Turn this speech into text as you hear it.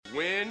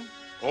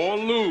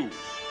lose.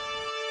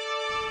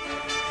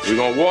 We're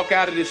going to walk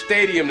out of this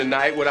stadium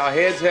tonight with our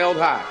heads held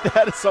high.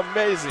 That is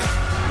amazing.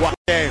 What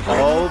game.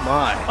 Oh,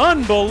 my.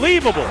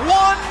 Unbelievable.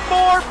 One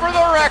more for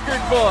the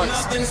record books.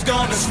 Nothing's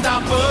gonna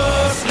stop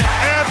us now.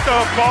 At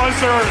the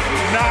buzzer,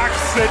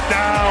 knocks it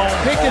down.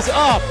 Pick is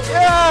up.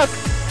 Yes!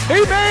 He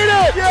made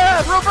it!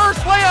 Yes! Reverse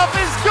layup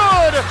is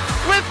good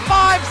with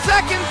 5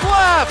 seconds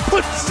left.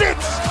 Put 6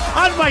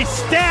 on my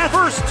stat.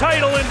 First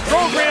title in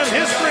program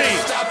history.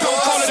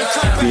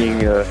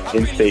 Being an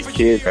in-state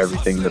kid,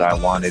 everything that I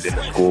wanted in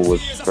the school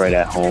was right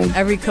at home.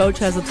 Every coach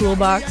has a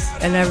toolbox,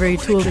 and every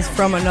tool is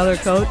from another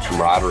coach.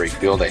 Camaraderie,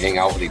 be able to hang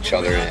out with each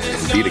other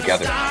and be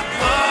together.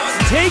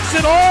 Takes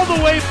it all the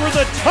way for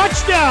the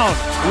touchdown.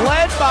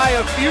 Led by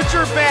a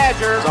future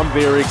Badger. I'm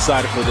very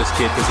excited for this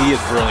kid because he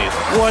is brilliant.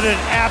 What an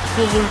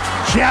absolute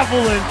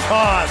javelin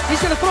toss.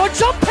 He's going to throw a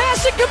jump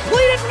pass and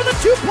complete it for the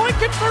 2-point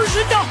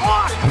conversion to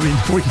Hawk. I mean,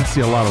 we can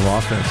see a lot of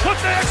offense. Put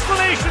the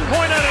exclamation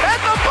point on it. At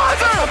the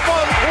buzzer!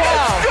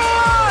 Wow. It's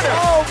good!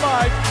 Oh,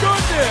 my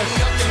goodness!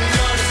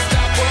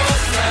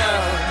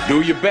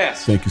 Do your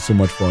best. Thank you so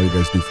much for all you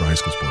guys do for high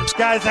school sports.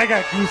 Guys, I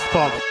got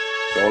goosebumps.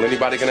 That's all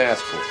anybody can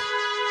ask for.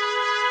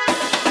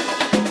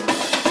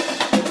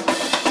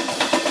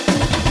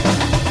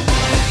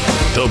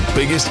 The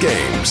biggest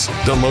games,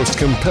 the most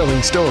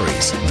compelling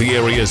stories, the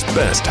area's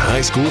best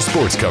high school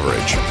sports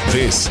coverage.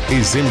 This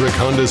is Zimbrick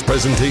Honda's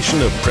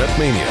presentation of Prep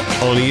Mania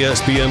on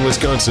ESPN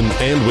Wisconsin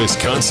and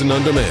Wisconsin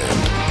On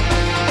Demand.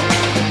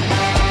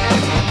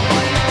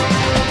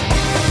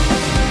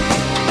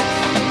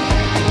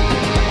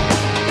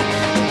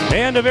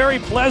 And a very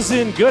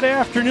pleasant good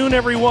afternoon,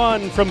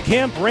 everyone, from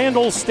Camp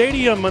Randall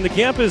Stadium on the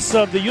campus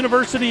of the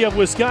University of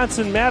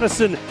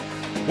Wisconsin-Madison.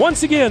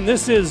 Once again,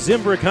 this is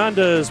Zimbrick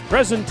Honda's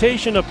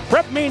presentation of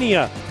Prep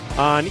Mania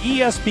on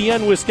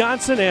ESPN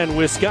Wisconsin and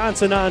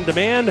Wisconsin On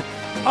Demand.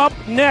 Up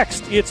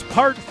next, it's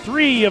part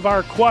 3 of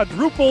our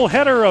quadruple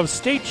header of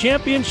state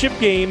championship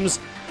games.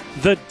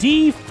 The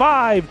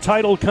D5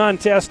 title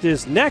contest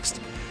is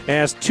next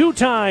as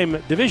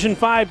two-time Division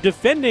V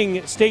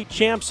defending state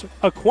champs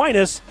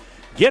Aquinas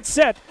get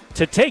set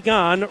to take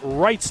on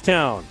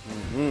Wrightstown.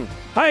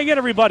 Hi again,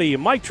 everybody.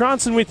 Mike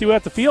Thronsen with you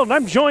at the field, and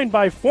I'm joined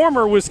by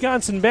former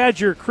Wisconsin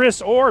Badger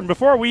Chris Orr. And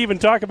before we even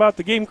talk about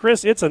the game,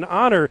 Chris, it's an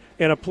honor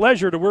and a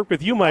pleasure to work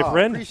with you, my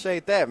friend.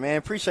 Appreciate that,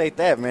 man.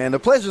 The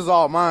pleasure's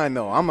all mine,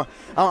 though.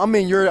 I'm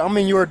in your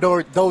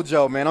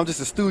dojo, man. I'm just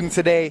a student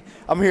today.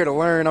 I'm here to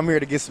learn. I'm here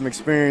to get some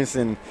experience,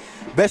 and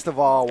best of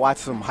all, watch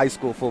some high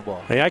school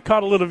football. Hey, I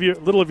caught a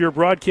little of your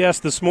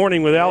broadcast this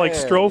morning with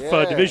Alex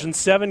Strofe, Division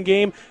 7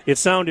 game. It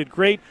sounded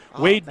great.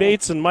 Wade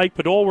Bates and Mike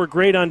Podol were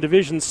great on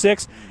Division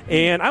 6.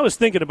 And I was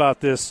thinking about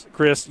this,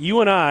 Chris.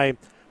 You and I,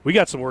 we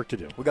got some work to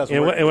do.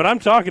 And what I'm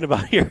talking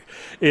about here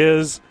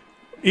is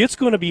it's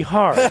going to be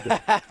hard.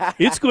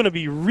 It's going to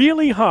be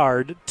really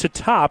hard to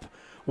top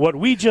what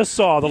we just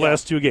saw the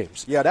last 2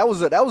 games. Yeah, that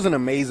was an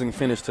amazing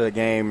finish to a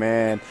game,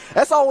 man.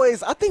 I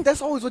think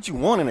that's always what you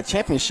want in a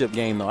championship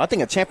game, though. I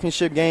think a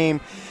championship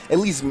game, at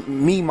least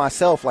me,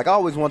 myself, I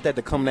always want that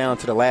to come down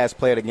to the last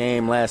play of the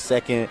game, last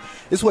second.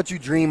 It's what you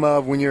dream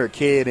of when you're a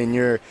kid and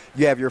you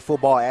have your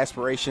football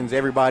aspirations.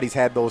 Everybody's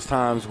had those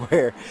times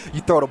where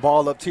you throw the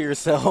ball up to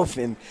yourself,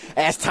 and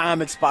as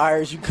time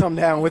expires, you come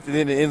down with it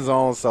in the end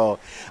zone. So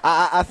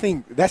I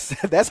think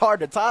that's hard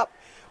to top.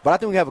 But I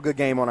think we have a good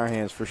game on our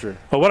hands for sure.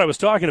 But what I was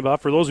talking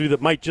about, for those of you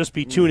that might just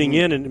be tuning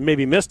in and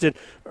maybe missed it,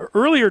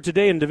 earlier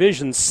today in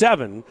Division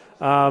 7,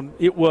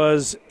 it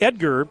was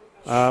Edgar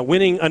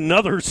winning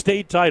another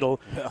state title,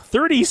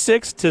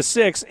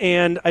 36-6.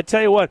 And I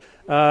tell you what,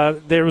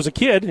 there was a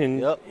kid,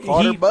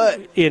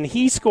 and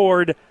he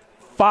scored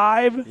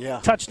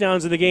 5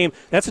 touchdowns in the game.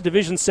 That's a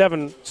Division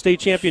 7 state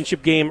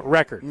championship game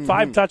record.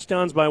 5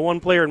 touchdowns by one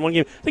player in one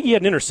game. I think he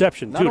had an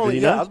interception, too, did he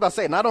not? I was about to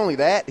say, not only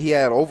that, he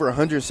had over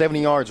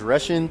 170 yards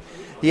rushing.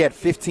 He had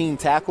 15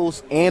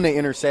 tackles and an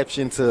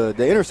interception. The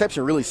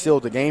interception really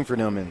sealed the game for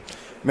them. And,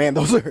 man,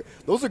 those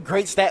are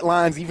great stat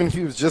lines, even if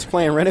he was just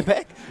playing running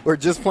back or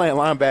just playing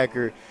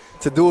linebacker.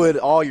 To do it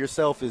all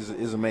yourself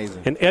is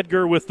amazing. And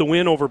Edgar with the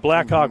win over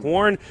Blackhawk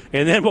Warren.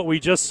 And then what we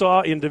just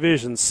saw in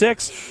Division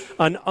 6,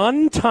 an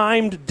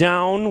untimed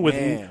down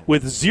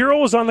with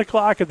zeros on the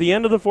clock at the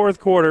end of the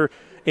fourth quarter.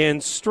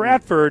 And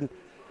Stratford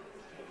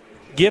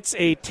gets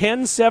a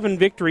 10-7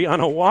 victory on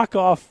a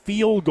walk-off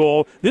field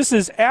goal. This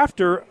is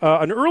after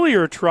an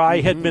earlier try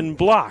had been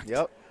blocked.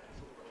 Yep.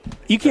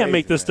 You can't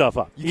make this stuff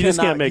up. You just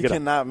can't make it up. You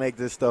cannot make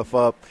this stuff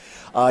up.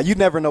 You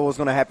never know what's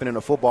going to happen in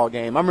a football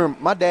game. I remember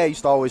my dad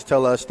used to always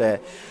tell us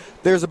that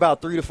there's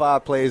about 3 to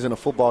 5 plays in a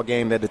football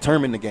game that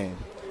determine the game.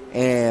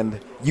 And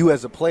you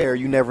as a player,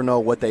 you never know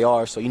what they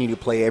are, so you need to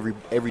play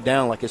every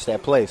down like it's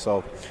that play.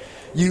 So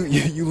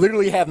you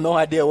literally have no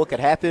idea what could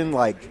happen.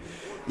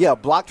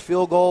 Blocked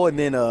field goal, and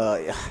then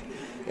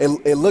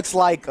it looks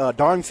like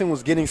Darlington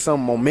was getting some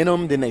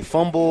momentum. Then they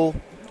fumble.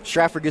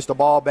 Stratford gets the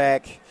ball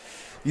back.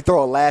 You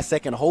throw a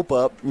last-second hope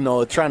up,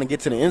 trying to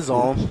get to the end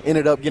zone.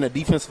 Ended up getting a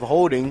defensive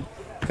holding.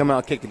 Come out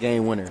and kick the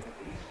game winner.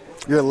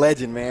 You're a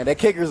legend, man. That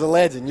kicker's a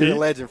legend. You're a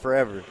legend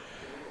forever.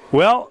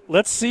 Well,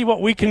 let's see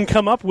what we can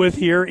come up with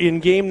here in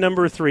game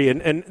number 3.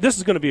 And this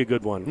is going to be a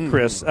good one,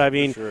 Chris. I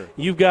mean, sure.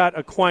 You've got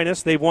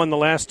Aquinas. They've won the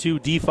last 2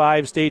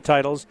 D5 state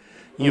titles.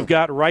 You've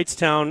got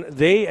Wrightstown.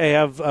 They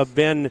have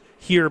been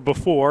here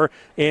before.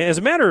 And as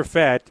a matter of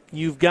fact,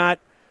 you've got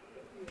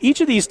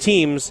each of these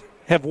teams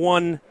have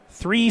won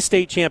 3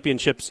 state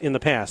championships in the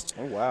past.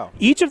 Oh, wow.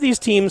 Each of these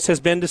teams has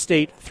been to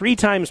state 3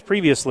 times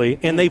previously,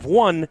 and they've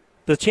won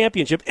the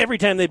championship every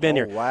time they've been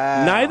here.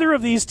 Wow. Neither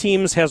of these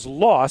teams has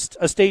lost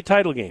a state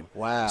title game.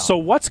 Wow. So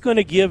what's going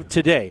to give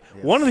today?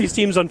 Yes. One of these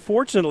teams,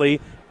 unfortunately,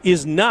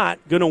 is not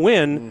going to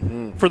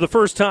win for the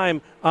first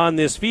time on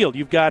this field.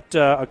 You've got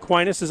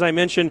Aquinas, as I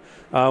mentioned,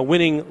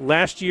 winning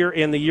last year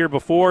and the year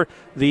before.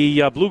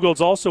 The Blue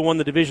Golds also won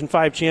the Division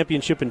V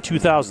championship in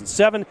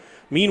 2007.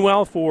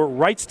 Meanwhile, for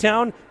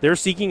Wrightstown, they're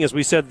seeking, as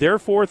we said, their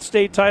 4th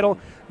state title.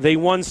 They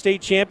won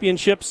state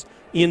championships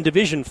in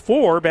Division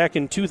 4 back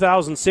in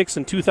 2006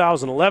 and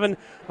 2011.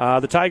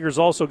 The Tigers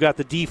also got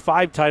the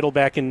D5 title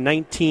back in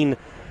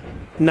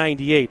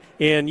 1998.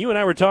 And you and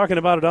I were talking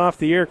about it off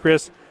the air,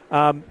 Chris.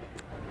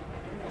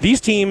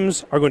 These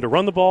teams are going to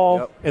run the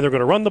ball, and they're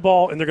going to run the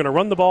ball, and they're going to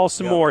run the ball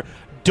some more.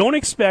 Don't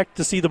expect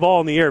to see the ball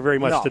in the air very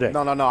much today.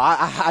 No.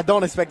 I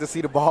don't expect to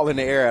see the ball in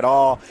the air at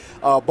all.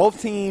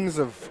 Both teams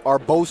are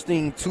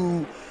boasting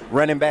 2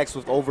 running backs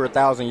with over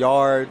 1,000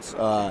 yards.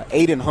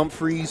 Aiden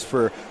Humphreys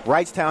for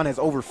Wrightstown has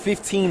over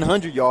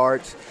 1,500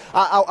 yards.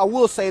 I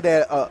will say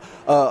that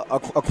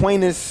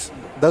Aquinas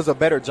does a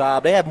better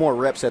job. They have more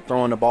reps at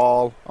throwing the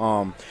ball.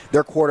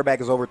 Their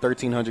quarterback is over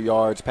 1,300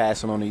 yards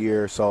passing on the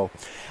year. So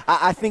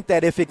I think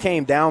that if it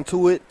came down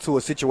to it, to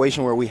a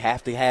situation where we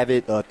have to have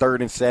it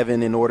 3rd and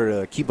 7 in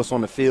order to keep us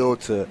on the field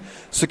to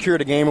secure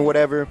the game or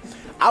whatever,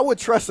 I would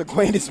trust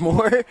Aquinas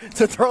more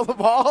to throw the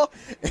ball.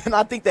 And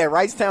I think that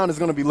Wrightstown is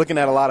going to be looking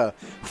at a lot of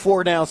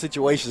 4-down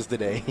situations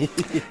today.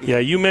 Yeah,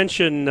 you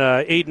mentioned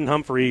Aiden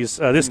Humphreys.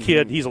 This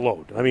kid, he's a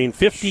load. I mean,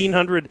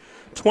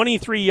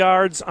 1,523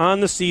 yards on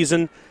the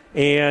season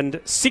and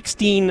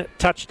 16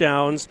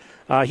 touchdowns.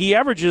 He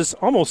averages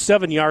almost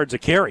 7 yards a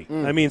carry.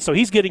 I mean, so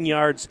he's getting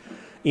yards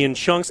in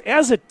chunks.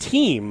 As a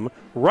team,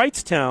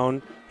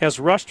 Wrightstown has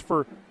rushed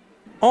for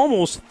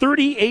almost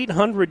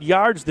 3,800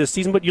 yards this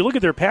season. But you look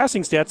at their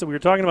passing stats that we were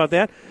talking about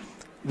that.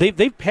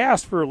 They've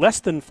passed for less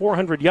than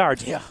 400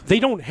 yards. Yeah. They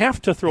don't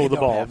have to throw the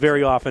ball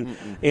very often.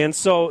 And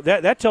so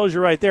that tells you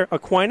right there.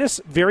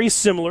 Aquinas, very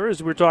similar,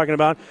 as we were talking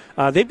about.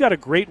 They've got a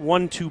great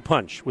 1-2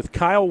 punch with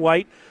Kyle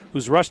White,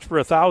 who's rushed for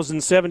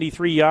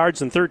 1,073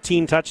 yards and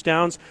 13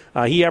 touchdowns.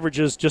 He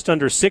averages just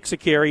under 6 a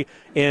carry.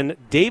 And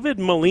David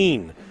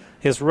Moline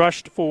has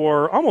rushed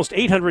for almost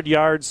 800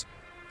 yards,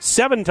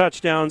 7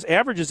 touchdowns,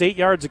 averages 8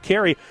 yards a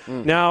carry.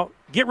 Now,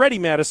 get ready,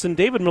 Madison.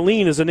 David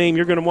Moline is a name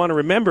you're going to want to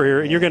remember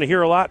here, and you're going to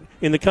hear a lot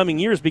in the coming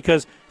years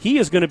because he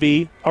is going to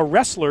be a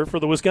wrestler for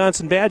the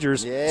Wisconsin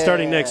Badgers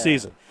starting next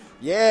season.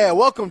 Yeah,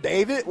 welcome,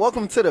 David.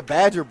 Welcome to the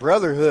Badger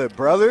Brotherhood,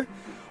 brother.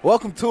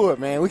 Welcome to it,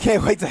 man. We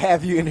can't wait to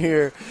have you in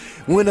here,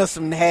 win us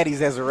some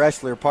natties as a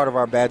wrestler, part of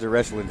our Badger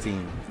wrestling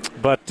team.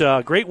 But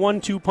great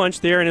 1-2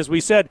 punch there, and as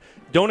we said,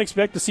 don't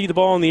expect to see the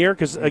ball in the air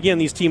because, again,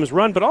 these teams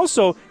run, but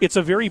also it's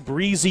a very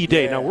breezy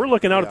day. Now, we're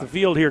looking out at the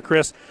field here,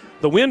 Chris.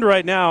 The wind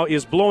right now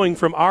is blowing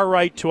from our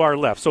right to our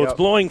left, so it's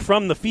blowing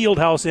from the field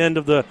house end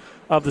of the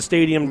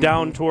stadium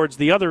down towards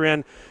the other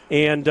end,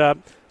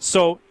 and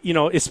so, you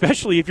know,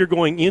 especially if you're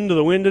going into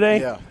the wind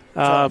today,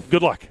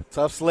 good luck.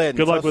 Tough sledding.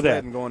 Good luck with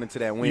that. Going into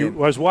that wind. I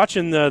was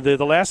watching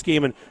the last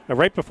game, and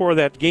right before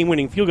that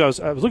game-winning field goal,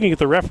 I was looking at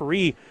the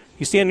referee.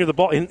 He's standing near the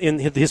ball, and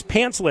his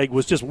pants leg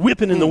was just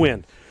whipping in the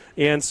wind.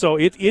 And so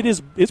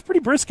it's pretty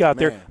brisk out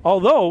there,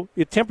 although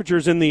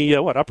temperatures in the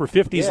upper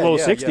 50s, low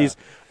 60s.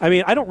 Yeah. I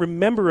mean, I don't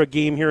remember a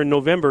game here in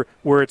November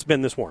where it's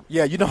been this warm.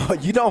 Yeah, you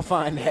don't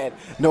find that.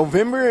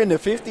 November in the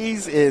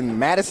 50s in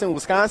Madison,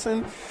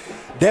 Wisconsin,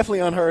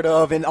 definitely unheard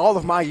of. In all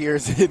of my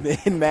years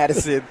in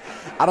Madison,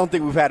 I don't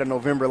think we've had a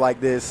November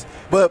like this.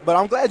 But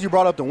I'm glad you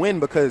brought up the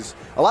wind because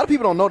a lot of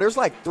people don't know there's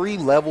like 3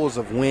 levels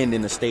of wind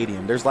in the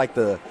stadium. There's like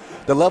the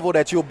level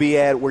that you'll be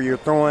at where you're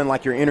throwing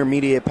like your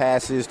intermediate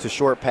passes to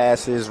short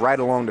passes right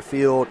along the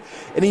field.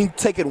 And then you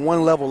take it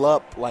one level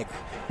up, like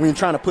when you're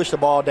trying to push the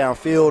ball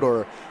downfield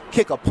or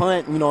kick a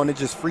punt, and it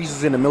just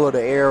freezes in the middle of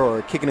the air,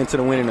 or kicking into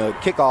the wind in a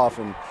kickoff.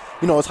 And,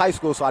 it's high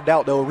school, so I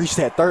doubt they'll reach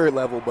that 3rd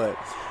level. But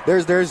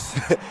there's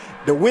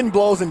the wind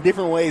blows in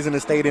different ways in the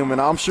stadium,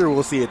 and I'm sure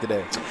we'll see it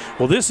today.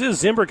 Well, this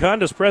is Zimbrick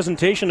Honda's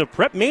presentation of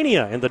Prep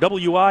Mania and the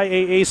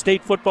WIAA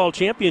State Football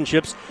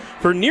Championships.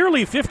 For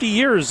nearly 50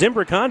 years,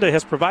 Zimbrick Honda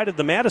has provided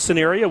the Madison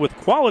area with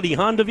quality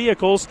Honda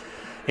vehicles,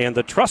 and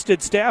the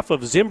trusted staff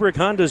of Zimbrick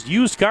Honda's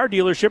used car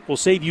dealership will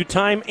save you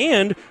time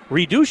and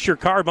reduce your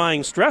car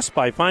buying stress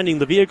by finding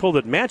the vehicle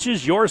that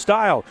matches your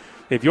style.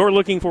 If you're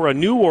looking for a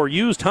new or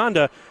used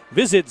Honda,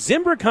 visit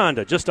Zimbrick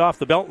Honda just off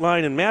the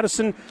Beltline in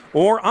Madison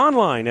or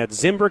online at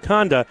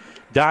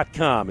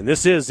ZimbrickHonda.com. And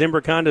this is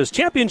Zimbrick Honda's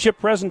championship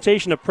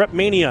presentation of Prep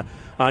Mania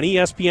on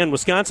ESPN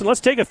Wisconsin. Let's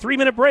take a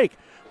 3-minute break.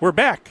 We're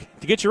back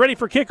to get you ready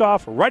for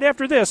kickoff right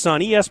after this on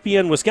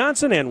ESPN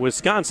Wisconsin and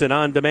Wisconsin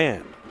On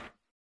Demand.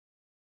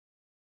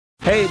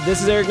 Hey,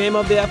 this is Eric Name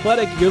of The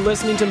Athletic. You're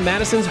listening to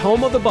Madison's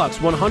home of the Bucks,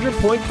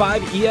 100.5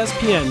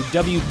 ESPN,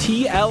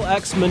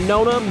 WTLX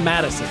Monona,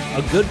 Madison,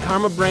 a Good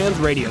Karma Brands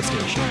radio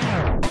station.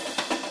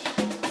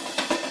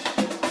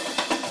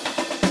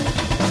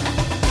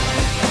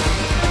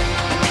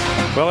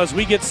 Well, as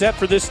we get set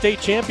for this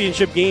state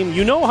championship game,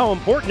 you know how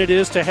important it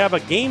is to have a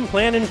game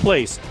plan in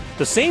place.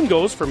 The same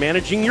goes for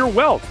managing your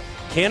wealth.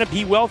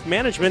 Canopy Wealth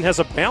Management has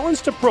a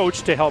balanced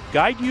approach to help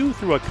guide you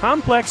through a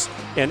complex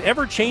and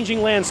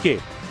ever-changing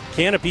landscape.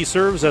 Canopy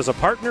serves as a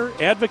partner,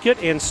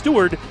 advocate, and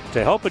steward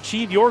to help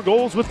achieve your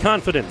goals with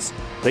confidence.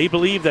 They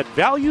believe that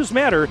values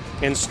matter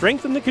and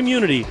strengthen the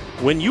community.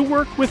 When you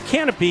work with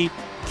Canopy,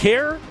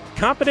 care,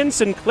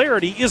 competence, and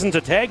clarity isn't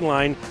a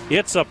tagline,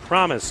 it's a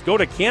promise. Go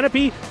to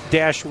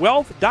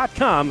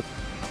canopy-wealth.com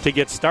to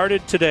get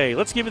started today.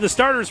 Let's give you the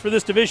starters for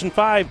this Division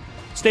 5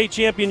 state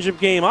championship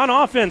game. On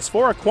offense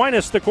for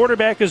Aquinas, the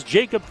quarterback is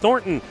Jacob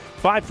Thornton,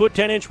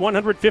 5'10",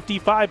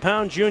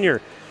 155-pound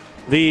junior.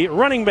 The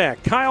running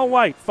back, Kyle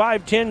White,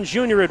 5'10",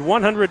 junior at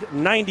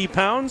 190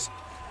 pounds.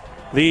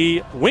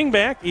 The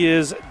wingback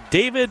is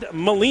David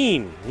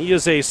Moline. He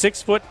is a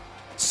 6-foot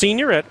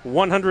senior at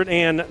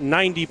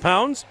 190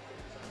 pounds.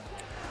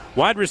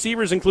 Wide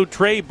receivers include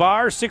Trey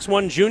Barr,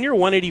 6'1", junior,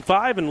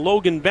 185, and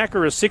Logan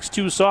Becker, a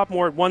 6'2",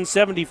 sophomore at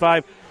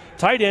 175.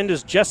 Tight end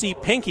is Jesse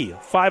Penke,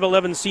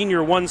 5'11",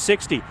 senior,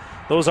 160.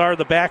 Those are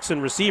the backs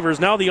and receivers.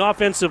 Now the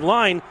offensive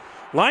line.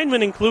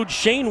 Linemen include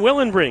Shane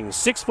Willenbring,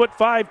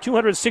 6'5",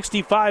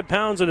 265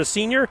 pounds and a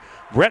senior.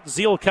 Brett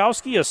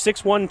Zielkowski, a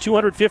 6'1",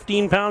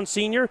 215-pound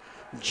senior.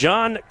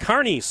 John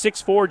Carney,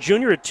 6'4",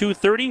 junior at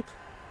 230.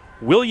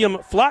 William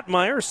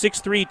Flottmeyer,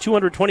 6'3",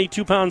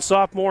 222-pound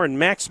sophomore. And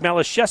Max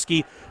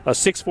Malashewski, a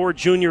 6'4",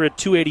 junior at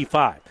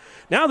 285.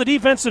 Now the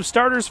defensive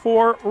starters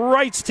for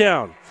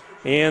Wrightstown.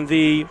 And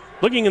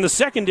looking in the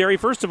secondary,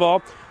 first of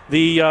all,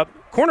 the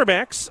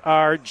cornerbacks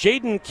are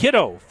Jaden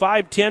Kiddo,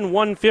 5'10",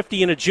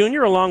 150 and a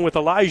junior, along with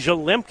Elijah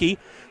Lemke,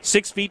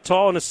 6 feet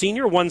tall and a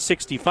senior,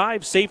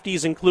 165.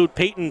 Safeties include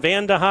Peyton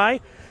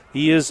Vandehei.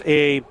 He is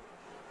a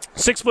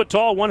 6 foot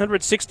tall,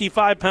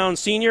 165-pound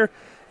senior.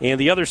 And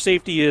the other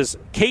safety is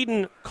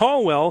Caden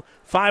Caldwell,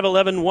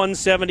 5'11",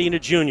 170 and a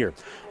junior.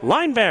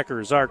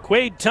 Linebackers are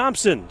Quade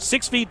Thompson,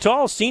 6 feet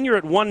tall, senior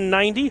at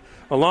 190,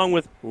 along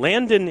with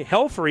Landon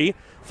Helfrey,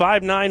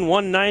 5'9",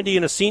 190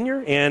 and a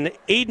senior, and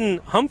Aiden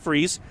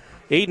Humphreys.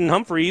 Aiden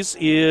Humphreys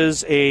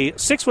is a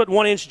 6 foot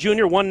 1 inch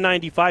junior,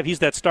 195. He's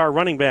that star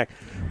running back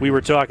we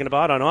were talking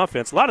about on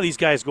offense. A lot of these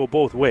guys go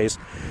both ways.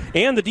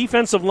 And the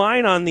defensive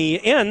line on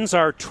the ends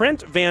are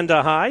Trent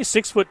Vandehei,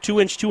 6 foot 2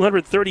 inch,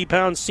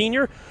 230-pound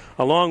senior,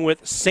 along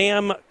with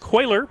Sam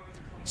Coiler,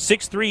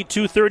 6'3",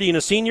 230 and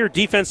a senior.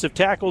 Defensive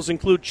tackles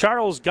include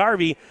Charles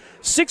Garvey,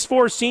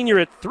 6'4", senior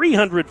at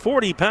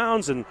 340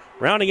 pounds, and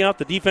rounding out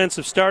the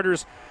defensive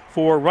starters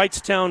for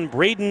Wrightstown,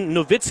 Braden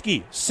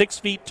Novitsky, 6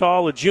 feet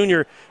tall, a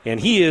junior, and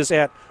he is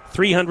at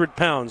 300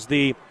 pounds.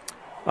 The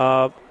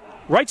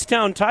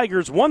Wrightstown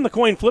Tigers won the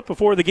coin flip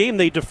before the game.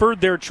 They deferred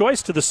their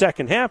choice to the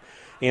second half,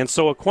 and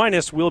so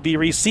Aquinas will be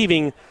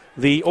receiving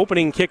the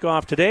opening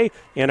kickoff today.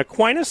 And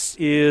Aquinas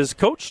is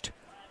coached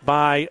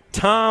by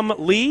Tom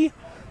Lee,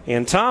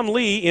 and Tom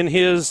Lee, in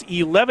his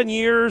 11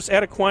 years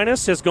at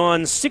Aquinas, has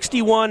gone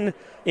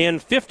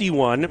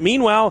 61-51.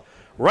 Meanwhile,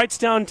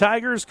 Wrightstown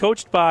Tigers,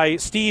 coached by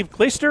Steve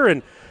Clayster,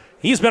 and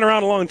he's been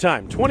around a long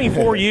time,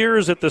 24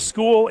 years at the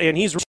school, and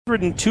he's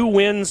 102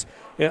 wins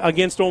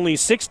against only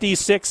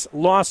 66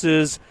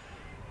 losses.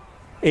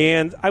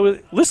 And I was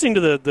listening to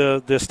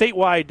the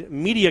statewide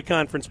media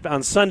conference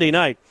on Sunday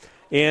night,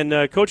 and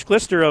Coach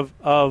Clayster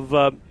of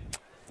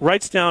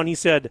Wrightstown, he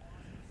said,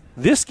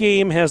 this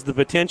game has the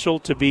potential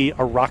to be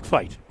a rock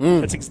fight.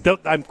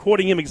 I'm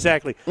quoting him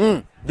exactly.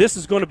 This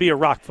is going to be a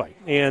rock fight.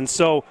 And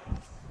so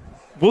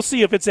we'll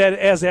see if it's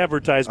as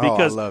advertised,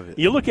 because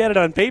you look at it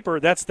on paper,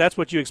 that's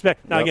what you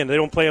expect. Now, again, they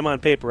don't play them on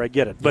paper. I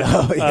get it.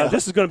 But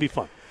this is going to be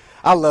fun.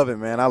 I love it,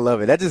 man. I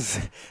love it.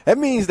 That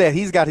means that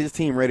he's got his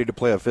team ready to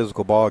play a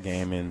physical ball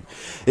game. And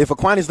if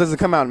Aquinas doesn't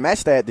come out and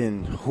match that,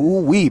 then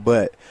who-wee.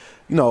 But,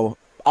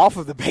 off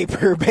of the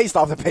paper, based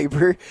off the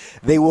paper,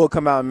 they will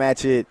come out and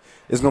match it.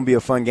 It's going to be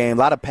a fun game. A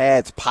lot of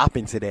pads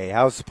popping today.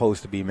 How it's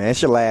supposed to be, man.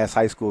 It's your last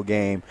high school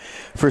game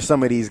for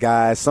some of these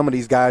guys. Some of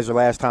these guys are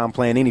last time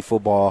playing any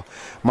football.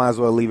 Might as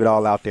well leave it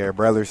all out there,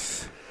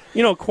 brothers.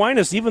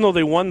 Aquinas, even though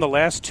they won the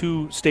last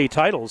 2 state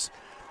titles,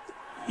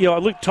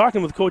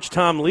 talking with Coach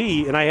Tom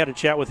Lee, and I had a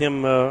chat with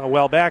him a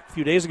while back, a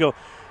few days ago,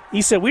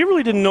 he said, we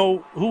really didn't know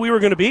who we were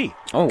going to be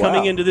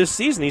coming into this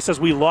season. He says,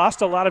 we lost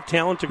a lot of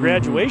talent to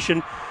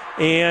graduation,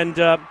 and,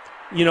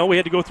 we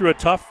had to go through a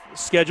tough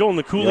schedule in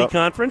the Cooley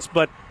Conference,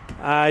 but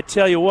I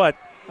tell you what,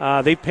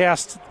 they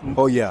passed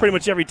pretty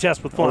much every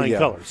test with flying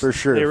colors. For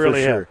sure. They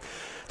really have.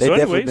 They've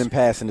definitely been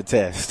passing the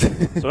test.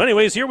 So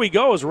anyways, here we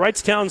go as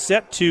Wrightstown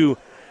set to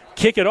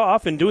kick it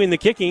off, and doing the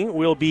kicking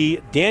will be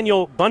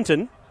Daniel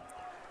Bunton.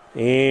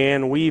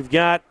 And we've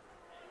got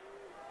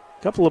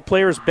a couple of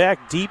players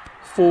back deep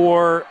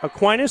for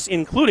Aquinas,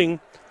 including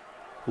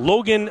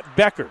Logan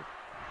Becker.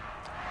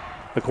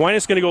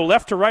 Aquinas going to go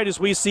left to right as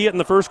we see it in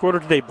the first quarter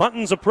today.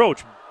 Bunton's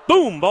approach.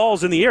 Boom,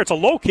 ball's in the air. It's a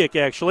low kick,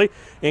 actually.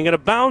 And going to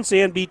bounce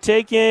and be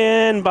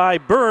taken by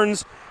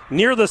Burns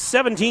near the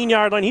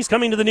 17-yard line. He's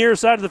coming to the near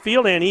side of the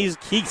field, and he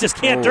just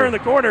can't turn the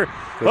corner.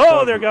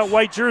 They've got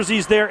white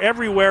jerseys there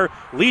everywhere.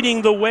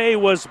 Leading the way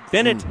was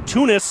Bennett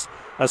Tunis,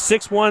 a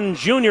 6'1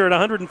 junior at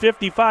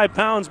 155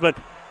 pounds, but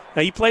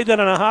he played that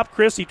on a hop,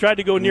 Chris. He tried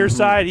to go near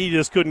side. He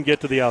just couldn't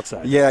get to the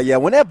outside. Yeah.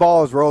 When that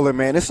ball is rolling,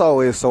 man, it's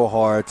always so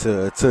hard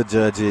to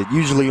judge it.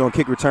 Usually on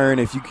kick return,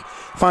 if you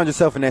find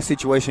yourself in that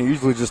situation,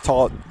 usually just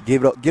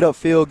get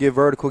upfield, get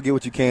vertical, get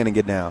what you can, and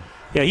get down.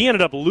 Yeah, he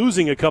ended up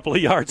losing a couple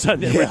of yards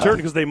on that return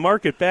because they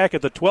mark it back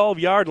at the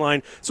 12-yard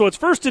line. So it's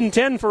 1st and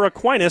 10 for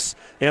Aquinas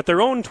at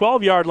their own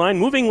 12-yard line,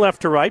 moving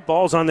left to right.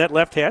 Ball's on that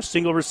left hash,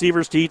 single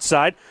receivers to each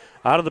side.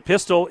 Out of the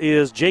pistol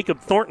is Jacob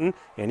Thornton,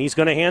 and he's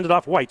going to hand it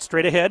off White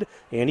straight ahead,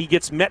 and he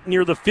gets met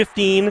near the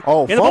 15. And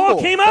the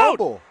ball came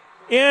out.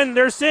 And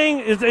they're saying,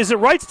 is it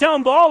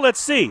Wrightstown ball? Let's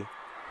see.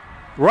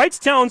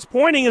 Wrightstown's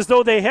pointing as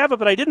though they have it,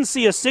 but I didn't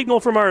see a signal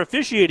from our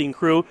officiating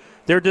crew.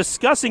 They're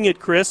discussing it,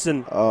 Chris,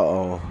 and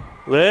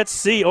let's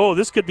see.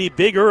 This could be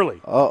big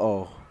early.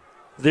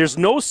 There's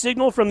no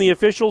signal from the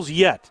officials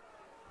yet.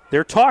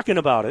 They're talking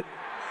about it.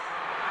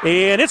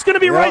 And it's going to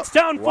be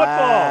Wrightstown football.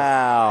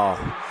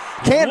 Wow.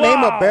 Can't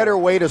name a better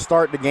way to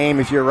start the game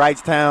if you're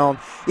Wrightstown.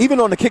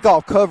 Even on the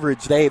kickoff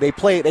coverage,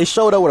 they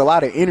showed up with a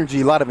lot of energy,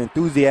 a lot of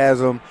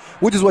enthusiasm,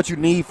 which is what you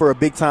need for a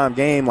big-time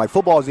game. Like,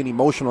 football is an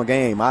emotional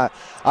game. I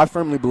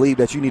firmly believe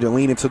that you need to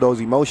lean into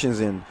those emotions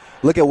and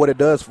look at what it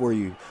does for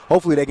you.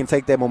 Hopefully they can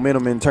take that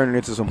momentum and turn it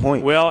into some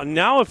points. Well,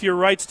 now if you're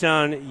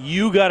Wrightstown,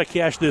 you got to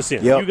cash this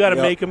in. You got to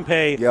make them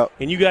pay,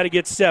 and you got to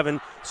get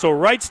 7. So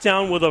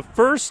Wrightstown with a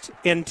 1st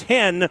and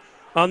 10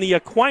 on the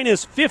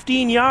Aquinas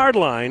 15-yard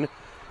line.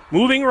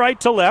 Moving right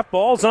to left,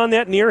 ball's on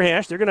that near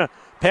hash. They're going to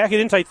pack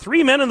it in tight.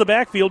 3 men in the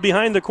backfield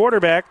behind the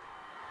quarterback.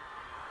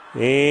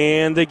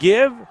 And the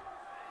give.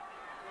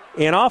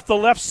 And off the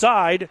left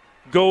side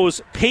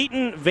goes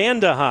Peyton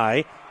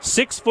Vandehei,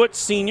 6-foot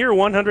senior,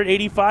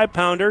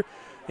 185-pounder.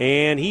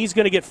 And he's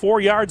going to get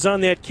 4 yards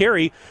on that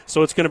carry.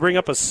 So it's going to bring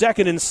up a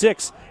 2nd and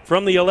 6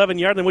 from the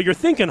 11-yard line. Well, you're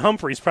thinking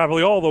Humphreys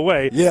probably all the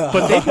way. Yeah.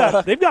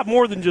 But they've got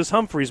more than just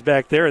Humphreys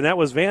back there, and that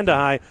was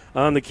Vandehei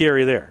on the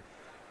carry there.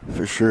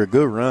 For sure.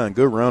 Good run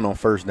on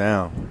 1st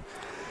down.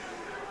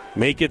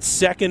 Make it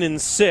 2nd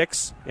and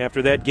 6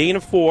 after that gain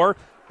of 4.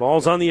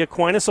 Ball's on the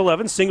Aquinas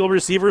 11. Single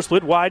receiver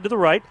split wide to the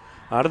right.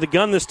 Out of the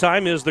gun this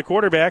time is the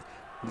quarterback,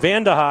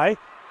 Vandehei.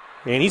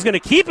 And he's going to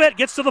keep it.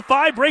 Gets to the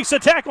 5, breaks a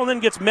tackle, and then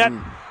gets met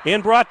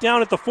and brought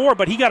down at the 4.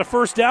 But he got a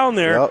 1st down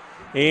there.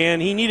 And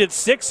he needed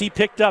 6. He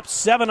picked up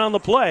 7 on the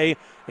play.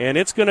 And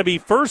it's going to be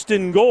 1st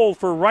and goal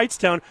for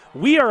Wrightstown.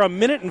 We are 1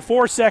 minute and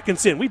 4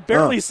 seconds in. We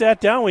barely sat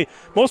down.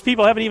 Most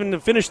people haven't even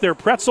finished their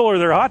pretzel or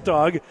their hot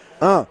dog.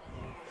 And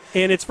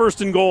it's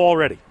 1st and goal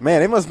already. Man,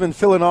 they must have been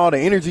feeling all the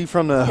energy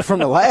from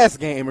the last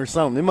game or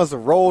something. They must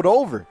have rolled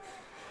over.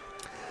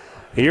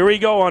 Here we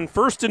go on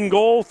 1st and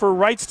goal for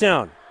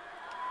Wrightstown.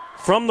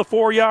 From the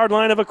 4-yard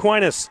line of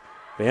Aquinas.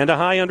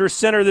 Vandehei under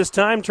center this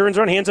time, turns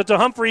around, hands it to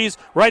Humphreys.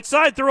 Right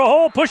side through a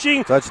hole,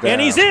 pushing, touchdown.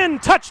 And he's in.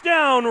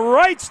 Touchdown,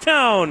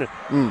 Wrightstown.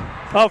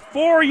 A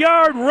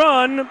 4-yard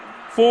run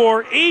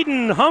for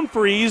Aiden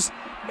Humphreys,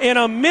 and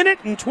 1 minute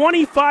and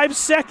 25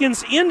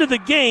 seconds into the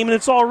game, and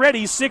it's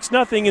already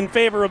 6-0 in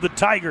favor of the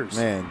Tigers.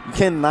 Man, you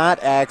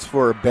cannot ask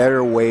for a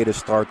better way to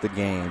start the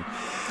game.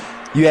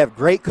 You have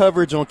great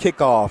coverage on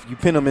kickoff. You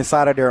pin them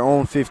inside of their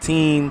own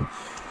 15.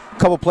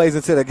 Couple plays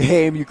into the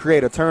game, you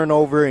create a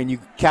turnover, and you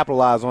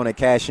capitalize on it,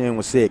 cash in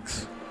with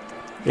 6.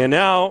 And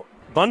now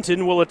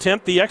Bunton will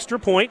attempt the extra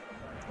point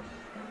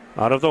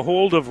out of the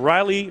hold of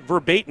Riley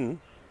Verbaten.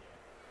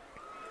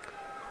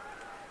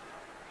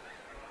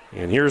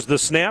 And here's the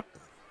snap.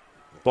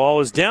 Ball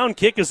is down,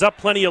 kick is up,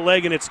 plenty of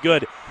leg, and it's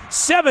good.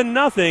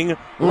 7-0.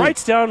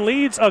 Wrightstown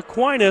leads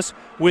Aquinas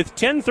with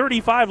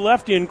 10:35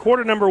 left in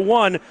quarter number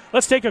 1.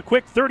 Let's take a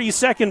quick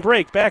 30-second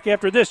break. Back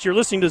after this, you're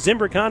listening to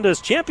Zimbrick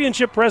Honda's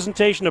championship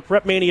presentation of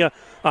Prep Mania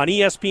on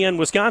ESPN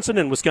Wisconsin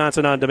and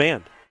Wisconsin On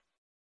Demand.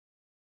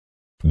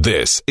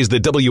 This is the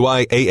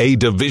WIAA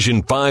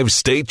Division 5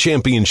 State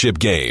Championship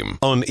game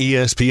on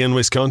ESPN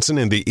Wisconsin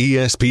and the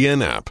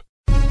ESPN app.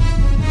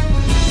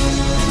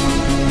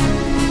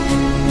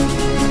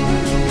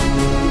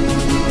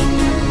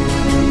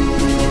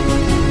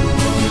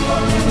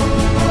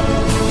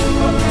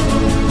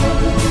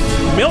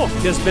 Milk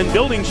has been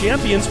building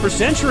champions for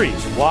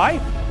centuries. Why?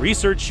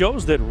 Research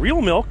shows that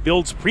real milk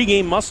builds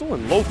pregame muscle,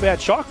 and low-fat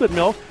chocolate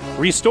milk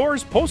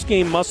restores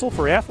postgame muscle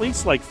for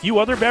athletes like few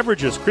other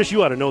beverages. Chris,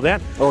 you ought to know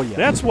that. Oh, yeah.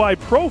 That's why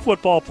pro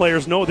football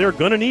players know they're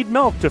going to need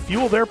milk to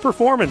fuel their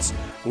performance.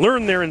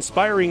 Learn their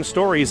inspiring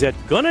stories at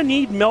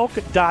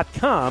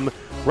gonnaneedmilk.com.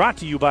 Brought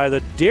to you by the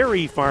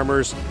dairy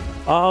farmers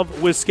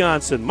of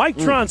Wisconsin. Mike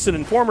Thronsen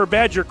and former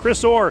Badger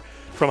Chris Orr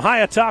from high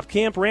atop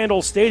Camp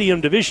Randall Stadium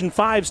Division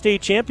 5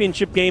 State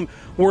Championship game.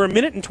 We're 1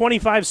 minute and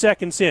 25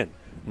 seconds in.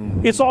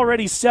 It's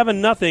already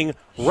 7-0,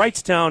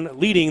 Wrightstown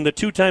leading the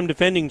two-time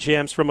defending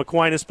champs from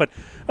Aquinas. But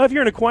if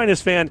you're an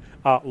Aquinas fan,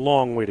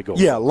 long way to go.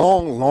 Yeah,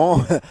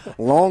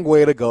 long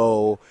way to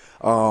go.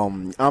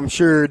 I'm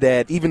sure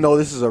that even though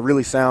this is a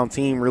really sound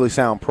team, really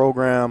sound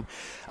program,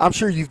 I'm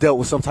sure you've dealt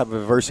with some type of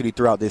adversity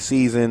throughout this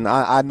season.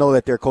 I know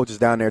that their coaches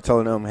down there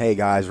telling them, hey,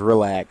 guys,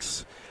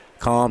 relax,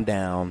 calm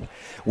down.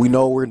 We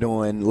know what we're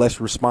doing. Let's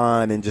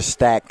respond and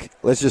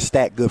let's just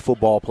stack good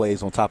football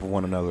plays on top of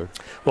one another.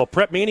 Well,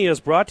 Prep Mania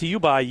is brought to you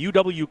by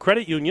UW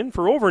Credit Union.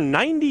 For over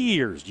 90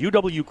 years,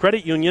 UW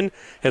Credit Union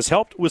has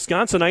helped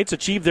Wisconsinites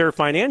achieve their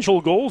financial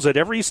goals at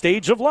every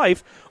stage of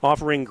life,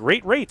 offering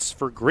great rates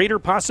for greater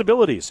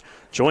possibilities.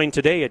 Join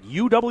today at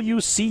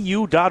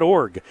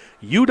uwcu.org.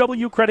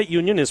 UW Credit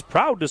Union is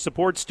proud to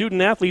support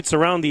student athletes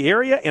around the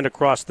area and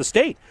across the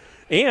state.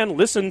 And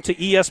listen to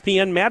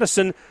ESPN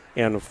Madison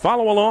and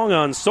follow along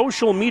on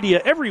social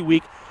media every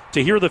week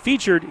to hear the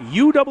featured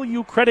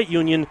UW Credit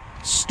Union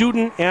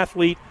Student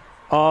Athlete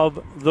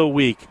of the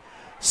Week.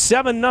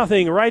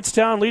 7-0,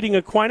 Wrightstown leading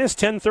Aquinas,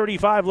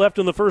 10:35 left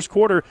in the first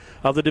quarter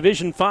of the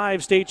Division V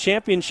state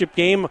championship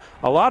game.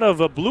 A lot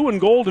of blue and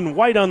gold and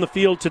white on the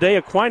field today.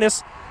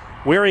 Aquinas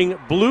wearing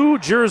blue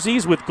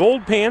jerseys with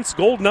gold pants,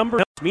 gold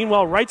numbers.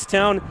 Meanwhile,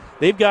 Wrightstown,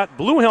 they've got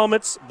blue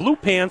helmets, blue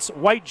pants,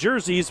 white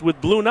jerseys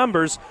with blue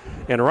numbers,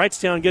 and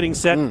Wrightstown getting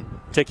set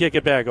to kick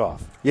it back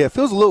off. Yeah, it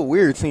feels a little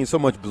weird seeing so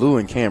much blue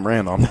in Camp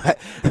Randall. I'm not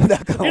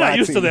gonna You're not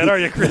used to that, are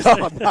you, Chris?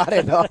 No, not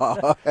at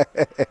all.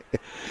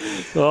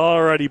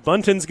 All righty,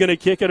 Bunton's going to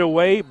kick it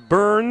away.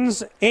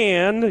 Burns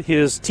and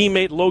his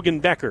teammate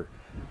Logan Becker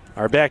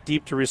are back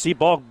deep to receive.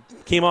 Ball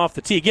came off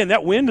the tee. Again,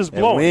 that wind is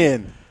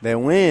blowing. That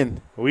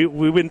wind.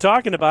 We've been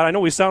talking about it. I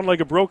know we sound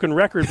like a broken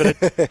record, but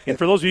and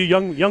for those of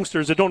you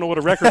youngsters that don't know what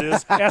a record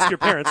is, ask your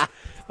parents.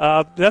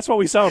 That's what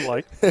we sound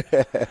like.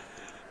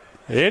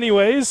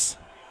 Anyways,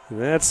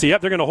 let's see.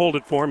 Yep, they're going to hold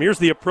it for him. Here's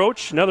the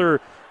approach.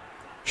 Another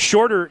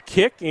shorter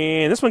kick,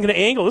 and this one's going to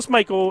angle. This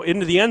might go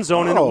into the end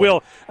zone, and it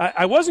will.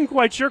 I wasn't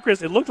quite sure,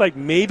 Chris. It looked like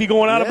maybe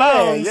going out of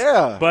bounds.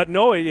 Yeah. But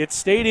no, it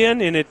stayed in,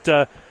 and it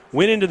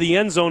went into the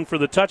end zone for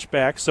the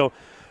touchback. So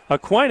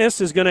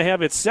Aquinas is going to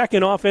have its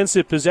second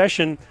offensive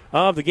possession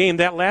of the game.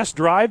 That last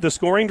drive, the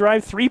scoring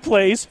drive, 3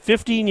 plays,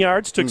 15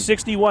 yards, took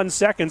 61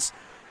 seconds,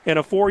 and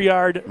a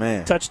 4-yard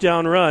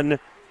touchdown run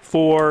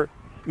for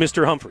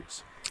Mr.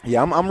 Humphreys.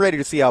 Yeah, I'm ready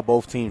to see how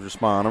both teams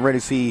respond. I'm ready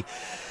to see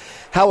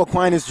how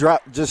Aquinas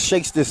just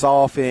shakes this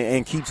off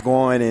and keeps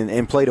going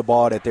and play the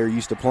ball that they're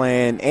used to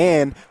playing.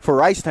 And for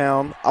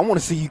Wrightstown, I want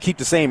to see you keep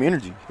the same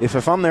energy.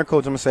 If I'm their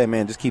coach, I'm going to say,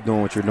 man, just keep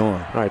doing what you're doing.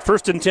 All right,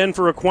 1st and 10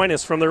 for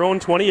Aquinas from their own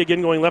 20.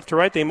 Again, going left to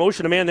right. They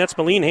motion a man. That's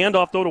Moline.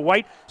 Handoff, though, to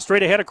White.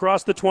 Straight ahead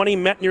across the 20.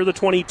 Met near the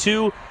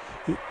 22.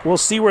 We'll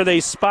see where they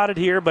spotted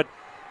here, but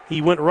he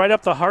went right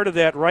up the heart of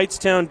that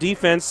Wrightstown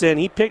defense, and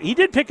he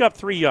did pick up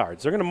 3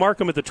 yards. They're going to mark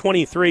him at the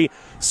 23.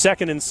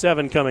 2nd and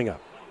 7 coming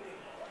up.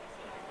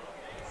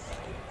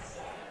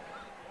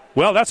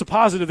 Well, that's a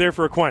positive there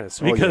for Aquinas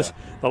because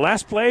the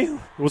last play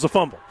was a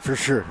fumble. For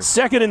sure.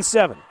 2nd and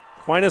 7.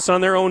 Aquinas on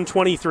their own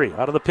 23.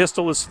 Out of the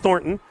pistol is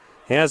Thornton.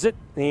 Has it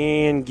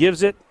and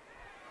gives it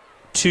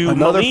to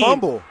another Moline.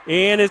 Fumble.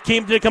 And it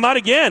came to come out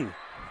again.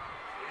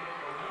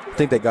 I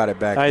think they got it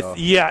back, though.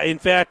 Yeah, in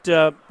fact,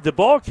 the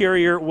ball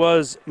carrier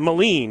was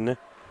Moline,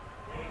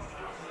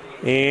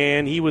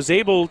 and he was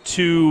able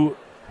to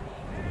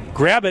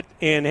grab it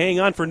and hang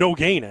on for no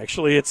gain,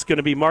 actually. It's going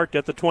to be marked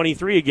at the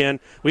 23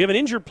 again. We have an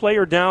injured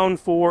player down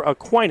for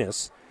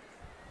Aquinas,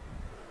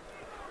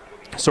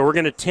 so we're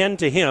going to tend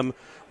to him.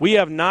 We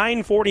have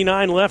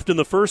 9:49 left in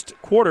the first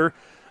quarter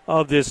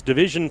of this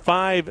Division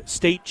V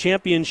state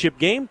championship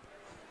game.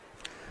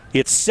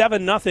 It's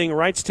 7-0,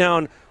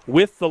 Wrightstown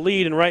with the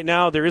lead, and right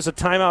now there is a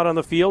timeout on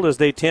the field as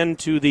they tend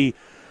to the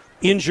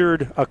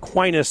injured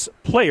Aquinas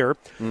player.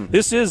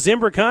 This is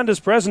Zimbrick Honda's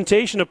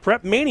presentation of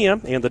Prep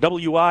Mania and the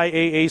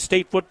WIAA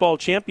State Football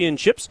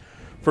Championships.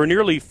 For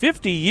nearly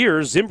 50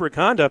 years, Zimbrick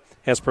Honda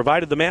has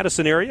provided the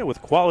Madison area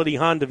with quality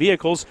Honda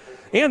vehicles,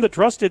 and the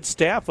trusted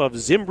staff of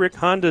Zimbrick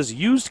Honda's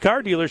used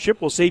car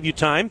dealership will save you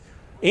time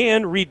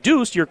and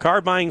reduce your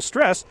car buying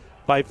stress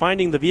by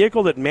finding the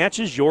vehicle that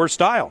matches your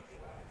style.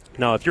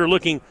 Now, if you're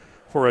looking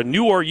for a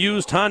new or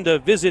used Honda,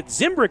 visit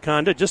Zimbrick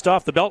Honda just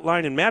off the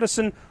Beltline in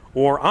Madison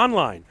or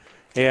online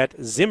at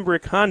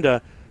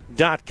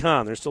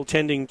ZimbrickHonda.com. They're still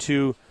tending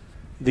to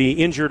the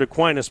injured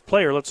Aquinas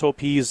player. Let's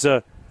hope he's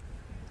going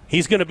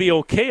to be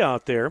okay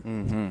out there.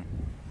 You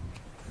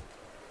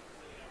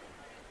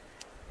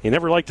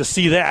never like to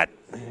see that.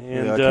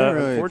 And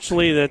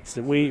unfortunately, that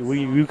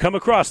we come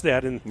across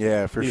that in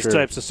these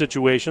types of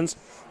situations.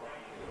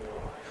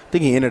 I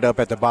think he ended up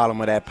at the bottom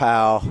of that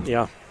pile.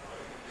 Yeah.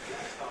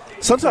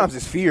 Sometimes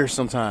it's fear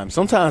sometimes.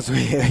 Sometimes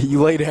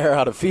you lay there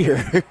out of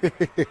fear.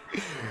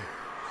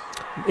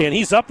 And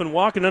he's up and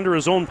walking under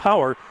his own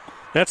power.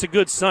 That's a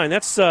good sign.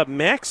 That's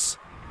Max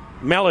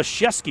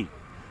Malashevsky.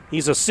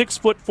 He's a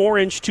 6'4",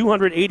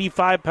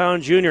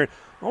 285-pound junior.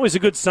 Always a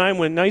good sign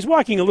when now he's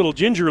walking a little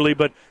gingerly,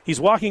 but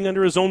he's walking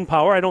under his own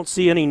power. I don't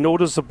see any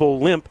noticeable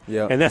limp,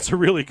 and that's a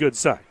really good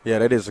sign. Yeah,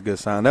 that is a good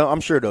sign.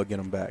 I'm sure they'll get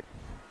him back.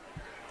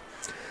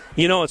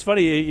 It's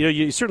funny.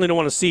 You certainly don't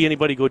want to see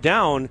anybody go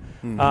down.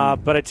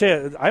 But I tell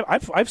you,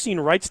 I've seen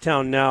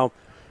Wrightstown now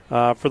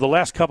for the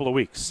last couple of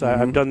weeks.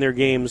 I've done their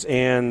games,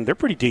 and they're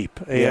pretty deep.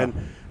 And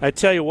I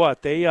tell you what,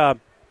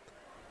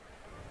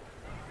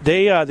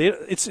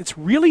 it's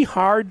really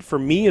hard for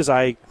me as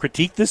I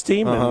critique this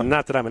team. And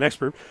not that I'm an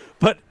expert,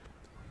 but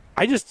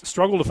I just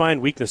struggle to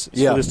find weaknesses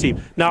for this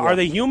team. Now, are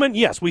they human?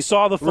 Yes, we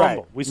saw the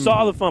fumble. Right. We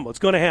saw the fumble. It's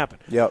going to happen.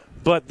 Yep.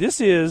 But this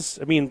is,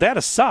 that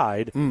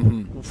aside,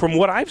 from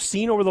what I've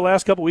seen over the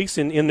last couple weeks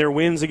in their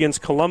wins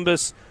against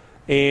Columbus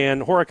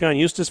and Horicon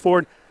Eustis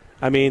Ford,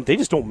 they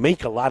just don't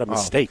make a lot of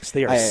mistakes.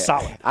 They are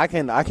solid. I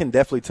can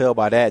definitely tell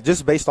by that,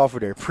 just based off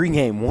of their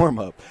pregame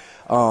warm-up.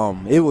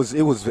 It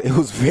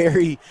was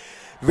very,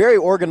 very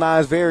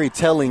organized, very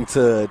telling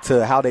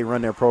to how they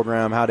run their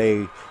program, how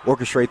they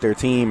orchestrate their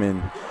team,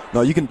 and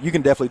you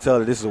can definitely tell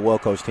that this is a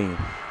well-coached team.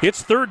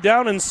 It's 3rd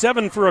down and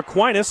 7 for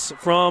Aquinas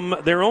from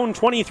their own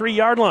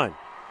 23-yard line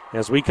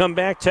as we come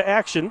back to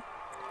action.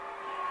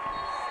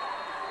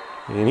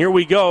 And here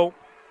we go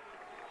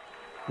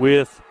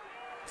with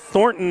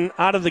Thornton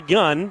out of the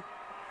gun.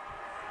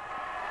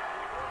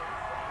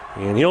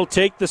 And he'll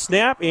take the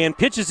snap and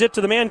pitches it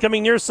to the man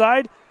coming near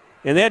side,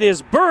 and that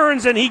is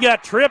Burns, and he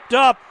got tripped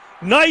up.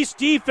 Nice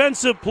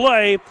defensive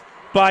play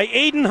by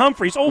Aiden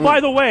Humphreys. Oh,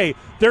 by the way,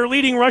 their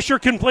leading rusher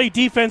can play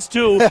defense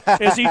too,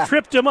 as he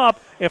tripped him up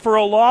and for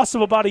a loss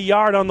of about a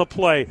yard on the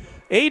play.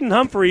 Aiden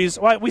Humphreys,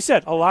 we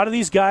said a lot of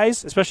these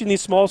guys, especially in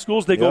these small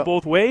schools, they go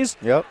both ways.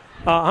 Yep.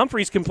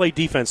 Humphreys can play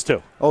defense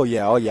too. Oh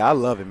yeah. I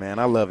love it, man.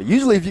 I love it.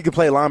 Usually if you can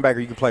play linebacker,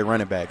 you can play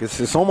running back.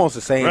 It's almost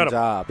the same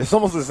job. It's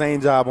almost the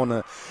same job on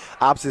the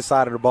opposite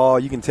side of the ball.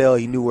 You can tell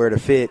he knew where to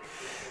fit.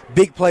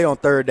 Big play on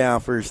 3rd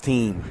down for his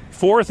team.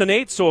 4th and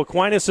 8, so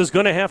Aquinas is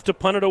going to have to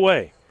punt it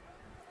away.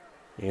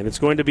 And it's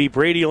going to be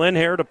Brady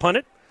Lenhair to punt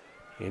it.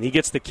 And he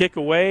gets the kick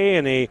away,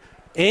 and he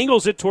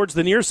angles it towards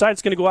the near side.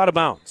 It's going to go out of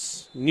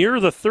bounds.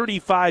 Near the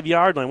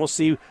 35-yard line. We'll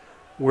see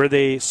where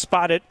they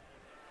spot it.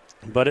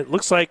 But it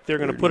looks like they're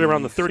going to put it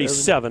around the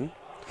 37.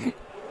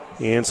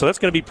 And so that's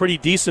going to be pretty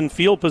decent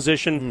field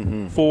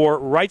position for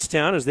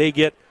Wrightstown as they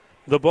get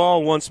the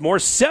ball once more.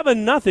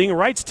 7-0,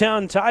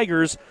 Wrightstown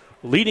Tigers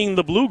leading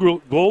the Blue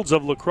Golds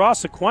of La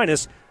Crosse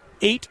Aquinas,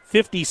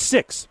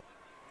 8:56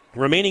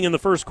 remaining in the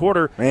first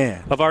quarter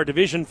of our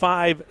Division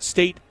V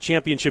state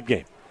championship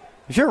game.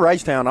 If you're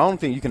Wrightstown, I don't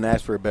think you can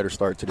ask for a better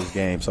start to this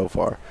game so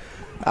far.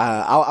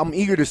 I'm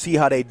eager to see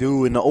how they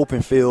do in the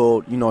open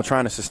field,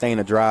 trying to sustain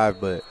a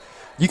drive, but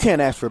you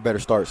can't ask for a better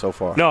start so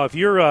far. No, if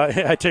you're,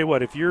 I tell you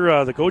what, if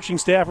you're the coaching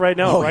staff right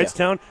now at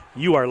Wrightstown,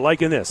 you are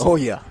liking this. Oh,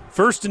 yeah.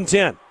 1st and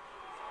 10.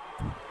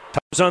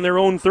 Tigers on their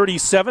own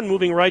 37,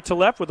 moving right to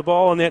left with the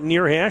ball on that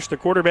near hash. The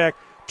quarterback,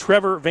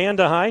 Trevor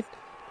Vandehei,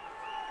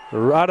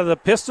 out of the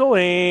pistol,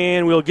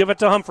 and we'll give it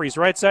to Humphreys.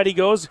 Right side he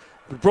goes.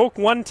 Broke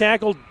one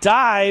tackle,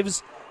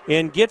 dives,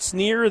 and gets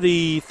near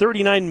the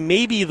 39,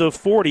 maybe the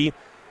 40.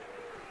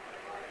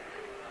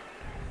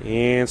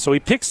 And so he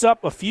picks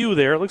up a few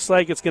there. It looks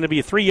like it's going to be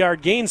a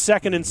 3-yard gain.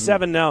 2nd and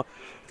 7 now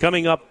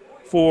coming up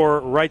for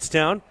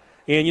Wrightstown.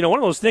 And, one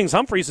of those things,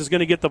 Humphreys is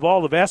going to get the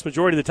ball the vast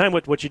majority of the time.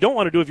 What you don't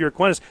want to do if you're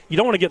Aquinas, you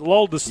don't want to get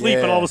lulled to sleep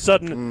and all of a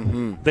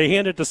sudden they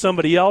hand it to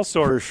somebody else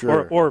or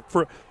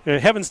for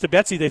heavens to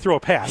Betsy, they throw a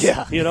pass.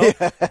 Yeah.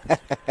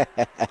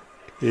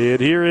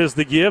 And here is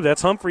the give.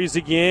 That's Humphreys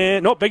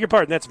again. No, beg your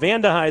pardon. That's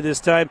Vandehei this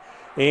time.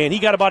 And he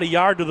got about a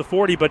yard to the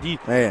 40, but he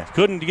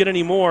couldn't get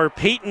any more.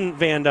 Peyton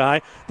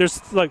Vandehei.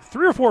 There's like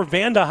 3 or 4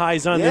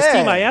 Vandeheis on this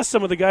team. I asked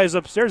some of the guys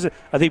upstairs,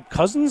 are they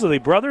cousins? Are they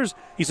brothers?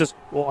 He says,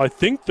 well, I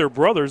think they're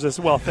brothers as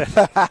well.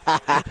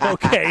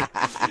 Okay.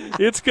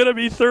 It's going to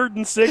be 3rd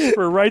and 6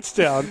 for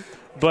Wrightstown.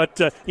 But,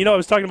 I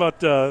was talking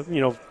about,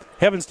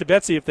 heavens to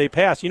Betsy if they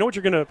pass. You know what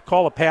you're going to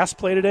call a pass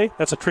play today?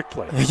 That's a trick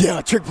play. Yeah,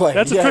 a trick play.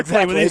 That's a trick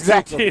play with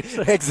these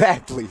teams.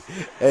 Exactly.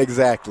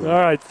 All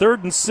right,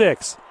 3rd and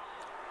 6.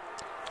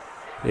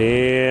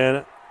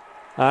 And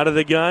out of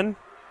the gun,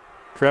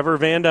 Trevor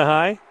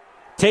Vandehei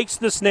takes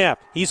the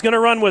snap. He's going to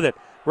run with it.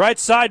 Right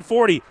side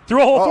 40,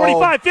 through a hole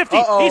 45, 50.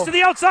 He's to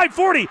the outside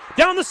 40,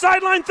 down the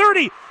sideline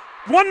 30.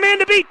 One man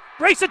to beat.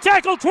 Breaks the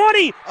tackle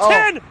 20,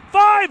 10,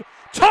 5.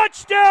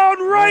 Touchdown,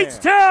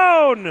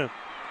 Wrightstown.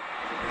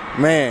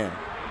 Man.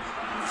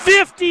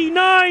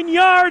 59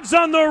 yards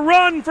on the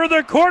run for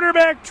the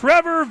quarterback,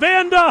 Trevor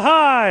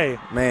Vandehei.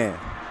 Man.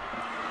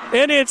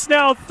 And it's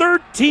now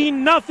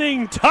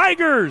 13-0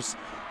 Tigers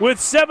with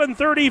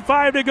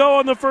 7:35 to go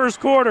in the first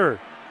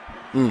quarter.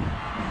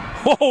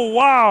 Oh,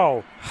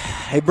 wow.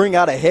 They bring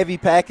out a heavy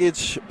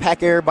package,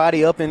 pack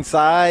everybody up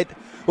inside.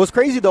 What's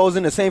crazy, though, is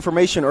in the same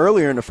formation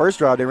earlier in the first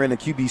drive, they ran a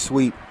QB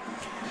sweep.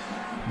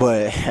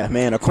 But,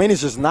 man,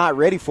 Aquinas just not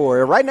ready for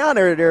it. Right now,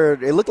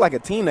 they look like a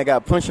team that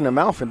got punched in the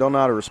mouth and don't know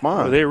how to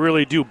respond. Oh, they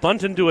really do.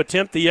 Bunton to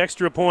attempt the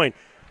extra point.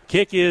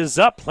 Kick is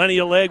up, plenty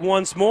of leg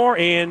once more,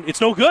 and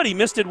it's no good. He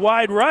missed it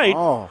wide right.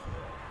 Oh.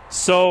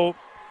 So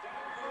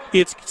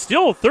it's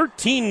still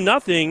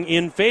 13-0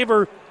 in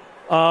favor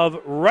of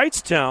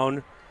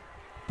Wrightstown,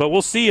 but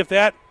we'll see if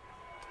that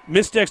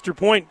missed extra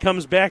point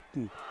comes back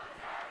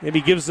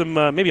maybe gives them,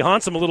 maybe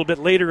haunts them a little bit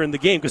later in the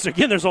game because,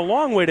 again, there's a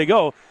long way to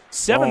go.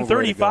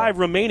 7:35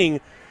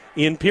 remaining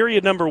in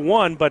period number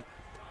 1, but,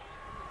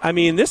 I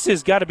mean, this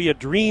has got to be a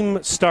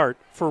dream start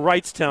for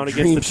Wrightstown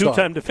against the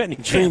two-time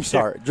defending champs.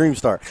 Dream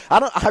start.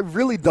 I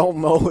really don't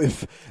know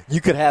if you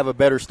could have a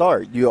better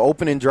start. You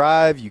open and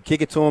drive, you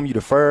kick it to them, you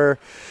defer,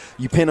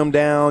 you pin them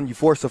down, you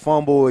force a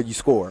fumble, you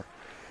score.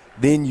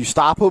 Then you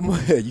stop them,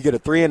 you get a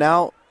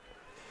 3-and-out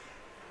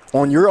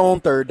on your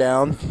own third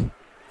down.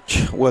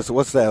 What's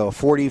that, a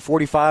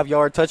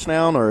 45-yard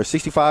touchdown or a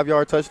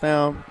 65-yard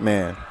touchdown?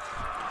 Man,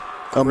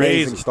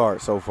 amazing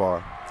start so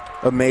far.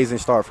 Amazing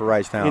start for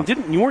Wrightstown.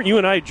 And weren't you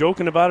and I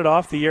joking about it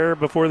off the air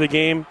before the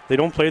game? They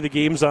don't play the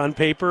games on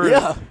paper.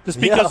 Yeah. Just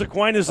because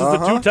Aquinas is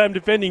the two-time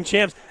defending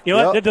champs. You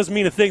know, that doesn't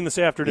mean a thing this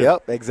afternoon.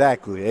 Yep,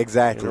 exactly.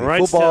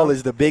 Football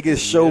is the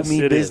biggest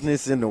show-me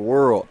business in the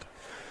world.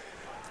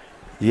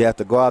 You have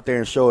to go out there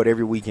and show it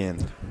every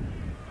weekend.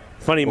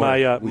 Funny,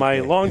 my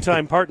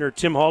longtime partner,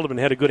 Tim Haldeman,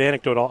 had a good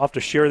anecdote. I'll have to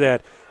share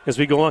that as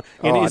we go on.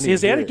 And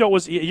his anecdote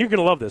was, you're going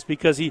to love this,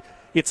 because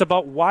it's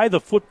about why the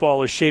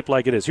football is shaped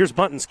like it is. Here's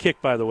Bunton's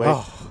kick, by the way.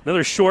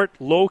 Another short,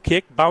 low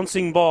kick,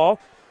 bouncing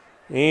ball.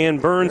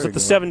 And Burns at the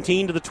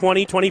 17 to the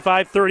 20,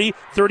 25, 30,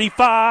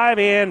 35,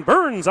 and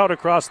Burns out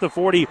across the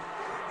 40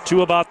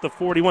 to about the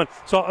 41.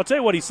 So I'll tell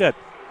you what he said.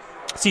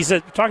 So he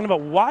said, talking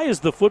about why is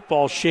the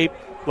football shaped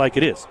like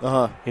it is.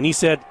 And he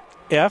said,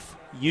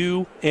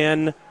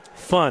 F-U-N,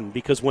 fun,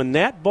 because when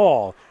that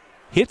ball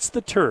hits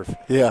the turf,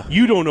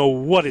 you don't know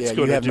what it's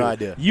going to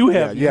do. You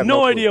have no idea. You have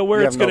no idea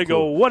where it's going to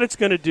go, what it's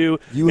going to do.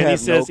 And he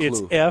says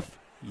it's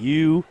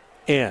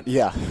F-U-N.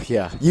 Yeah.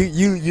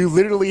 You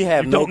literally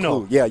have no clue.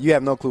 Know. Yeah, you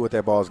have no clue what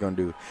that ball is going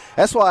to do.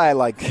 That's why,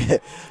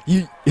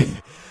 you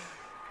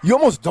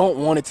almost don't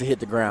want it to hit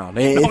the ground.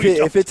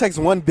 If it takes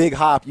one big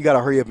hop, you got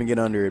to hurry up and get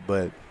under it.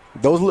 But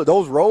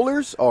those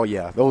rollers,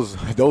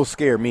 those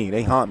scare me.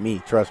 They haunt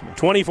me, trust me.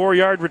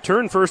 24-yard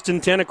return, 1st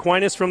and 10.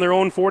 Aquinas from their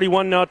own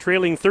 41, now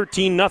trailing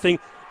 13-0.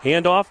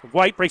 Handoff.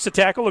 White breaks a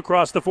tackle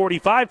across the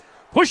 45,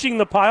 pushing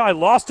the pile. I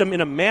lost him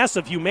in a mass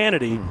of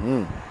humanity.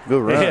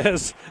 Good run.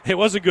 It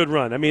was a good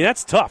run. I mean,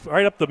 that's tough,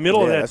 right up the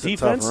middle of that that's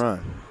defense. A tough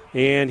run.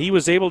 And he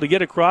was able to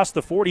get across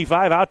the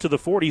 45 out to the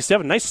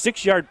 47. Nice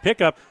 6-yard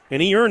pickup,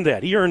 and he earned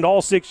that. He earned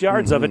all 6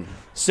 yards of it.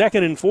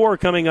 2nd and 4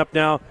 coming up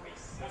now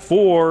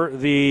for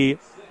the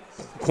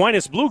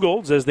Aquinas Blue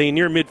Golds as they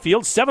near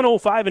midfield.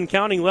 7:05 and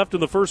counting left in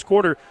the first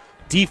quarter.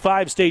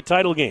 D5 state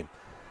title game.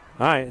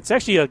 All right, it's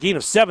actually a gain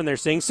of 7, they're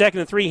saying. 2nd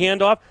and 3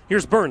 handoff.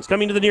 Here's Burns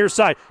coming to the near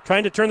side,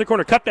 trying to turn the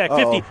corner. Cut back,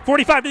 50,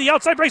 45 to the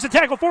outside, breaks a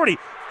tackle, 40,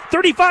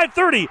 35,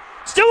 30.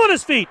 Still on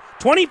his feet,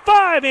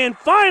 25, and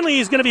finally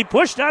he's going to be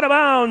pushed out of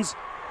bounds.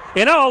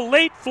 And now a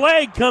late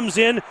flag comes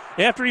in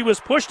after he was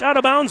pushed out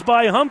of bounds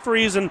by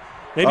Humphreys, and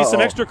maybe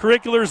some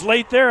extracurriculars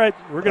late there.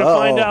 We're going to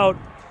find out.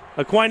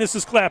 Aquinas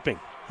is clapping.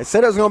 They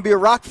said it was going to be a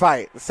rock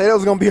fight.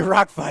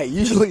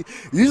 Usually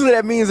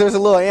that means there's a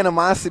little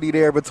animosity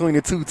there between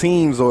the two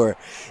teams, or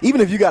even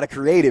if you got to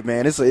create it,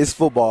 man, it's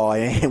football,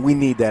 and we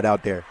need that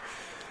out there.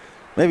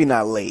 Maybe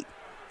not late.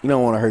 You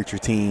don't want to hurt your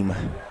team.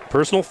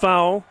 Personal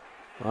foul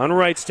on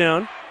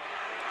Wrightstown.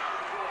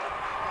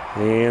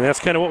 And that's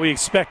kind of what we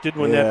expected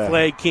when that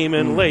flag came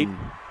in late.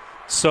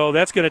 So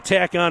that's going to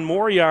tack on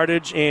more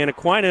yardage, and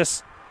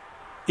Aquinas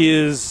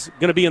is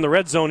going to be in the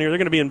red zone here. They're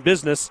going to be in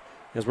business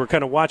as we're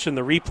kind of watching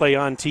the replay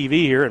on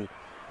TV here. And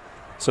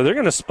so they're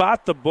going to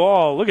spot the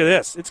ball. Look at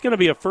this. It's going to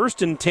be a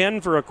 1st and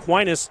 10 for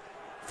Aquinas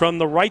from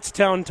the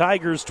Wrightstown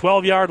Tigers'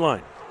 12-yard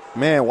line.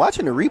 Man,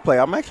 watching the replay,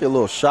 I'm actually a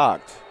little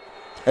shocked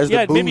as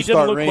the boos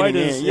start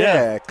raining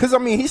in. Because,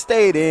 he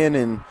stayed in,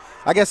 and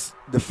I guess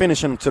the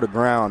finish him to the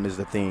ground is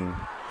the thing.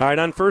 All right,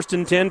 on 1st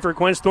and 10 for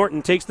Aquinas,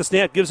 Thornton takes the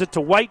snap, gives it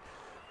to White.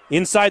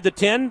 Inside the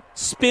 10,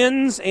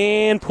 spins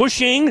and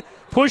pushing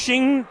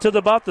to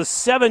about the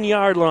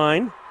 7-yard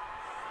line.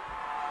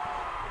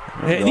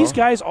 And these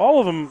guys, all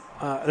of them,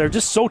 they're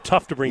just so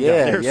tough to bring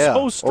down. They're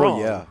so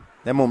strong.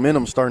 That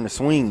momentum's starting to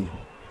swing.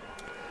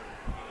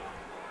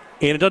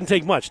 And it doesn't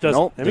take much, does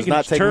it? Does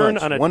not take turn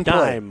much. On a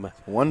dime.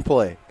 One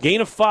play.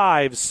 Gain of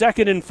 5.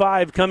 2nd and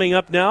 5 coming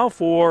up now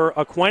for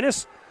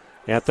Aquinas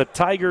at the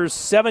Tigers'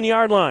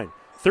 7-yard line.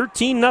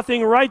 13-0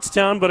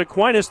 Wrightstown, but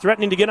Aquinas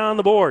threatening to get on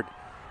the board.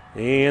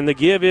 And the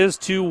give is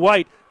to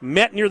White.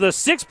 Met near the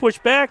 6, push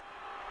back,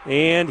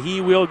 and he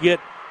will get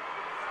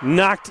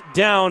knocked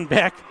down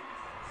back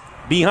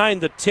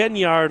behind the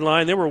 10-yard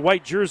line. There were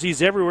white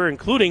jerseys everywhere,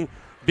 including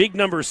big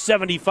number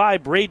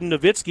 75, Braden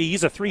Nowitzki.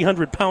 He's a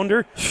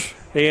 300-pounder,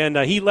 and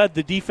he led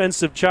the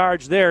defensive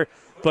charge there.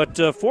 But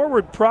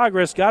forward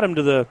progress got him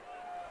to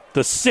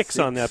the 6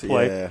 on that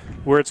play,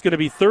 where it's going to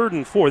be 3rd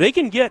and 4. They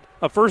can get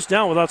a first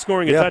down without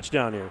scoring a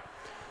touchdown here.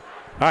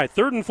 All right,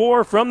 3rd and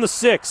 4 from the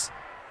 6.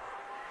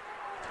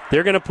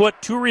 They're going to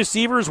put 2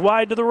 receivers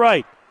wide to the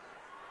right.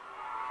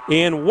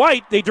 And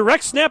White, they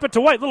direct snap it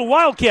to White. Little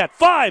Wildcat.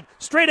 5,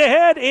 straight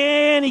ahead,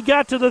 and he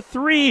got to the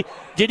 3.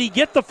 Did he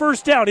get the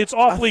first down? It's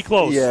awfully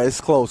close. Yeah, it's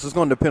close. It's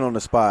going to depend on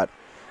the spot.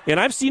 And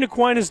I've seen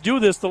Aquinas do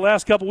this the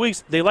last couple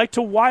weeks. They like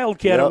to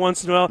wildcat it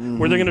once in a while,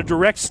 where they're going to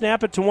direct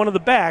snap it to one of the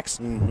backs.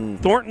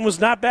 Thornton was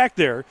not back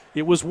there.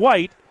 It was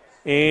White.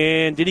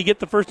 And did he get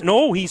the first?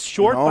 No, he's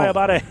short by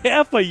about a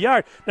half a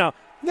yard. Now,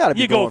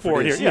 you go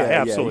for it here. Yeah,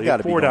 absolutely.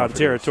 Four down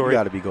territory. You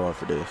got to be going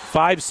for this.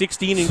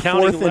 5:16 and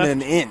counting left. Fourth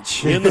and an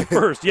inch. In the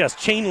first. Yes,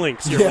 chain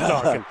links here we're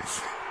talking.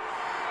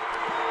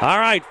 All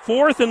right,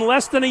 4th and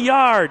less than a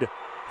yard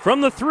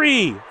from the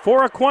 3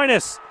 for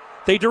Aquinas.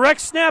 They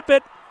direct snap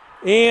it,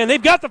 and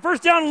they've got the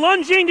first down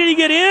lunging. Did he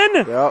get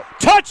in? Yep.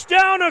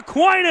 Touchdown,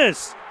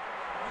 Aquinas.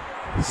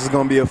 This is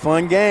going to be a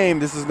fun game.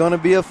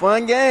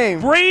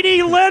 Brady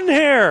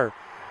Lenhair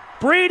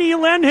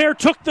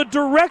took the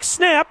direct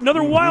snap,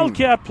 another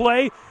wildcat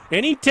play,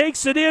 and he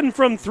takes it in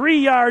from 3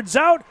 yards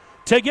out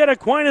to get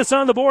Aquinas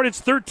on the board.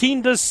 It's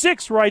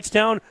 13-6,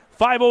 Wrightstown.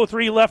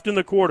 5:03 left in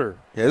the quarter.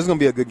 Yeah, this is going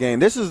to be a good game.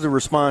 This is the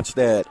response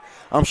that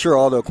I'm sure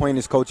all the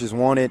Aquinas coaches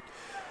wanted.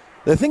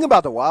 The thing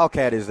about the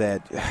Wildcat is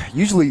that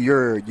usually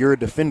you're a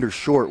defender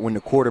short when the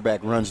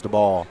quarterback runs the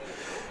ball.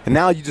 And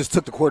now you just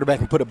took the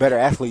quarterback and put a better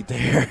athlete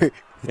there.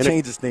 It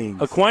changes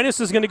things. Aquinas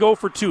is going to go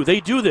for 2.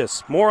 They do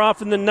this more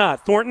often than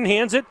not. Thornton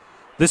hands it.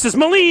 This is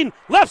Moline.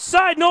 Left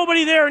side,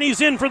 nobody there, and he's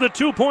in for the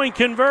 2-point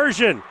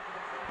conversion.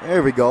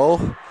 There we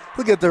go.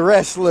 Look at the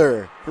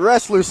wrestler.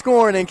 Wrestler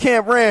scoring in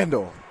Camp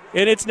Randall.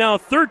 And it's now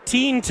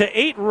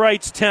 13-8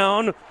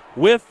 Wrightstown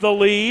with the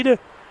lead.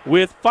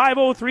 With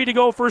 5:03 to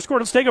go, first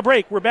quarter. Let's take a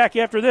break. We're back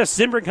after this.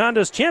 Zimbrick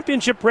Honda's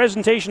championship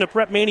presentation of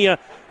Prep Mania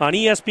on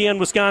ESPN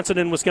Wisconsin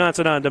and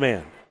Wisconsin On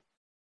Demand.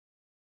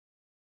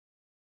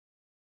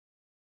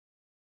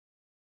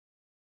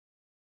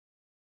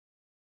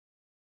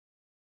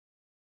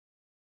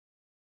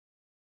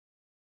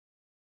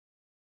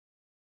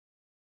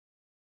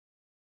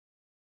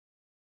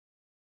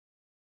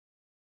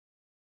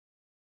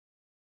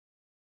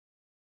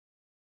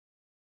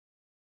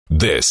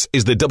 This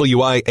is the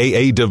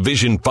WIAA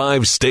Division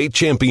 5 State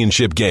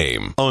Championship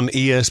game on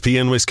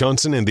ESPN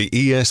Wisconsin and the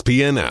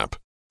ESPN app.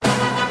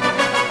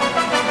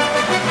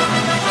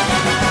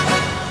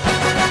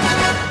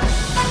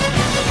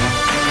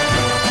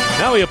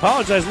 Now we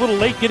apologize, a little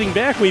late getting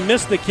back. We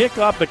missed the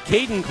kickoff, but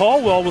Caden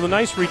Caldwell with a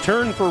nice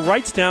return for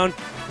Wrightstown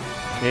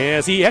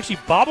as he actually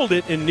bobbled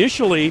it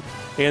initially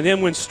and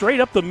then went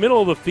straight up the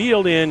middle of the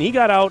field, and he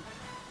got out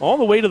all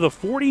the way to the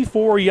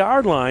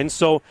 44-yard line.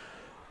 So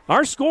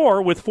our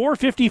score with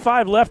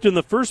 4:55 left in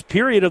the first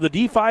period of the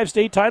D5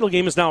 state title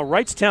game is now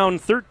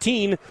Wrightstown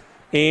 13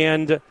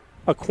 and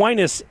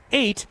Aquinas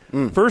 8.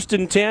 First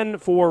and 10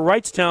 for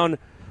Wrightstown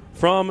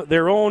from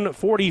their own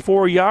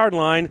 44-yard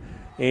line.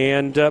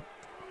 And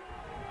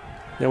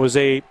there was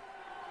a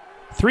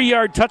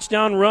 3-yard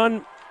touchdown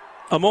run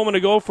a moment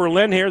ago for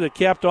Lenhair that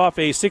capped off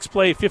a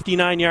 6-play,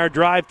 59-yard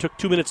drive. Took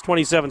 2 minutes,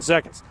 27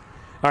 seconds.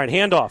 All right,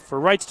 handoff for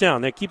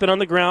Wrightstown. They keep it on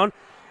the ground.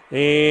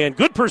 And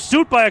good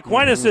pursuit by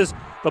Aquinas as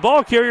the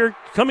ball carrier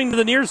coming to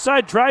the near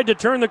side tried to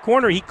turn the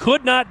corner. He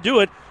could not do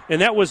it, and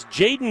that was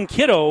Jaden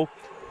Kiddo,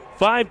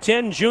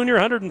 5'10 junior,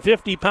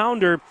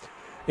 150-pounder.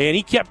 And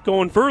he kept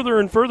going further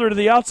and further to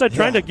the outside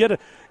trying to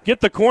get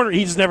the corner.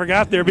 He just never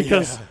got there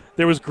because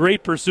there was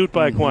great pursuit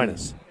by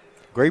Aquinas.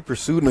 Great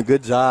pursuit and a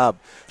good job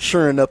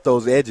shoring up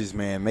those edges,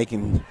 man,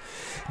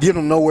 give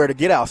them nowhere to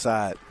get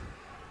outside.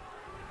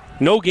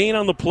 No gain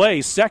on the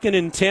play. 2nd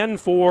and 10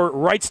 for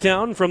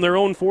Wrightstown from their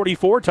own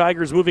 44.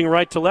 Tigers moving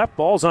right to left.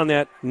 Ball's on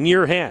that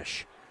near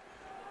hash.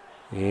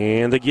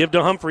 And the give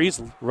to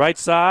Humphreys, right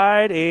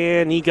side,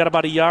 and he got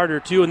about a yard or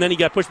two, and then he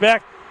got pushed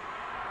back.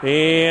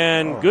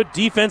 And good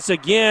defense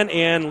again,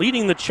 and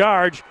leading the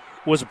charge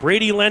was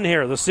Brady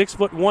Lenhair, the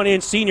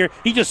 6'1" senior.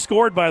 He just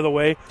scored, by the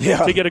way,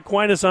 to get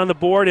Aquinas on the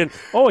board. And,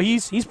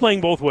 he's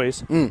playing both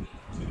ways.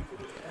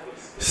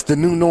 It's the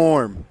new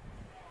norm.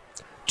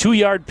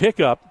 2-yard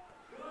pickup.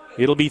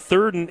 It'll be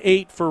 3rd and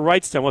 8 for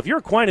Wrightstown. Well, if you're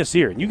Aquinas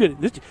here and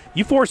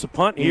you force a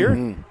punt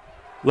here,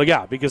 look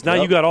out, because now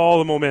you got all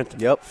the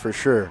momentum. Yep, for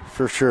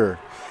sure.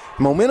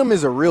 Momentum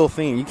is a real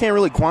thing. You can't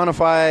really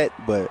quantify it,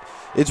 but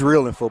it's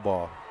real in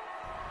football.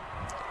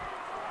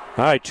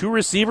 All right, 2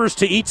 receivers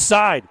to each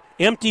side.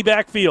 Empty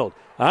backfield.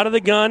 Out of the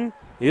gun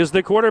is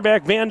the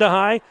quarterback, Van de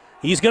High.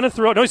 He's going to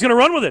throw. No, he's going to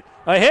run with it.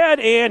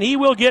 Ahead, and he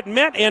will get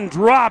met and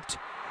dropped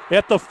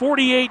at the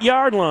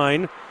 48-yard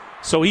line.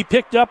 So he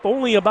picked up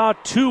only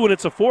about 2, and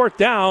it's a 4th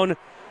down.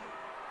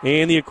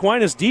 And the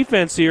Aquinas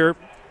defense here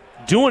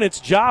doing its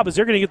job as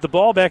they're going to get the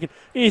ball back. And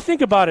you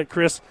think about it,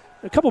 Chris,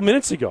 a couple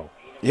minutes ago.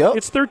 Yep.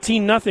 It's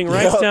 13-0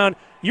 Wrightstown.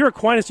 You're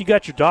Aquinas, you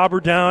got your dauber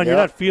down, you're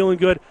not feeling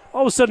good.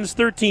 All of a sudden it's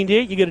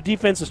 13-8, you get a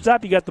defensive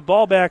stop, you got the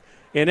ball back,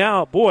 and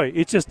now, boy,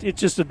 it's just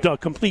a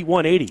complete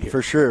 180 here.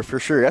 For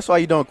sure. That's why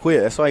you don't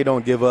quit. That's why you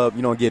don't give up.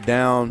 You don't get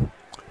down.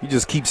 You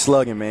just keep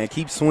slugging, man.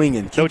 Keep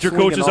swinging. Keep what your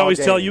coaches always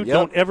tell you?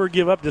 Don't ever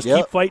give up. Just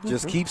keep fighting.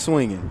 Just keep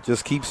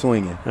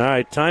swinging. All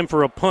right, time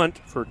for a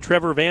punt for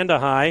Trevor Van de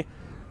High.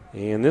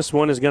 And this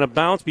one is going to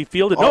bounce, be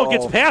fielded. No, it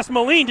gets past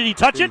Moline. Did he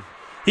touch it?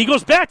 He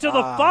goes back to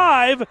the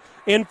 5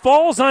 and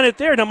falls on it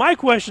there. Now, my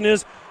question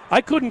is I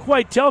couldn't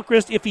quite tell,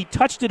 Chris, if he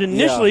touched it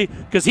initially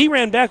because he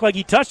ran back like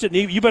he touched it,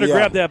 and you better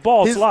grab that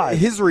ball, slide.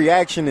 His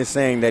reaction is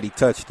saying that he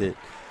touched it.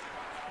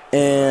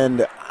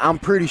 And I'm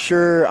pretty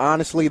sure,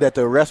 honestly, that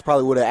the rest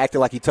probably would have acted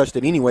like he touched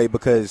it anyway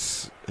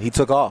because he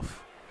took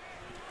off.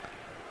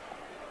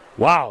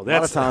 Wow. A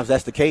lot of times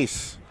that's the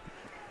case.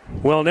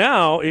 Well,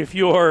 now, if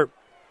you're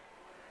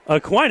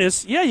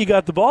Aquinas, you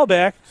got the ball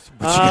back,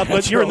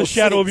 but you're in the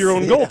shadow of your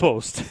own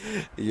goalpost.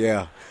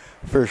 Yeah,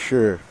 for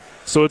sure.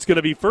 So it's going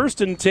to be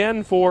 1st and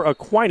 10 for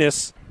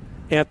Aquinas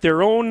at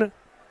their own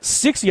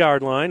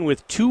 6-yard line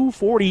with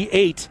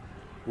 2:48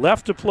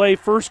 left to play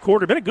first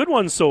quarter. Been a good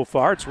one so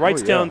far. It's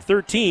Wrightstown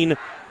 13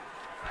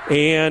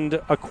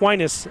 and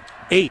Aquinas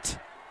 8.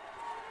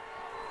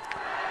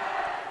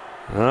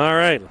 All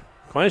right.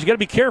 Aquinas, you got to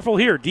be careful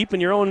here, deep in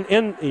your own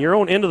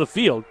end of the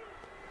field.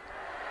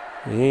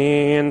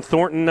 And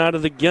Thornton out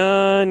of the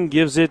gun,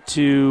 gives it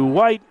to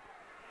White.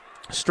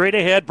 Straight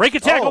ahead, break a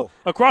tackle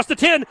across the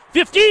 10,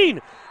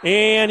 15,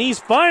 and he's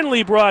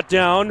finally brought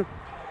down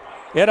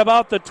at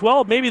about the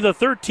 12, maybe the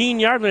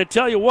 13-yard line. I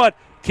tell you what,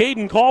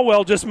 Caden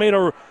Caldwell just made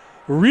a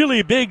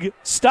really big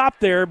stop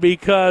there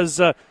because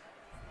it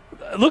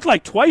looked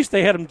like twice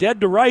they had him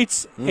dead to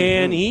rights,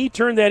 and he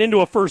turned that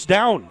into a first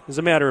down, as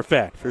a matter of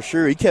fact. For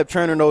sure. He kept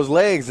turning those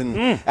legs, and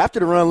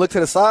after the run, looked to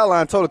the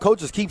sideline, told the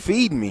coaches, keep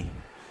feeding me.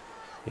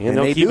 And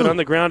they'll keep it on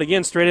the ground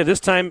again straight ahead. This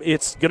time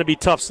it's going to be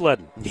tough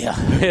sledding. Yeah.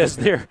 As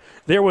there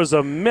was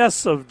a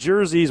mess of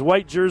jerseys,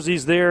 white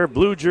jerseys there,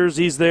 blue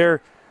jerseys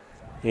there.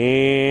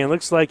 And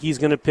looks like he's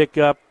going to pick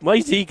up. Well,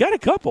 he got a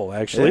couple,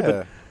 actually.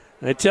 Yeah.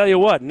 But I tell you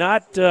what,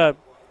 not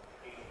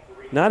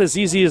as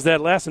easy as that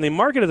last one. They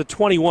mark it at the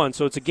 21,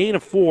 so it's a gain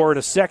of 4 and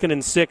a 2nd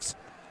and 6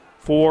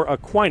 for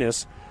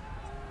Aquinas.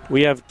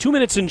 We have 2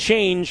 minutes and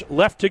change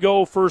left to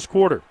go first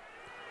quarter.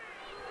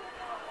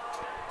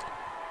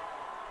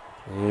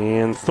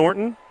 And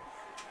Thornton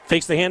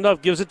fakes the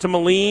handoff, gives it to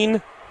Moline.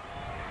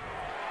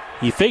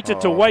 He faked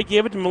it to White,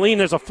 gave it to Moline.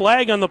 There's a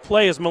flag on the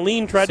play as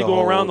Moline tried to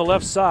go around the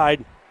left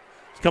side.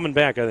 It's coming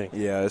back, I think.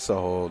 Yeah, it's a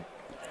hold.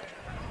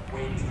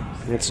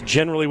 It's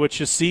generally what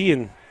you see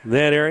in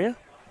that area.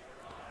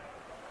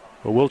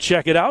 But we'll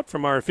check it out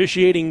from our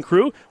officiating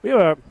crew. We have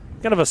a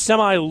kind of a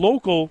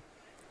semi-local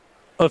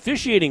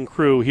officiating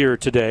crew here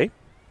today,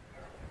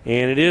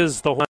 and it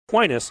is the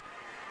Aquinas.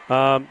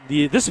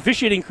 This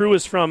officiating crew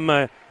is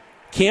from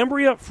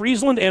Cambria,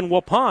 Friesland, and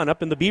Waupun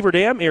up in the Beaver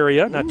Dam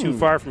area, not too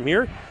far from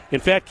here. In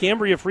fact,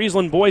 Cambria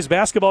Friesland boys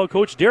basketball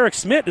coach Derek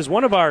Smith is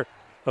one of our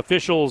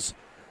officials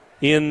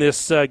in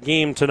this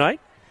game tonight.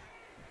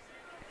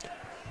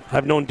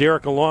 I've known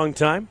Derek a long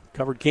time,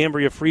 covered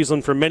Cambria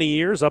Friesland for many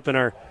years up in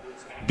our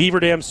Beaver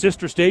Dam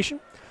sister station.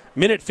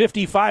 Minute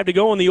 55 to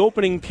go in the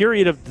opening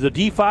period of the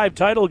D5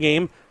 title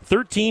game.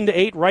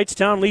 13-8,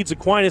 Wrightstown leads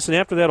Aquinas, and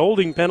after that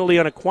holding penalty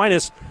on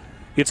Aquinas,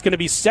 it's going to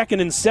be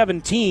 2nd and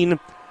 17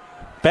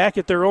 back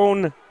at their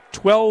own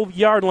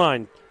 12-yard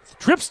line.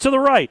 Trips to the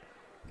right.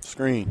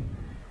 Screen.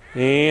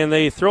 And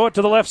they throw it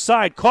to the left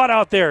side. Caught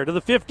out there to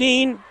the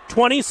 15,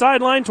 20,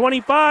 sideline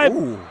 25.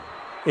 Ooh.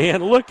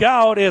 And look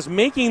out, as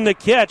making the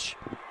catch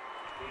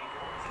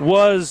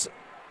was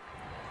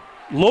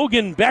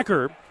Logan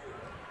Becker.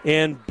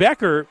 And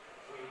Becker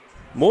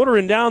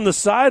motoring down the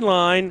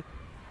sideline.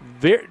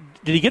 Did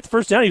he get the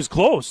first down? He was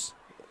close.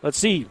 Let's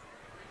see.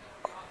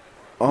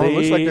 Oh, it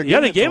looks like they're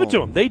giving they gave it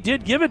to him. They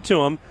did give it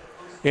to him.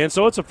 And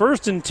so it's a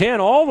 1st and 10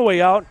 all the way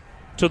out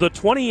to the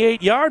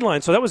 28-yard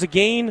line. So that was a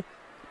gain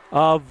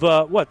of,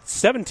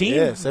 17?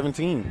 Yeah,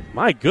 17.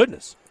 My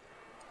goodness.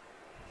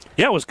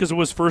 Yeah, it was because it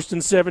was 1st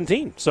and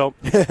 17. So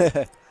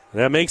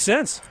that makes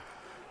sense.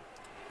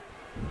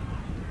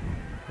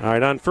 All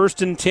right, on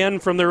 1st and 10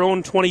 from their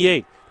own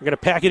 28. They're going to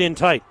pack it in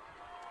tight.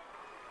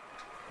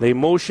 They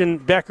motion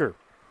Becker.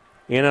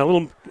 And a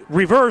little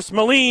reverse.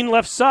 Moline,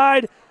 left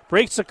side,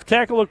 breaks a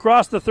tackle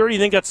across the 30,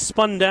 then got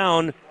spun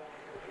down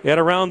at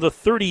around the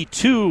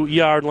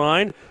 32-yard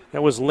line.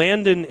 That was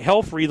Landon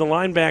Helfrey, the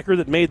linebacker,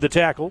 that made the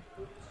tackle.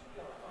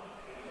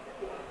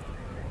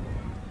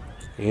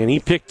 And he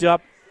picked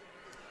up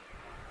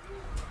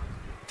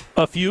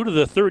a few to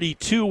the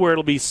 32, where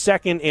it'll be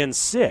 2nd and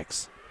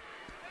 6.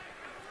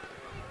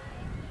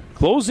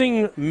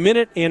 Closing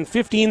minute and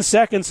 15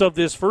 seconds of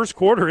this first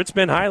quarter. It's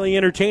been highly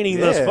entertaining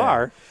thus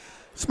far.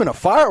 It's been a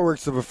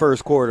fireworks of a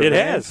first quarter. It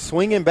man. has.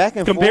 Swinging back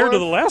and forth. Compared to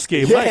the last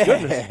game, my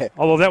goodness.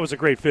 Although that was a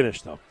great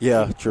finish, though.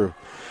 Yeah, true.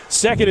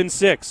 2nd and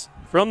 6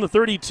 from the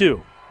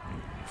 32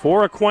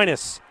 for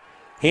Aquinas.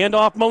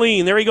 Handoff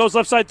Moline. There he goes,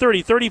 left side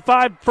 30,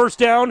 35, first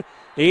down,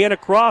 and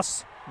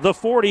across the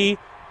 40.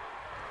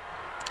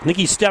 I think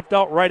he stepped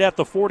out right at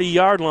the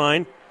 40-yard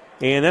line,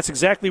 and that's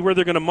exactly where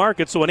they're going to mark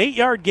it. So an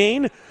 8-yard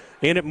gain,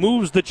 and it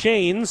moves the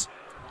chains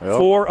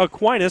for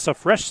Aquinas. A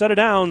fresh set of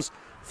downs.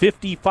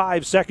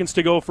 55 seconds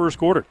to go first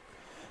quarter.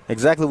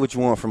 Exactly what you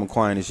want from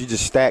Aquinas. You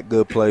just stack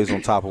good plays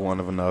on top of one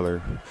of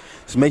another.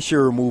 Just make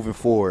sure we're moving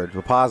forward.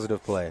 A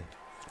positive play.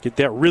 Get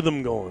that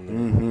rhythm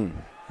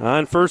going.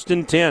 On 1st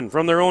and 10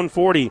 from their own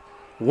 40.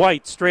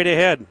 White straight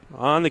ahead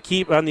on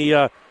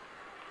the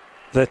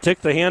that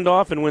took the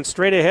handoff and went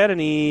straight ahead,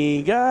 and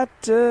he got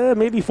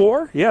maybe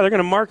 4. Yeah, they're going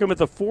to mark him at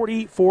the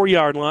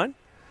 44-yard line.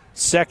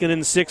 2nd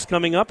and 6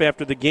 coming up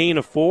after the gain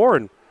of 4.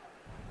 And,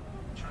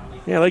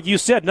 yeah, like you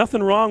said,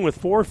 nothing wrong with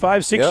 4,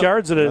 5, 6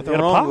 yards at a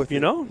pop, you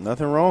know?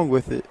 Nothing wrong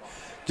with it.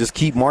 Just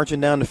keep marching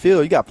down the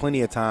field. You got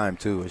plenty of time,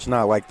 too. It's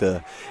not like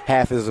the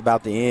half is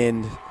about to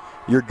end.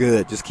 You're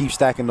good. Just keep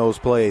stacking those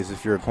plays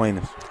if you're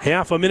Aquinas.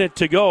 Half a minute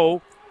to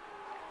go.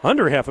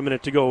 Under half a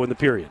minute to go in the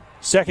period.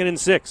 2nd and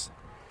 6.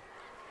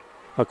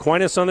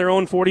 Aquinas on their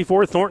own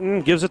 44.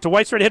 Thornton gives it to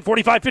White straight ahead,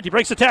 45-50,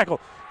 breaks the tackle.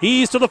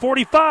 He's to the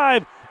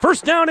 45.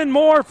 First down and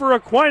more for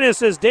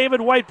Aquinas as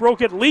David White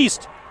broke at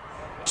least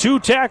 2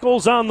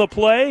 tackles on the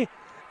play.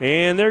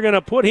 And they're going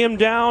to put him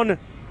down at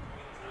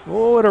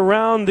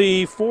around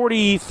the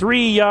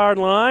 43-yard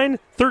line.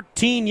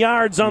 13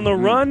 yards on the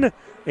run.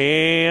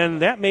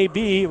 And that may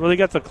be, they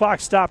got the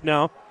clock stopped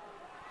now.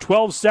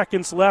 12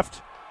 seconds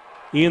left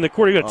in the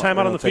quarter. You got a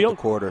timeout on the field?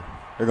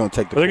 They're going to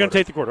take the quarter. They're going to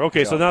take the quarter.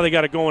 Okay, so now they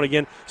got it going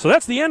again. So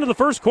that's the end of the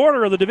first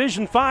quarter of the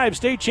Division V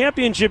state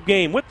championship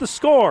game with the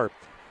score.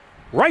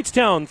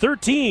 Wrightstown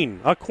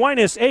 13,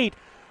 Aquinas 8.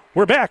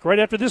 We're back right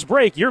after this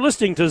break. You're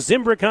listening to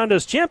Zimbrick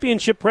Honda's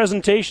championship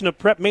presentation of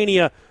Prep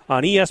Mania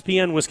on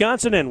ESPN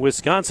Wisconsin and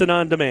Wisconsin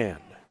On Demand.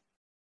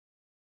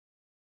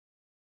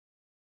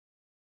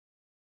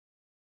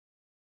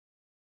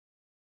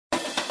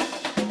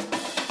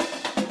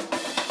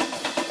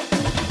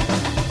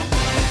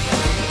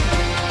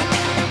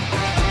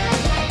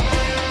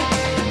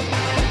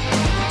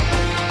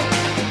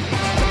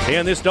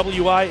 And this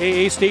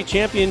WIAA State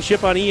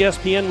Championship on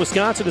ESPN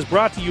Wisconsin is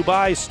brought to you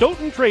by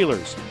Stoughton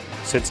Trailers.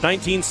 Since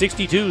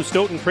 1962,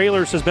 Stoughton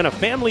Trailers has been a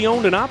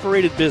family-owned and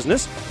operated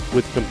business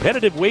with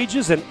competitive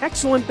wages and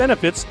excellent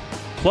benefits,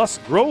 plus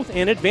growth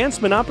and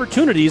advancement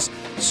opportunities.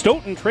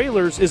 Stoughton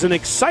Trailers is an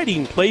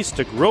exciting place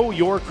to grow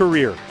your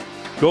career.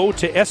 Go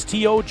to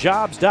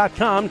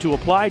stojobs.com to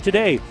apply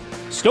today.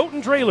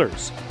 Stoughton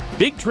Trailers,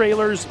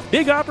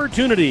 big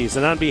opportunities.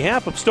 And on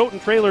behalf of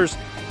Stoughton Trailers,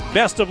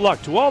 best of luck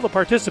to all the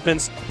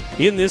participants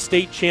in this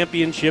state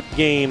championship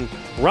game.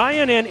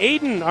 Ryan and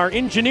Aiden are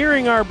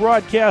engineering our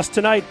broadcast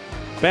tonight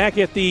back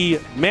at the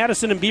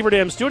Madison and Beaver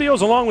Dam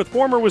studios, along with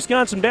former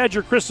Wisconsin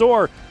Badger Chris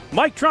Orr.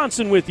 Mike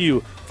Thronsen with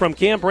you from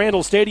Camp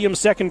Randall Stadium.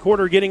 Second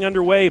quarter getting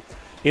underway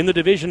in the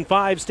Division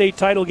V state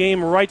title game.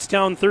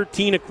 Wrightstown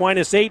 13,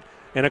 Aquinas 8,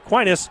 and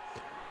Aquinas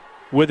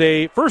with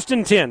a 1st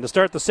and 10 to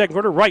start the second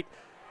quarter. Wright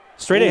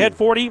straight ahead,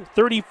 40,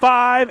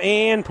 35,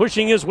 and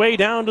pushing his way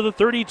down to the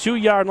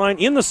 32-yard line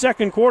in the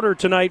second quarter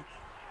tonight.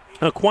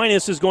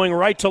 Aquinas is going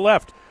right to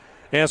left.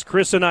 As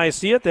Chris and I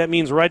see it, that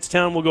means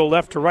Wrightstown will go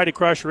left to right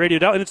across your radio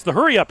dial, and it's the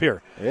hurry up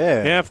here.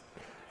 Yeah.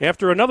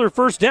 After another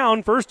first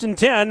down, 1st and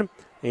 10,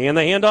 and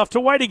the handoff to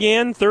White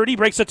again. 30,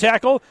 breaks a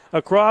tackle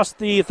across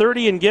the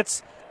 30 and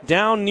gets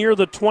down near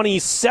the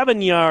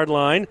 27-yard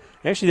line.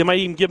 Actually, they might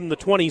even give him the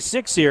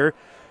 26 here,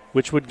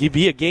 which would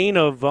be a gain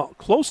of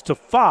close to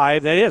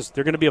 5. That is,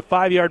 they're going to be a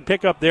 5-yard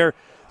pickup there.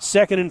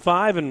 2nd and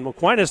 5, and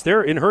Aquinas,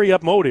 they're in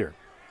hurry-up mode here.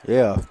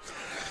 Yeah.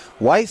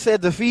 White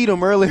said to feed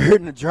him earlier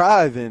in the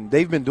drive, and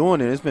they've been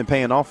doing it. It's been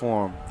paying off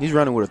for him. He's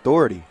running with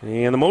authority.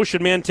 And the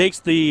motion man takes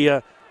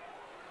the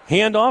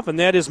handoff, and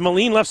that is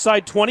Moline, left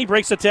side 20,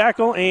 breaks a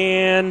tackle,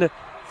 and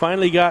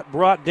finally got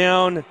brought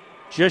down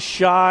just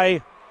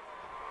shy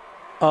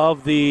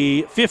of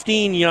the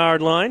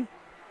 15-yard line.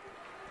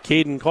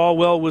 Caden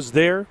Caldwell was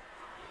there.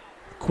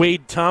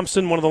 Quade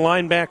Thompson, one of the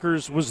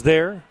linebackers, was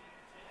there.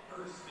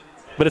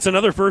 But it's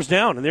another first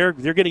down, and they're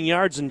getting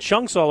yards in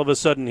chunks all of a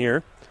sudden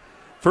here.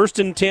 1st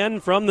and 10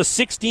 from the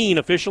 16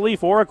 officially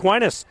for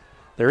Aquinas.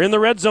 They're in the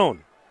red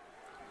zone.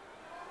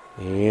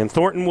 And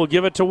Thornton will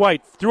give it to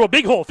White. Through a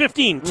big hole,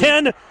 15,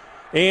 10,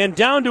 and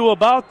down to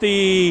about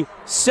the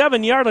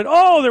 7-yard line.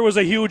 Oh, there was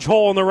a huge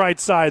hole on the right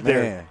side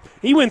there. Man.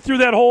 He went through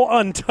that hole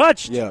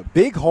untouched. Yeah,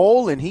 big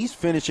hole, and he's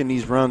finishing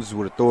these runs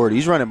with authority.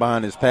 He's running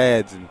behind his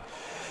pads, and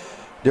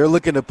they're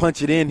looking to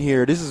punch it in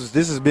here. This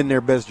has been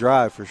their best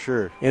drive for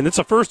sure. And it's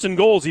a 1st and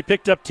goal. He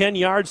picked up 10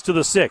 yards to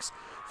the 6.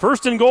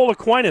 1st and goal,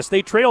 Aquinas.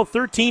 They trail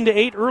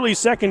 13-8 early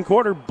second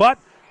quarter, but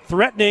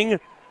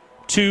threatening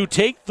to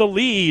take the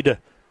lead.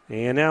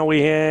 And now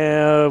we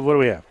have, what do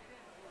we have?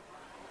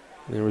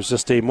 There was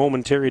just a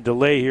momentary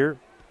delay here.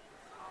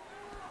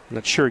 I'm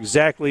not sure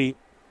exactly.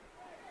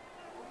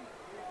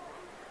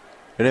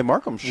 Did they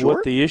mark him short?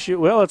 What the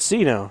issue? Well, let's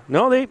see now.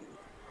 No, they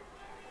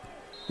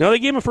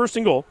gave him a 1st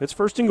and goal. It's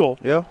 1st and goal.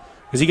 Yeah.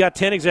 Because he got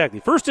 10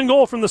 exactly. 1st and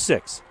goal from the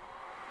 6.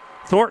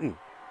 Thornton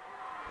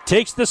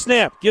takes the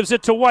snap, gives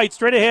it to White,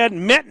 straight ahead,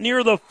 met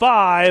near the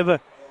 5,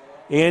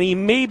 and he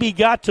maybe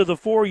got to the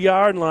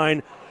 4-yard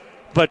line.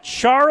 But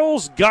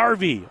Charles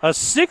Garvey, a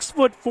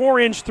 6'4",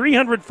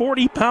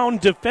 340-pound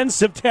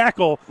defensive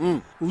tackle,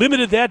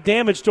 limited that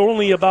damage to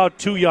only about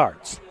 2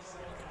 yards.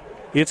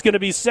 It's going to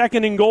be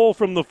 2nd and goal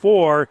from the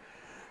 4.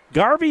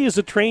 Garvey is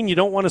a train you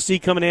don't want to see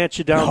coming at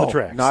you down the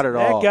tracks. Not at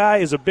all. That guy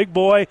is a big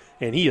boy,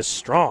 and he is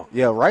strong.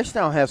 Yeah,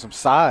 Wrightstown has some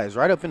size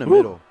right up in the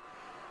middle.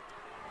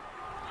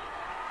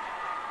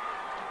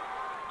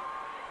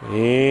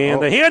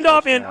 And the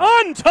handoff, and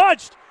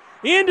untouched.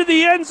 into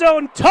the end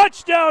zone.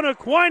 Touchdown,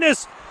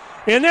 Aquinas.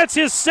 And that's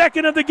his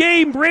second of the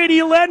game, Brady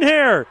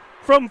Lenhair,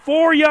 from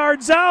 4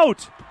 yards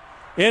out.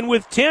 And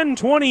with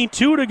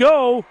 10:22 to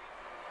go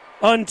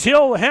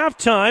until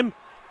halftime,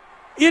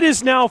 it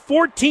is now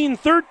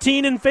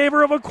 14-13 in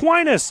favor of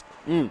Aquinas.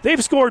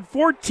 They've scored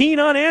 14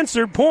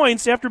 unanswered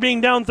points after being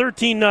down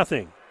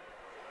 13-0.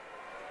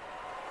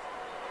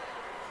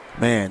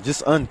 Man,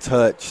 just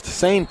untouched.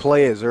 Same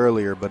play as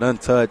earlier, but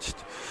untouched.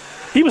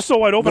 He was so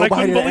wide open,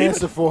 Nobody I couldn't believe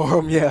answer it. for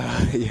him.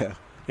 Yeah.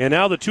 And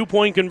now the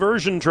 2-point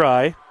conversion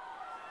try.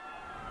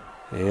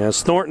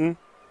 As Thornton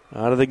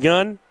out of the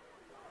gun,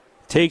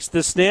 takes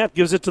the snap,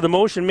 gives it to the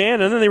motion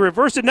man, and then they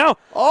reverse it. Now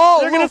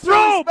they're going to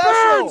throw.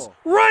 Burns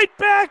right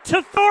back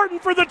to Thornton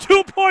for the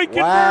 2-point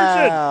conversion.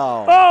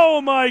 Wow.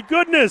 Oh, my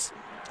goodness.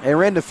 And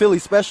ran the Philly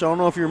special. I don't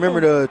know if you remember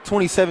the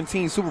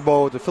 2017 Super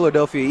Bowl with the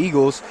Philadelphia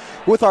Eagles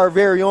with our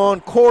very own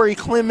Corey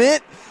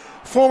Clement,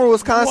 former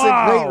Wisconsin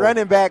great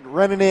running back,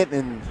 running it,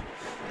 and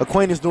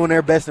Aquinas doing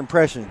their best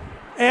impression.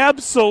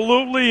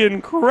 Absolutely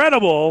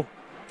incredible.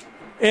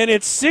 And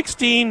it's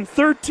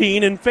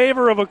 16-13 in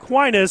favor of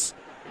Aquinas.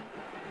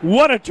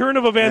 What a turn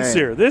of events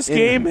here. This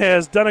game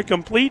has done a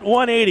complete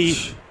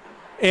 180,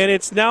 and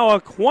it's now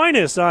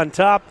Aquinas on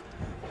top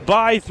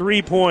by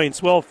 3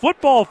 points. Well,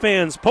 football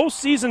fans,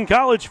 postseason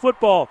college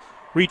football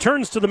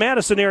returns to the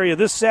Madison area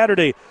this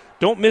Saturday.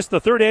 Don't miss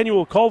the third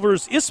annual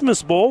Culver's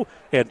Isthmus Bowl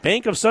at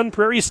Bank of Sun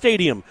Prairie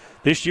Stadium.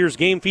 This year's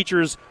game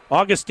features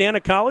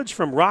Augustana College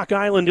from Rock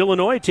Island,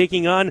 Illinois,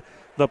 taking on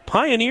the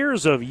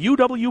Pioneers of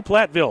UW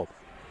Platteville.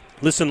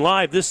 Listen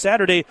live this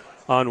Saturday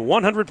on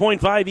 100.5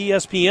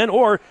 ESPN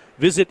or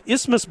visit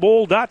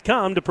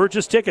isthmusbowl.com to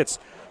purchase tickets.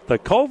 The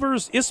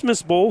Culver's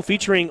Isthmus Bowl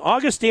featuring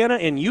Augustana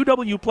and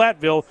UW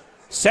Platteville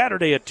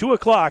Saturday at 2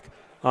 o'clock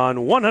on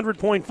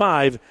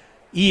 100.5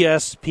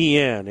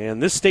 ESPN.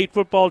 And this state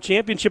football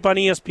championship on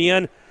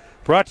ESPN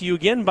brought to you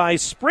again by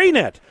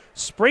SprayNet.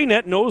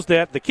 SprayNet knows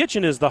that the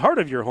kitchen is the heart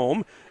of your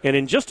home, and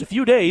in just a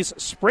few days,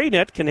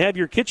 SprayNet can have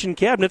your kitchen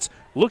cabinets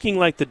looking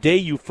like the day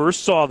you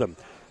first saw them.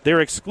 Their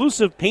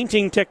exclusive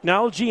painting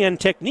technology and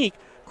technique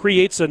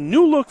creates a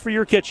new look for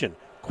your kitchen.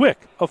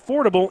 Quick,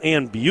 affordable,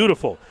 and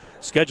beautiful.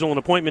 Schedule an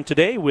appointment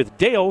today with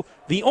Dale,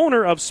 the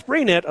owner of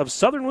SprayNet of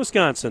Southern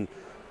Wisconsin.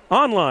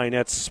 Online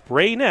at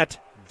spraynet.com.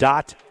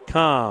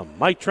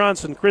 Mike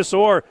Thronsen, Chris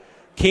Orr,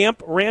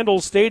 Camp Randall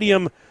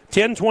Stadium,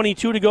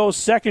 10:22 to go,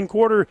 second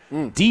quarter,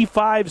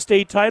 D5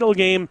 state title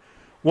game.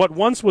 What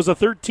once was a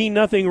 13-0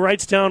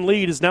 Wrightstown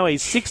lead is now a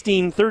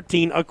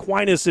 16-13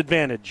 Aquinas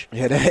advantage.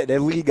 Yeah, that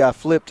lead got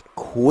flipped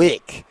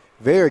quick,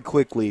 very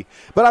quickly.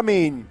 But, I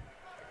mean,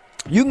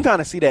 you can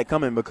kind of see that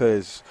coming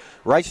because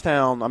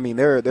Wrightstown, I mean,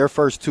 their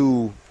first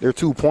two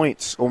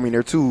points, I mean,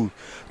 their two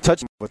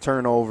touchdowns, a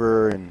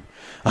turnover and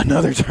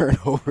another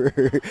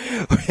turnover.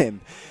 And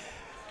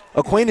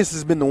Aquinas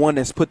has been the one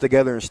that's put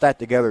together and stacked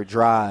together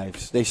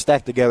drives. They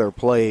stacked together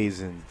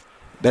plays, and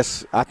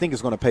I think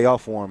it's going to pay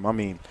off for them. I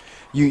mean,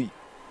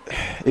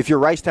 if you're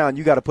Wrightstown,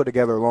 you got to put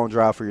together a long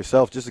drive for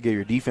yourself just to give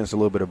your defense a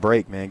little bit of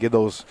break, man. Get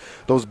those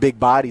big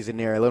bodies in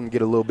there and let them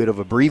get a little bit of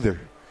a breather.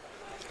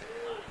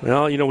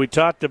 Well, you know, we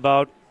talked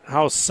about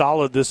how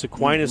solid this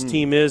Aquinas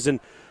team is, and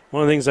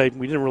one of the things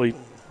we didn't really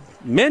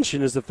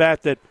mention is the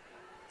fact that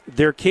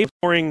they're capable of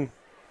scoring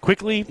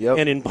quickly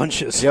and in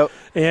bunches.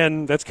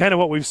 And that's kind of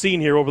what we've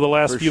seen here over the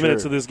last few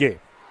minutes of this game.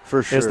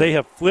 For sure. As they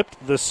have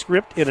flipped the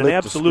script in an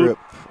absolute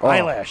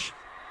eyelash.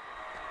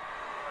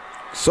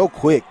 So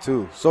quick,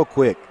 too. So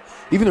quick.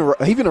 Even the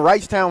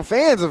Wrightstown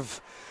fans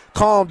have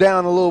calmed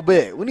down a little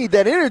bit. We need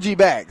that energy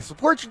back.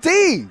 Support your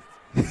team.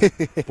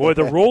 Boy,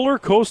 the roller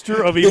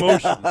coaster of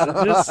emotions.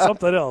 It's just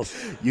something else.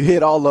 You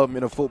hit all of them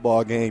in a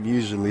football game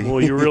usually.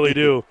 Well, you really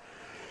do.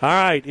 All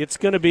right, it's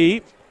going to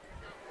be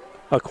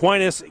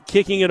Aquinas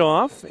kicking it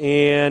off.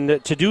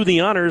 And to do the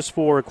honors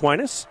for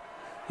Aquinas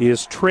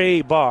is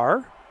Trey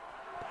Barr.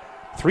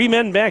 3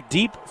 men back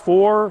deep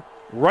for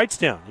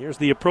Wrightstown. Here's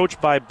the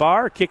approach by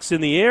Barr. Kicks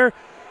in the air.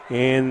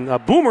 And a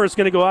boomer is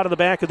going to go out of the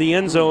back of the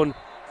end zone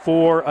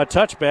for a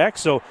touchback.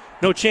 So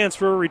no chance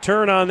for a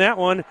return on that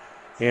one.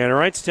 And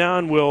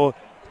Wrightstown will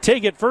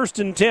take it 1st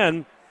and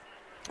 10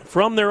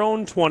 from their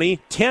own 20.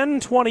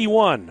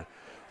 10-21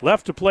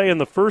 left to play in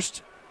the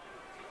first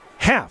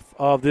half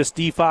of this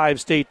D5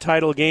 state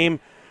title game.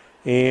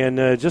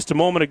 And just a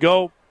moment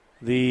ago,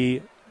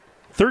 the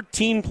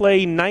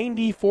 13-play,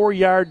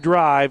 94-yard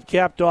drive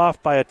capped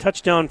off by a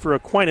touchdown for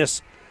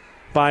Aquinas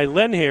by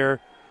Lenhair.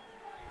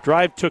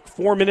 Drive took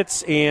 4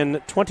 minutes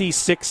and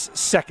 26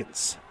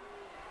 seconds.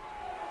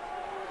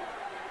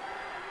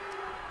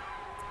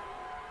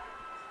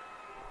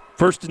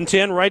 First and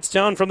 10,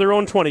 Wrightstown from their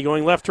own 20,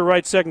 going left to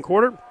right second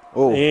quarter.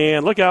 Oh.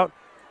 And look out.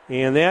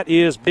 And that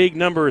is big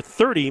number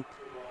 30,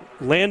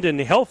 Landon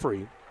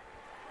Helfrey.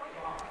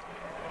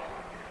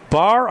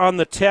 Barr on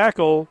the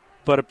tackle,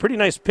 but a pretty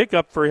nice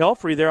pickup for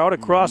Helfrey. They're out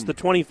across the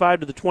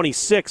 25 to the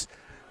 26.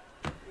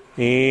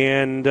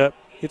 And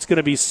it's going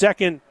to be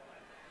second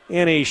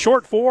and a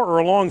short 4 or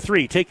a long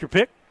 3. Take your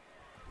pick.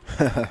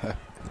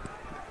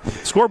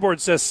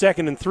 Scoreboard says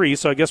 2nd and 3,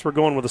 so I guess we're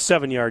going with a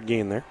 7-yard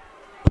gain there.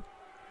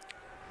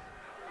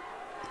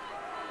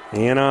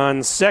 And on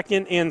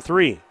 2nd and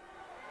 3.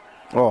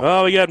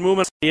 Oh, we got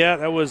movement. Yeah,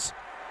 that was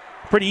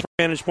pretty easy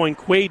vantage point.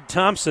 Quade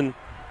Thompson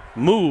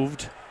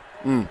moved.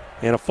 And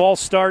a false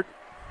start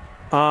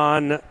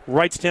on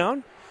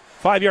Wrightstown.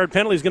 5-yard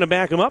penalty is going to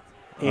back him up.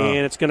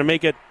 And it's going to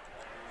make it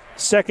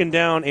 2nd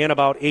down and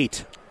about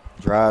 8.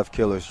 Drive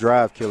killers.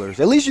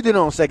 At least you did it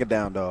on 2nd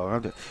down,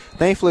 dog.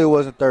 Thankfully, it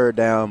wasn't 3rd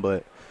down,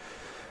 but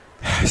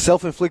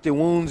self-inflicted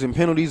wounds and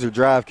penalties are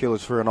drive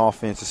killers for an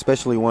offense,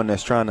 especially one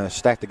that's trying to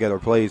stack together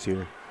plays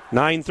here.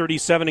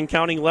 9:37 and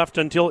counting left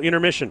until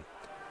intermission.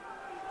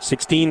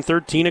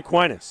 16-13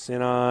 Aquinas.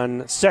 And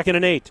on 2nd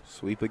and 8.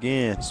 Sweep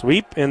again.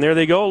 Sweep, and there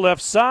they go,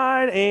 left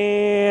side.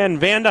 And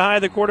Vandehei,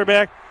 the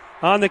quarterback,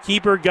 on the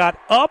keeper, got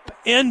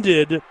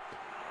upended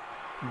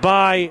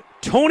by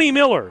Tony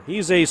Miller.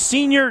 He's a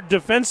senior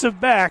defensive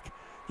back.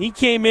 He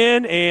came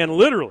in and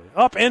literally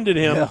upended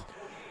him. Yeah.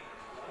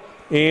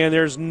 And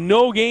there's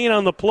no gain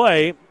on the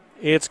play.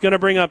 It's going to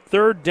bring up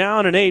 3rd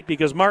down and 8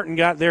 because Martin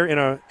got there in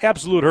an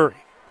absolute hurry.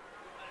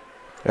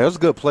 That was a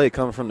good play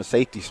coming from the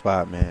safety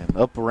spot, man.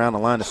 Up around the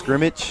line of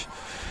scrimmage.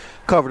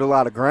 Covered a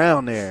lot of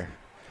ground there.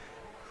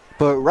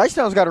 But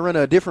Wrightstown's got to run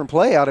a different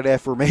play out of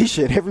that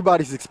formation.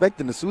 Everybody's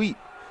expecting the sweep.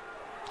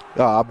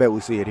 Oh, I bet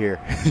we see it here.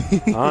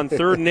 On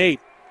 3rd and 8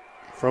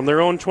 from their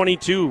own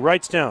 22,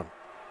 Wrightstown.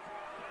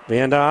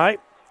 Vandehei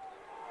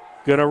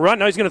going to run.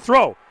 Now he's going to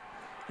throw.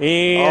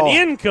 And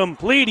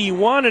incomplete. He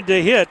wanted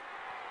to hit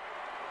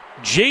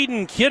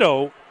Jaden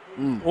Kiddo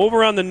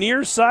over on the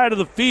near side of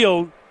the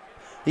field.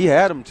 He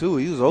had him, too.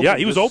 He was open. Yeah,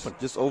 he was open.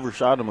 Just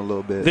overshot him a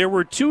little bit. There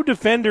were 2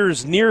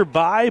 defenders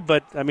nearby,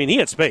 but, I mean, he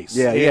had space.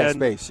 Yeah, he had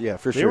space. Yeah,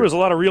 for sure. There was a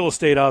lot of real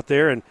estate out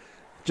there and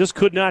just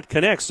could not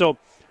connect. So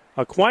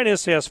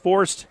Aquinas has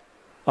forced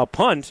a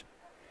punt,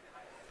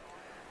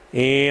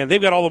 and they've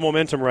got all the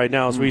momentum right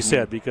now, as we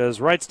said, because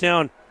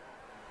Wrightstown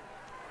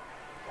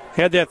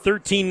had that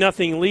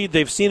 13-0 lead.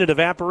 They've seen it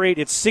evaporate.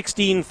 It's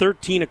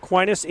 16-13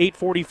 Aquinas,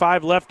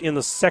 8:45 left in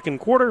the 2nd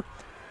quarter.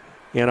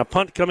 And a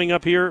punt coming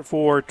up here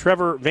for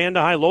Trevor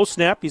Vandehei. Low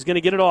snap. He's going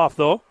to get it off,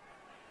 though.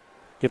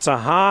 Gets a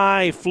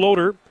high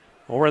floater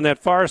over on that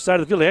far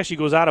side of the field. It actually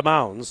goes out of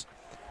bounds.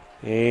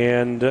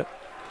 And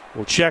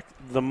we'll check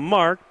the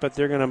mark, but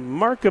they're going to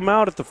mark him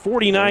out at the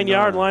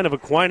 49-yard line of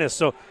Aquinas.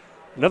 So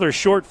another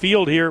short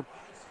field here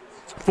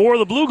for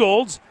the Blue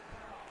Golds.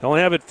 They'll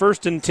have it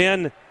 1st and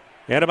 10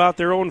 at about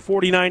their own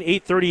 49,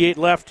 8:38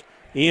 left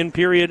in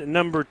period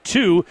number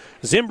 2.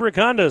 Zimbrick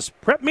Honda's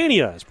Prep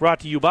Mania is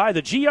brought to you by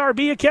the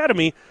GRB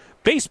Academy,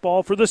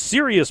 baseball for the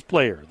serious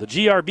player. The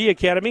GRB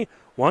Academy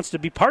wants to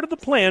be part of the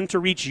plan to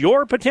reach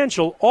your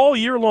potential all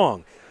year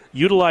long.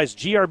 Utilize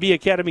GRB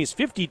Academy's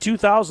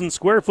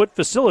 52,000-square-foot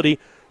facility,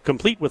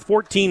 complete with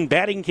 14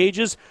 batting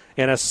cages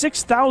and a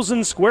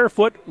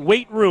 6,000-square-foot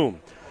weight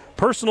room.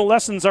 Personal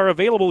lessons are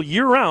available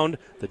year-round.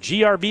 The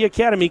GRB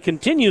Academy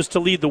continues to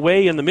lead the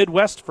way in the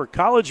Midwest for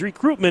college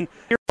recruitment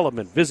and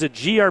development. Visit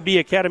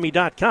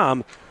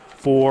grbacademy.com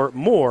for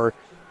more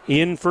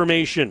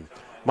information.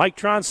 Mike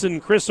Thronsen,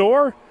 Chris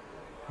Orr.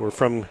 We're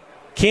from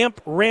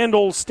Camp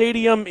Randall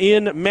Stadium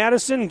in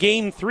Madison.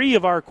 Game 3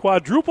 of our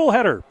quadruple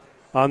header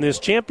on this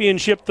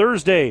championship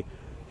Thursday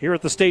here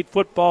at the state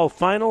football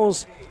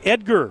finals.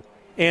 Edgar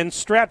and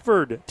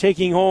Stratford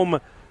taking home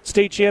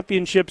state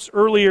championships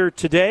earlier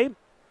today.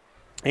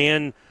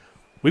 And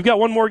we've got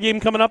one more game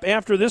coming up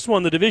after this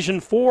one, the Division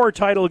IV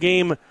title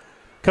game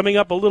coming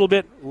up a little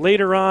bit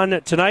later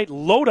on tonight.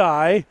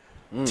 Lodi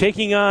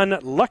taking on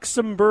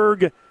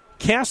Luxembourg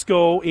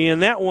Casco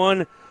in that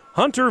one.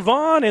 Hunter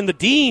Vaughn and the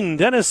Dean,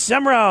 Dennis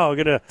Semrau,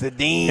 going to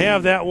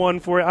have that one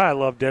for you. I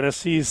love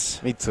Dennis.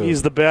 Me too.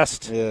 He's the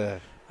best. Yeah.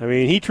 I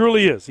mean, he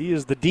truly is. He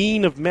is the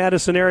Dean of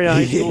Madison area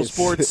high school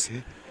sports.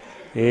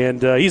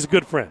 And he's a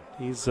good friend.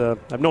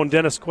 I've known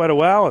Dennis quite a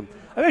while, and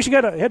I've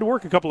actually had to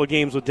work a couple of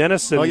games with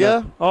Dennis. And,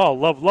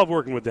 love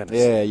working with Dennis.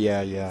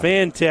 Yeah.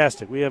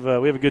 Fantastic. We have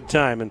a good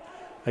time, and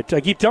I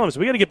keep telling him,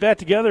 so we got to get back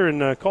together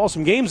and call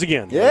some games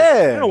again.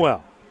 Yeah.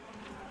 Well,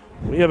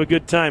 we have a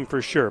good time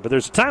for sure. But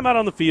there's a timeout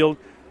on the field.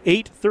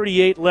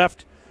 8:38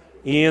 left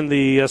in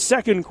the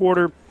 2nd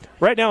quarter.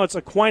 Right now it's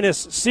Aquinas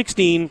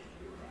 16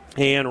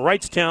 and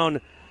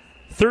Wrightstown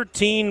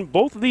 13.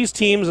 Both of these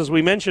teams, as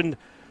we mentioned,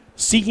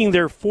 seeking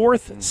their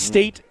 4th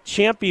state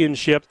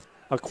championship.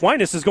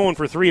 Aquinas is going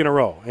for 3 in a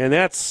row, and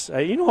that's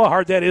you know how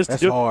hard that is to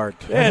do? That's hard.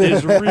 That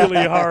is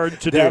really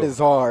hard to do. That is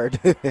hard.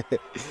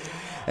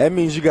 That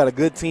means you got a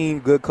good team,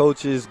 good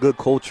coaches, good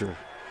culture.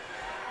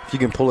 If you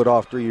can pull it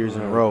off 3 years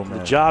in a row, man.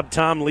 The job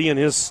Tom Lee and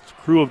his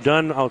crew have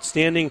done,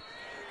 outstanding.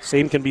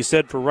 Same can be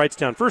said for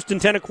Wrightstown. 1st and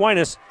 10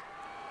 Aquinas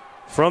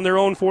from their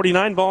own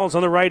 49, balls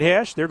on the right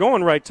hash. They're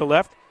going right to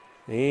left.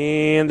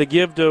 And the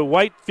give to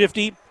White,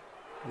 50.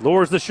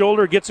 Lowers the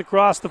shoulder, gets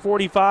across the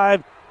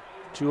 45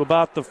 to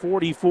about the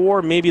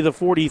 44, maybe the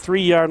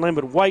 43-yard line.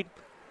 But White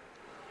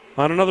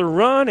on another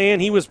run,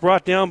 and he was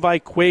brought down by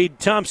Quade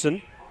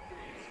Thompson.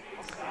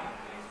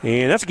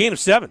 And that's a gain of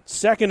 7.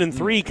 2nd and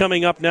 3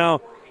 coming up now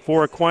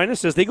for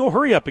Aquinas as they go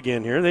hurry up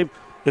again here.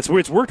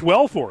 It's worked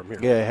well for them here.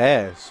 Yeah, it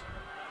has.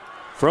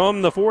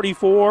 From the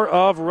 44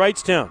 of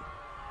Wrightstown.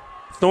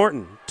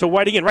 Thornton to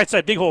White again. Right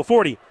side, big hole,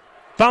 40.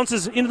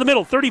 Bounces into the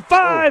middle,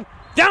 35.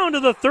 Down to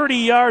the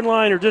 30-yard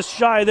line, or just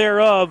shy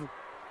thereof.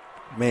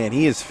 Man,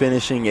 he is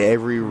finishing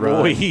every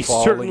run. Boy, he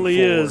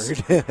certainly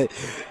is.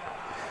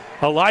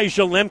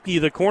 Elijah Lemke,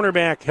 the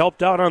cornerback,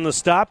 helped out on the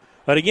stop.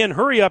 But again,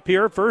 hurry up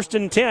here. 1st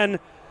and 10.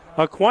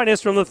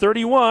 Aquinas from the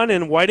 31,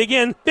 and White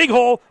again. Big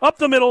hole, up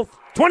the middle,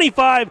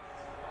 25.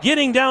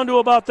 Getting down to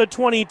about the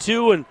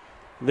 22, and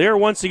there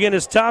once again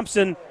is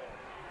Thompson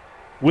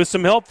with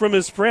some help from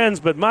his friends.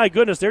 But my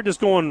goodness, they're just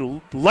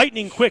going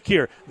lightning quick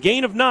here.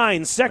 Gain of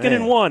 9, 2nd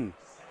and 1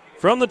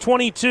 from the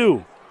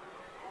 22.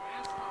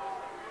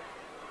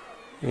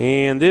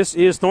 And this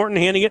is Thornton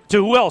handing it to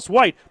who else?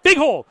 White. Big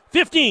hole,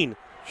 15.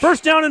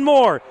 1st down and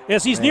more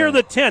as he's near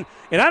the 10.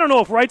 And I don't know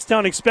if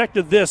Wrightstown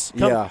expected this.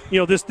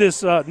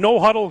 This no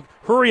huddle,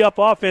 hurry up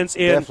offense.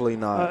 And definitely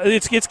not.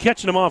 It's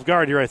catching him off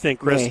guard here, I think,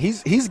 Chris. Man,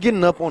 he's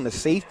getting up on the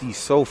safeties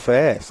so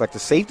fast. Like the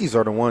safeties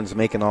are the ones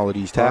making all of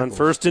these tackles.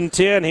 On 1st and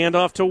 10,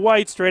 handoff to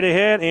White straight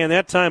ahead, and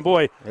that time,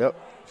 boy, it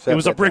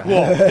was a brick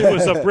wall. It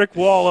was a brick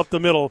wall up the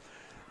middle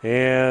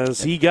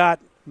as he got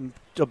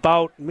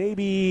about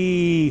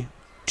maybe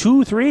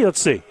 2, 3.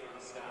 Let's see.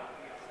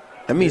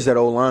 That means that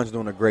O-line's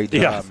doing a great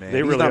job, man.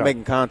 He's not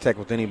making contact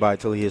with anybody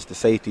until he hits the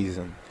safeties.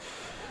 And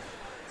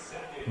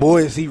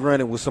boy, is he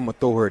running with some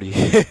authority.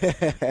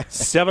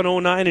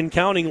 7:09 and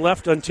counting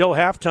left until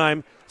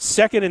halftime.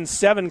 2nd and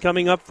 7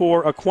 coming up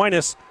for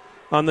Aquinas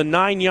on the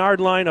 9-yard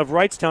line of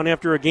Wrightstown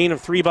after a gain of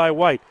 3 by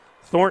White.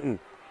 Thornton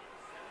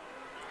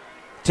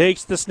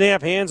takes the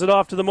snap, hands it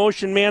off to the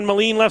motion man.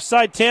 Moline left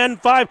side, 10,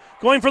 5,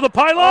 going for the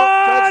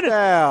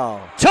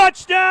pylon.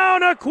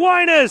 Touchdown,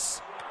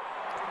 Aquinas.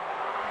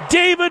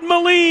 David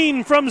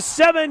Moline from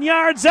 7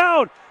 yards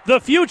out. The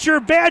future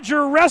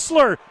Badger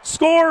wrestler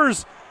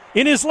scores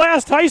in his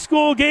last high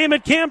school game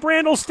at Camp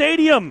Randall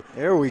Stadium.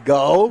 There we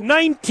go.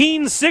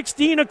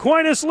 19-16,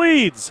 Aquinas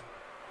leads.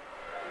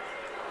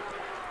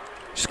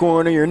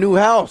 Scoring in your new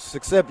house,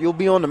 except you'll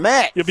be on the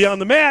mat. You'll be on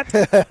the mat.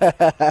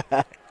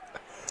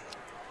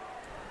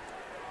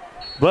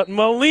 But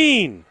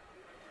Moline,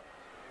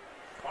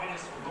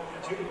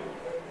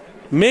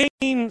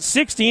 main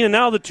 16, and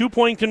now the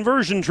 2-point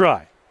conversion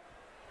try.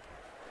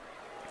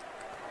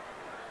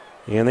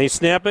 And they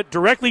snap it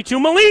directly to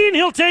Moline.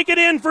 He'll take it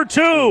in for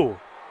 2.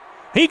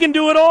 He can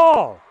do it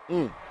all.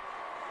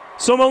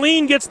 So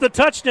Moline gets the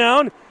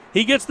touchdown.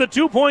 He gets the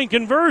 2-point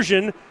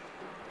conversion.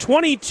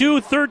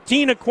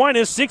 22-13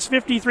 Aquinas,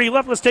 6:53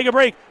 left. Let's take a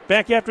break.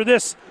 Back after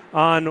this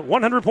on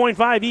 100.5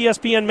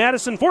 ESPN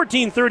Madison,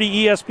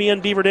 1430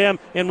 ESPN Beaver Dam,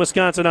 and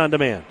Wisconsin On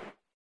Demand.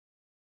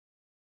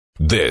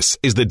 This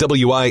is the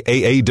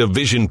WIAA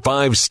Division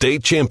 5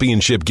 State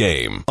Championship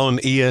game on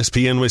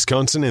ESPN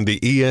Wisconsin and the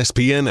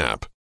ESPN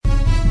app.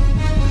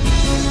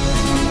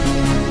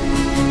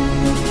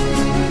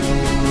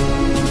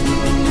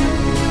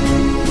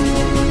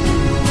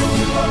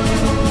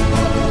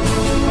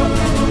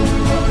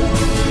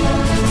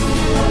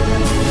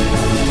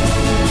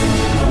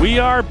 We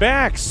are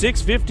back.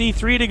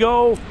 6:53 to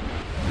go.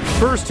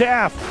 First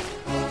half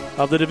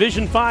of the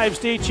Division 5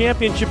 State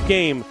Championship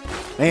game.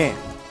 Man.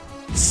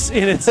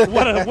 And it's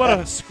what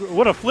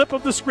a flip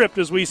of the script,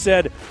 as we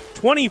said.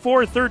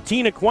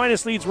 24-13,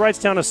 Aquinas leads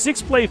Wrightstown. A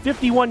 6-play,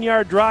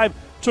 51-yard drive.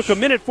 Took a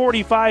minute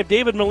 45.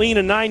 David Moline,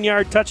 a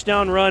 9-yard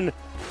touchdown run.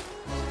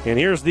 And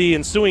here's the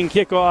ensuing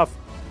kickoff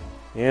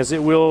as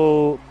it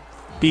will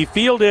be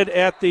fielded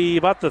at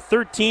about the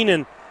 13,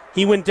 and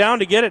he went down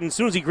to get it, and as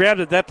soon as he grabbed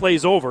it, that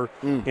play's over.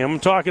 And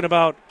I'm talking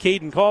about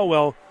Caden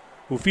Caldwell,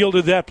 who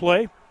fielded that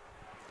play.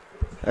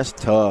 That's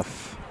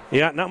tough.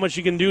 Yeah, not much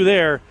you can do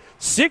there.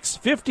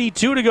 6:52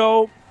 to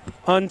go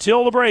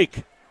until the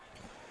break.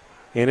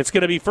 And it's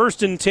going to be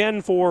 1st and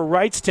 10 for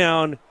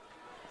Wrightstown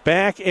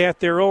back at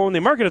their own. They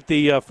mark it at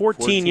the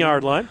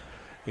 14-yard line,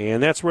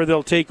 and that's where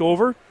they'll take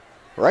over.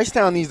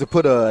 Wrightstown needs to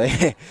put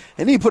a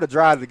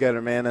drive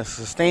together, man. A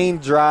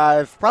sustained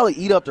drive. Probably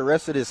eat up the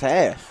rest of this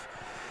half.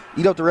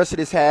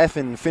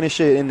 And finish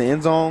it in the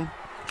end zone.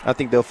 I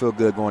think they'll feel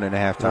good going into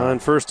halftime. On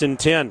 1st and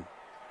 10.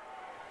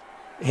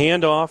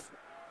 Handoff.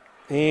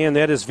 And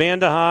that is Van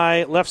de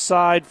High, left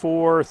side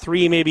for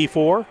 3, maybe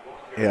 4.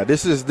 Yeah,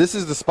 this is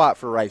the spot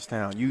for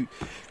Wrightstown.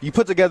 You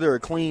put together a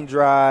clean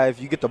drive.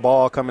 You get the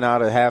ball coming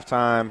out at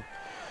halftime.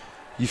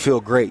 You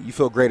feel great. You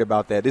feel great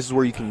about that. This is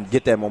where you can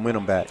get that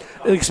momentum back.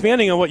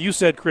 Expanding on what you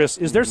said, Chris,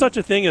 is there such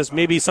a thing as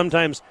maybe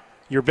sometimes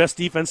your best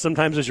defense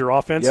sometimes is your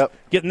offense? Yep.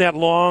 Getting that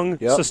long,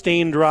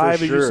 sustained drive.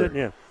 For sure.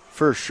 Yeah.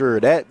 For sure.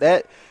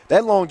 That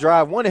long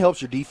drive, one, it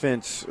helps your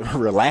defense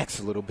relax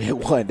a little bit.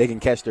 One, they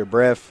can catch their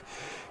breath,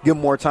 give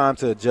them more time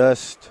to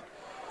adjust.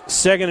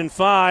 2nd and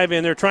 5,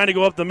 and they're trying to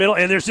go up the middle,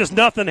 and there's just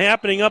nothing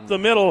happening up the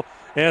middle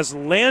as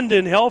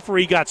Landon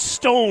Helfrey got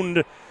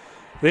stoned.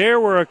 There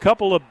were a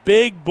couple of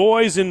big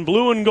boys in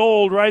blue and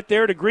gold right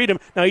there to greet him.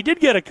 Now, he did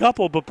get a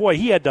couple, but, boy,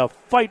 he had to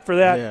fight for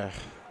that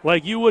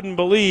like you wouldn't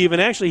believe.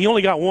 And actually, he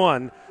only got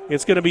one.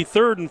 It's going to be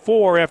 3rd and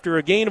 4 after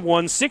a gain of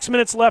 1. 6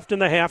 minutes left in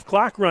the half.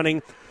 Clock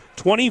running.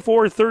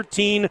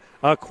 24-13.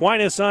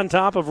 Aquinas on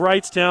top of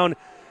Wrightstown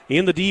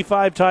in the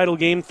D5 title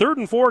game. 3rd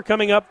and 4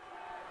 coming up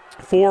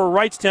for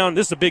Wrightstown.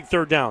 This is a big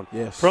third down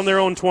from their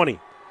own 20.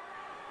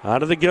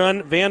 Out of the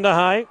gun,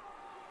 Vandehei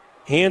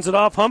hands it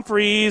off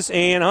Humphreys,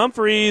 and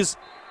Humphreys,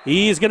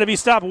 he's going to be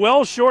stopped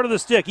well short of the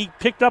stick. He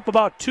picked up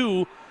about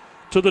 2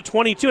 to the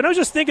 22. And I was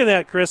just thinking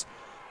that, Chris,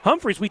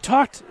 Humphreys, we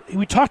talked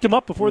him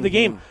up before the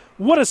game.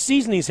 What a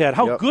season he's had,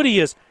 how good he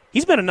is.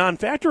 He's been a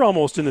non-factor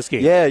almost in this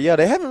game. Yeah,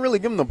 they haven't really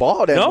given him the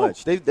ball that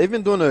much. They've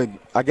been doing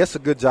a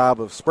good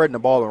job of spreading the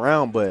ball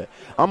around, but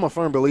I'm a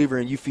firm believer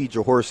in you feed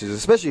your horses,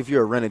 especially if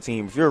you're a running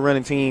team. If you're a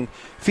running team,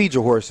 feed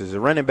your horses. A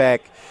running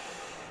back,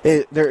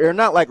 they're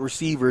not like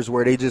receivers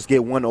where they just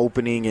get one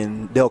opening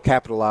and they'll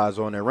capitalize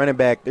on their running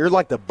back. They're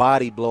like the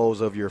body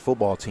blows of your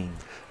football team.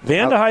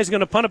 Vandehei's going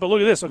to punt it, but look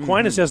at this.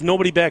 Aquinas has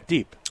nobody back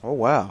deep. Oh,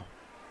 wow.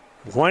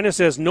 Aquinas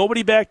has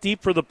nobody back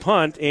deep for the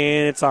punt,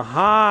 and it's a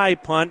high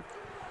punt.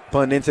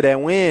 Punt into that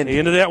wind.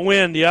 Into that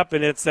wind, yep,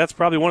 and that's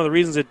probably one of the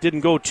reasons it didn't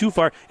go too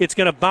far. It's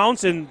going to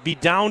bounce and be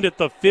downed at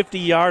the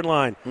 50-yard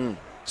line.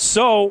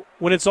 So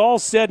when it's all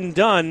said and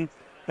done,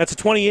 that's a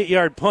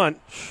 28-yard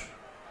punt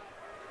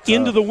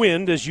into the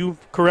wind, as you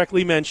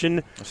correctly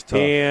mentioned. That's tough.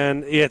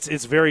 And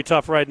it's very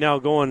tough right now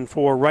going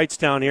for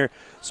Wrightstown here.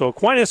 So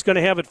Aquinas going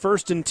to have it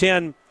 1st and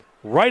 10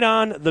 right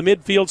on the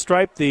midfield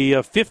stripe, the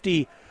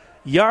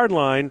 50-yard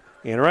line.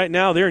 And right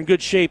now they're in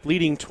good shape,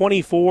 leading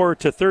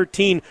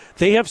 24-13.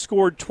 They have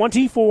scored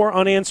 24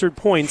 unanswered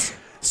points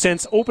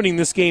since opening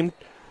this game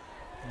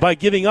by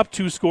giving up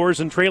 2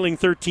 scores and trailing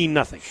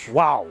 13-0.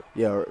 Wow.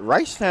 Yeah,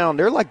 Wrightstown,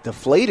 they're like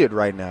deflated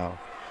right now.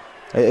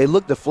 They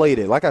look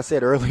deflated. Like I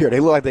said earlier, they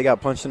look like they got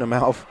punched in the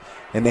mouth,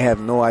 and they have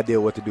no idea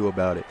what to do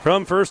about it.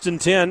 From 1st and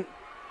 10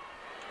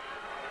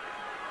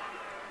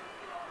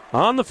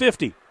 on the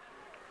 50.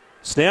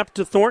 Snap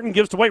to Thornton,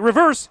 gives to White,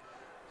 reverse.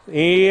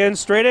 And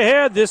straight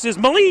ahead, this is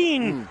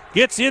Moline.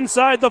 Gets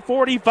inside the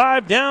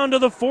 45, down to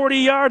the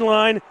 40-yard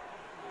line.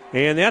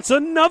 And that's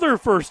another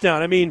first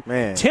down. I mean,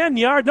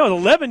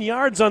 11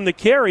 yards on the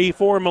carry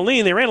for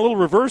Moline. They ran a little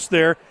reverse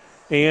there,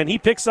 and he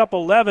picks up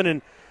 11.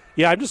 And,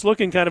 yeah, I'm just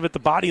looking kind of at the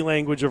body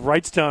language of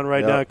Wrightstown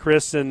right now,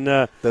 Chris. And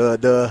the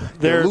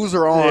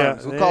loser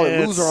arms. We call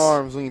it loser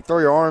arms when you throw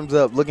your arms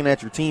up looking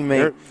at your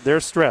teammate. They're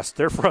stressed.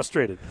 They're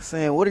frustrated.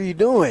 Saying, what are you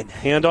doing?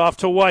 Hand off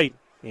to White,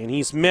 and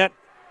he's met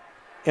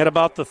at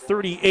about the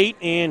 38,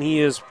 and he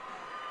is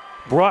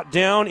brought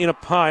down in a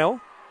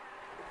pile.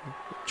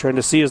 Trying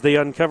to see as they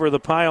uncover the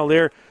pile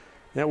there.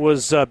 That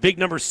was big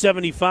number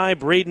 75.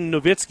 Braden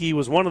Nowitzki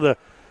was one of the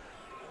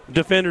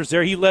defenders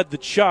there. He led the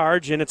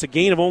charge, and it's a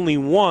gain of only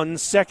 1.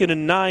 2nd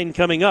and 9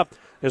 coming up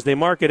as they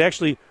mark it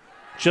actually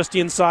just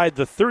inside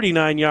the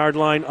 39-yard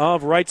line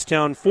of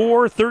Wrightstown.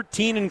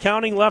 4:13 and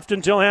counting left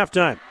until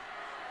halftime.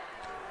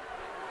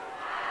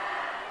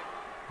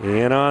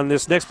 And on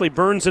this next play,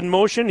 Burns in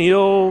motion.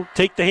 He'll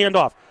take the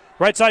handoff.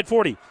 Right side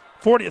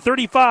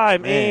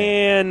 35,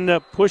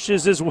 and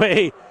pushes his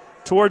way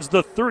towards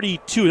the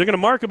 32. They're going to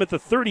mark him at the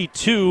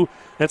 32.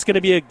 That's going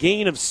to be a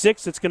gain of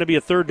 6. It's going to be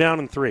a 3rd down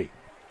and 3.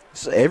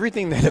 So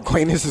everything that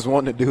Aquinas is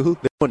wanting to do,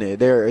 they're doing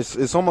it.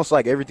 It's almost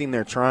like everything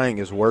they're trying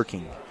is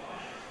working.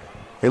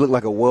 They look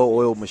like a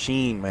well-oiled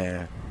machine,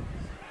 man.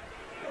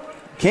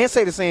 Can't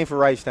say the same for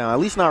Wrightstown, at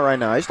least not right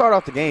now. They start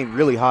off the game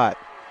really hot.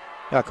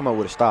 Got to come up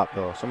with a stop,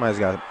 though. Somebody's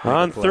got to.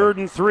 On 3rd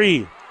and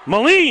 3.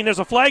 Moline, there's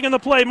a flag in the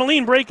play.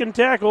 Moline breaking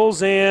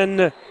tackles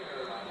and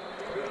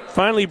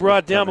finally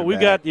brought down. But we've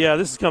got,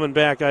 this is coming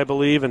back, I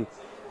believe. And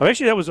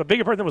actually, that was a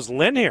bigger part than was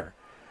Len here.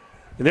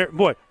 And there,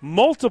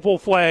 multiple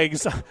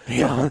flags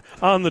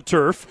on the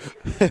turf.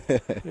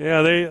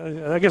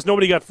 I guess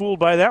nobody got fooled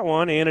by that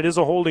one, and it is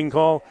a holding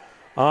call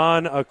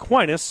on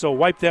Aquinas. So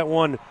wipe that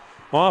one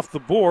off the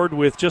board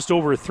with just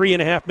over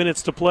 3.5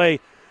 minutes to play.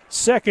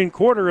 Second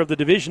quarter of the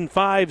Division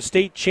V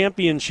state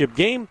championship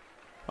game.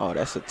 Oh,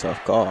 that's a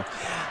tough call.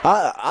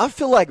 I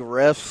feel like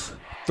refs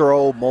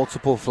throw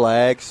multiple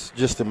flags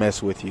just to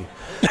mess with you,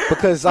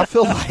 because I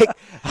feel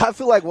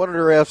like one of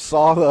the refs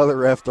saw the other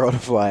ref throw the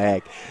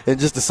flag and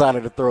just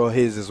decided to throw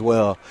his as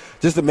well,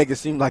 just to make it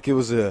seem like it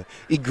was a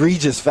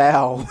egregious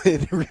foul.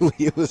 And really,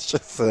 it was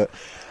just you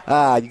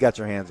got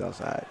your hands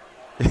outside.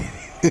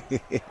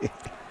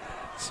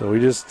 So we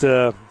just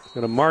going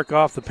to mark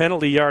off the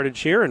penalty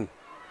yardage here, and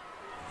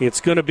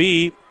it's going to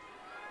be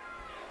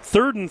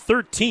 3rd and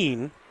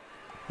 13.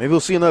 Maybe we'll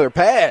see another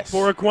pass.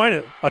 For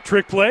Aquinas. A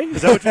trick play?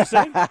 Is that what you're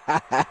saying?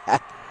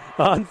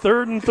 On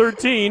 3rd and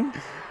 13.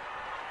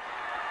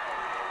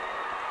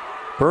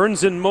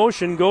 Burns in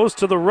motion, goes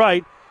to the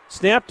right.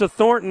 Snap to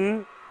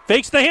Thornton.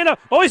 Fakes the handoff.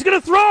 Oh, he's going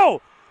to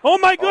throw. Oh,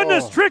 my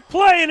goodness. Trick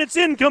play, and it's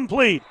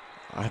incomplete.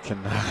 I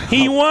cannot.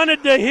 He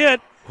wanted to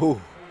hit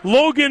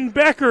Logan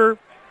Becker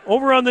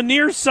over on the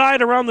near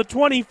side around the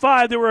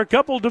 25. There were a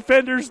couple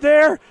defenders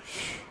there.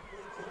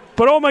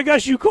 But, oh, my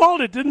gosh, you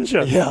called it, didn't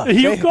you? Yeah.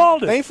 You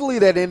called it. Thankfully,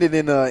 that ended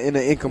in an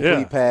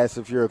incomplete pass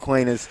if you're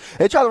Aquinas.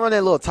 They try to run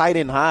that little tight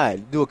end high,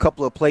 do a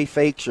couple of play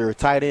fakes or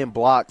tight end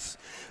blocks.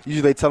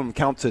 Usually they tell him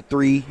count to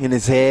 3 in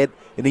his head,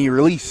 and then you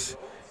release.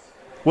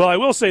 Well, I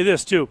will say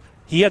this, too.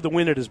 He had the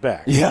wind at his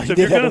back. Yeah, so if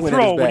you're going to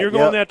throw, when you're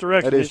going that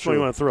direction, that's where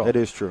you want to throw. That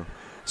is true.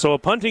 So a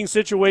punting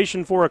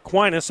situation for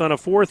Aquinas on a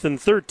 4th and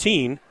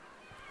 13.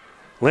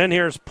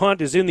 Lenhare's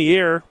punt is in the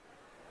air,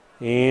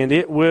 and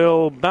it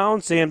will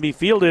bounce and be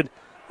fielded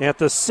at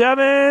the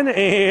 7.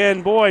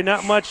 And, boy,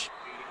 not much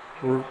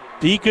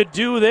he could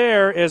do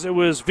there as it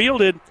was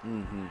fielded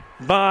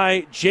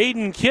by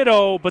Jaden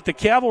Kiddo, but the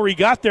Cavalry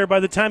got there by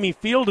the time he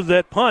fielded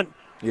that punt.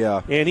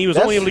 Yeah. And he was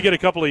only able to get a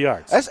couple of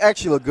yards. That's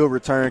actually a good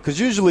return because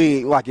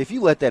usually, like, if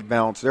you let that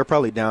bounce, they're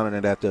probably down in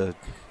it at the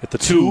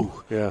 2.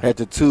 Yeah. At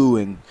the 2,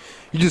 and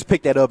you just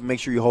pick that up and make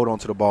sure you hold on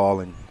to the ball,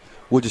 and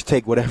we'll just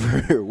take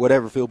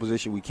whatever field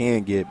position we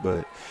can get.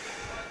 But,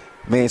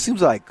 man, it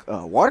seems like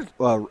my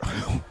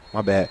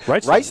bad.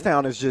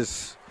 Wrightstown is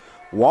just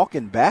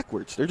walking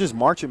backwards. They're just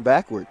marching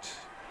backwards.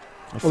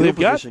 Well,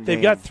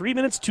 they've got 3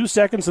 minutes, 2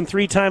 seconds, and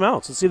 3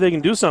 timeouts. Let's see if they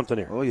can do something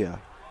here. Oh, yeah.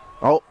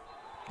 Oh,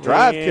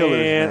 drive killers,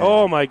 man.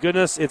 Oh, my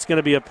goodness. It's going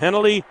to be a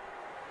penalty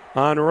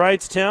on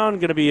Wrightstown.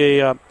 Going to be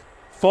a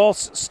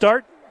false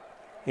start.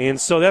 And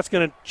so that's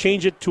going to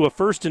change it to a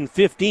 1st and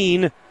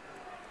 15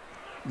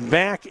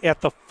 back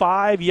at the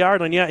 5-yard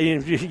line. Yeah,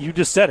 you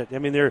just said it. I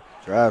mean, they're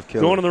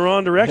going in the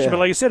wrong direction. Yeah. But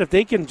like I said, if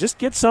they can just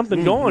get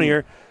something going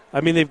here,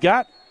 I mean, they've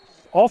got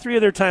all 3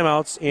 of their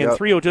timeouts and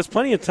 3-0, just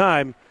plenty of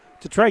time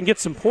to try and get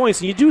some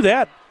points. And you do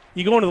that,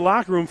 you go into the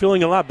locker room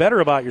feeling a lot better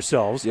about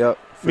yourselves. Yep.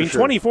 I mean,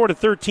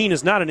 24-13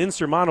 is not an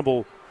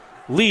insurmountable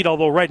lead,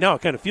 although right now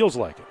it kind of feels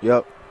like it.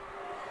 Yep.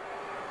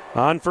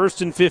 On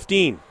 1st and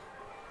 15.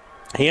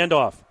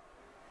 Handoff.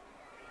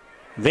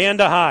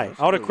 Vanda High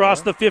out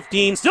across the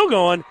 15, still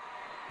going.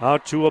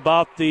 Out to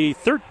about the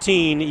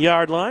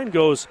 13-yard line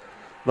goes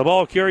the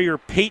ball carrier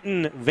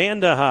Peyton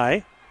Vanda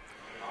High.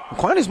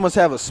 Aquinas must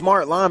have a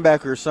smart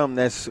linebacker or something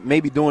that's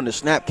maybe doing the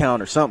snap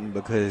count or something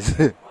because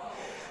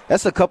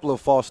that's a couple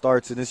of false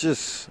starts, and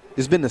it's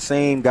been the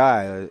same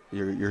guy,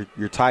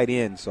 your tight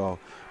end. So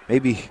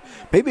maybe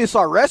it's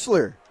our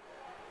wrestler.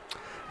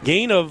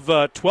 Gain of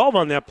 12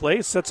 on that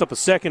play, sets up a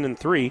 2nd and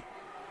 3.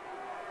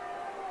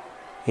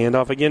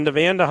 Handoff again to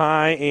Vanda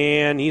High,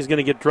 and he's going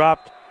to get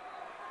dropped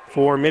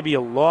for maybe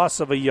a loss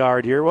of a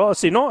yard here. Well, let's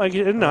see. No,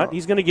 not.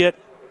 He's going to get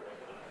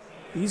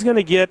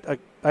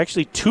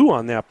actually 2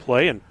 on that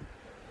play, and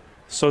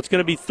so it's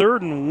going to be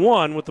 3rd and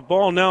 1 with the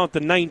ball now at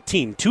the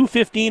 19.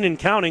 2:15 and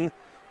counting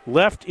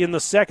left in the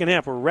second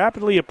half. We're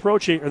rapidly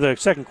approaching, or the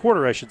second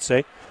quarter, I should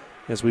say,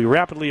 as we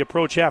rapidly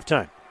approach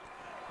halftime.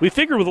 We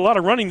figure with a lot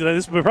of running tonight,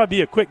 this would probably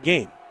be a quick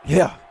game.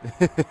 Yeah.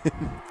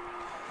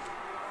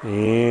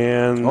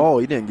 And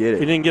he didn't get it.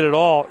 He didn't get it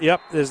all.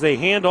 Yep, as they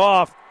hand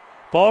off,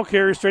 ball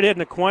carrier straight ahead,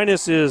 and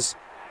Aquinas is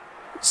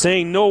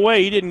saying no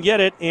way, he didn't get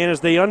it. And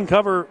as they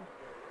uncover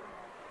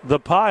the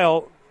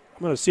pile,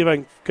 I'm going to see if I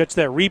can catch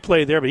that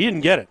replay there, but he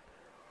didn't get it.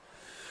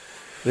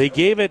 They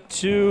gave it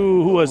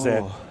to, who was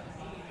that?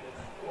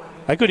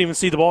 I couldn't even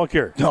see the ball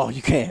carrier. No,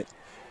 you can't.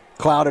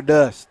 Cloud of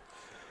dust.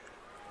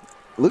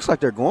 It looks like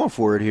they're going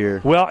for it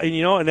here. Well,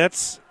 and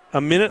that's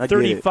a minute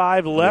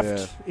 35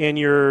 left, and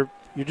you're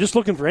just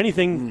looking for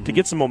anything to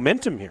get some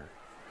momentum here.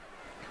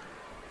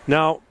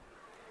 Now,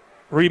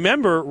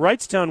 remember,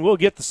 Wrightstown will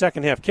get the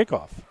second half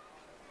kickoff.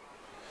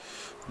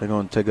 They're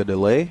going to take a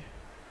delay?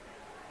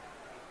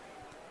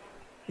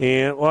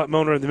 And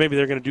maybe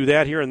they're going to do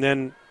that here and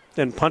then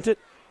punt it?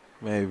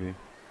 Maybe.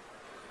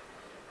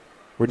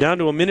 We're down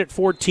to a minute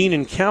 14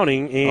 and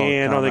counting,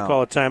 and they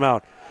call a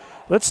timeout.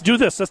 Let's do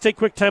this. Let's take a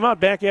quick timeout.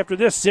 Back after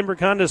this, Zimbrick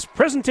Honda's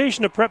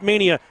presentation of Prep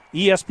Mania,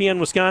 ESPN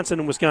Wisconsin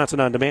and Wisconsin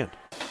On Demand.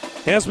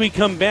 As we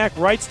come back,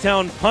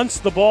 Wrightstown punts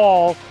the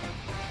ball,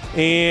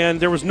 and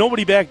there was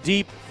nobody back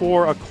deep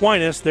for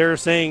Aquinas. They're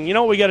saying,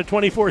 we got a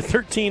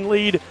 24-13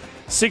 lead,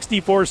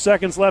 64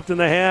 seconds left in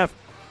the half.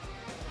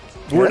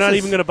 We're not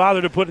even going to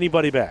bother to put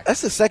anybody back.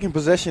 That's the second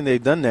possession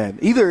they've done that.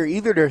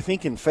 Either they're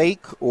thinking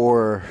fake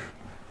or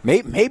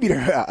maybe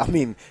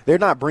they're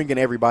not bringing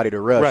everybody to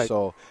rush. Right.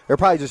 So they're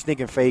probably just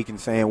thinking fake and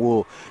saying,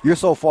 well, you're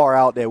so far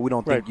out that we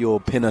don't think you'll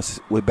pin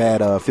us with bad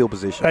field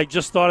position. I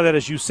just thought of that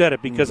as you said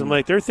it because I'm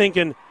like, they're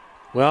thinking,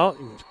 well,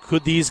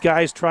 could these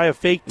guys try a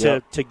fake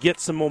to get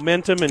some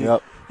momentum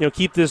and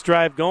keep this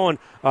drive going?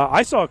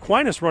 I saw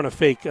Aquinas run a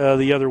fake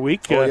the other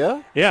week. Oh,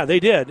 yeah? Yeah, they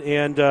did.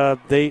 And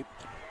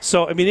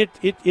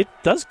it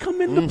does come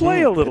into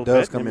play a little bit. It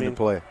does come into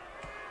play.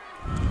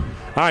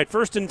 All right,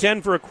 1st and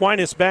 10 for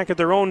Aquinas back at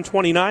their own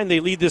 29. They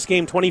lead this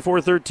game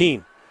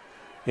 24-13.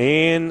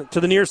 And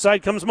to the near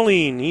side comes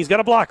Moline. He's got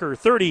a blocker,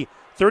 30,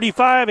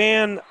 35,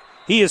 and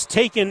he is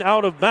taken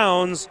out of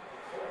bounds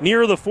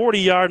near the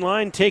 40-yard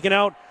line, taken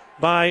out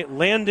by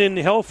Landon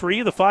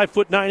Helfrey, the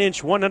 5'9",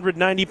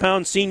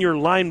 190-pound senior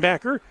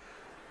linebacker.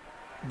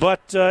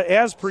 But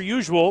as per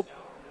usual,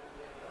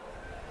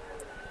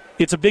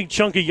 it's a big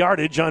chunk of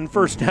yardage on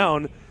first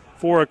down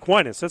for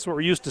Aquinas. That's what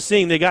we're used to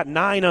seeing. They got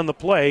 9 on the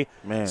play.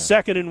 Man.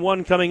 2nd and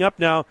 1 coming up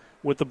now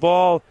with the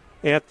ball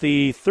at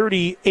the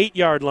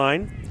 38-yard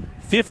line.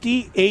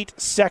 58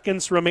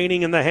 seconds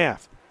remaining in the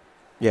half.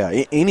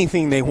 Yeah,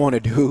 anything they want to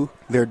do,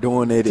 they're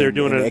doing it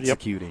and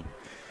executing.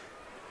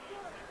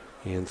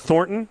 Yep. And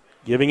Thornton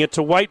giving it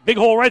to White. Big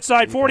hole right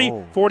side,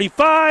 40,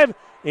 45,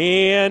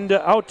 and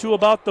out to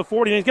about the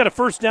 40. And he's got a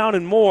first down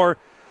and more,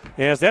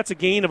 as that's a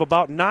gain of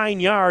about 9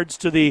 yards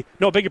to the,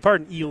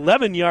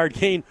 11-yard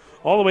gain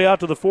all the way out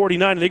to the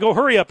 49. And they go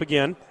hurry up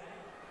again.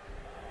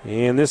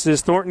 And this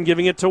is Thornton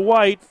giving it to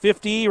White.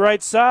 50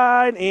 right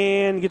side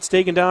and gets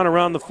taken down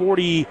around the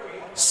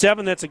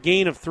 47. That's a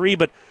gain of 3.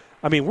 But,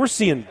 I mean, we're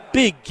seeing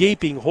big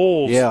gaping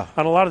holes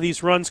on a lot of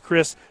these runs,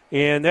 Chris.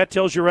 And that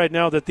tells you right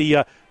now that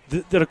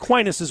that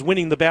Aquinas is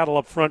winning the battle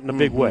up front in a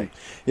big way.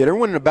 Yeah, they're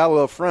winning the battle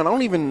up front. I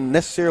don't even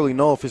necessarily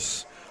know if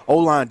it's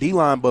O-line,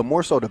 D-line, but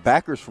more so the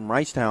backers from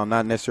Wrightstown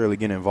not necessarily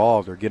getting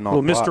involved or getting off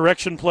the block.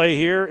 Misdirection play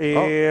here,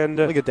 and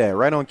look at that,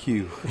 right on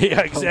cue. Yeah,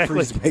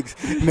 exactly.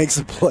 Makes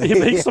a play. He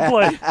makes the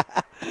play.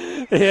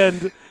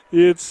 And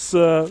it's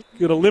going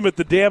to limit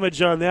the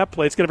damage on that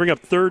play. It's going to bring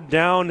up 3rd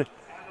down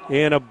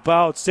and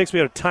about 6. We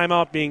have a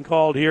timeout being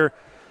called here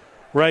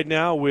right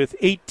now with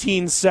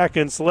 18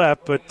 seconds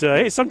left. But,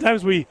 hey,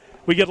 sometimes we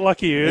get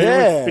lucky.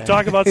 Yeah. We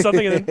talk about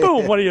something, and then,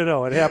 boom, what do you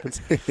know? It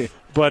happens.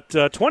 But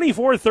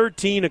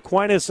 24-13,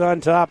 Aquinas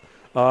on top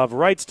of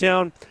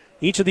Wrightstown.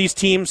 Each of these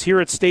teams here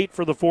at state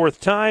for the 4th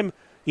time.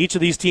 Each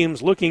of these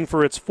teams looking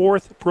for its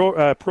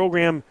 4th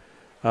program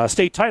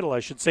state title, I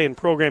should say, in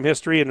program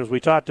history. And as we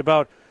talked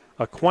about,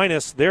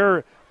 Aquinas,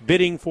 they're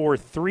bidding for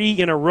 3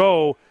 in a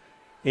row.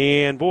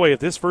 And, boy, if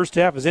this first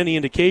half is any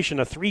indication,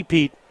 a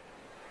three-peat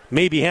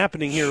may be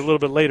happening here a little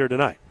bit later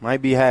tonight.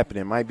 Might be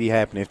happening.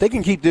 If they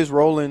can keep this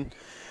rolling,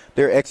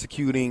 they're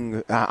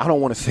executing, I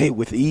don't want to say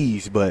with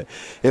ease, but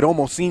it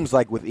almost seems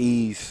like with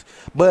ease.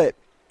 But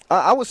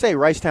I would say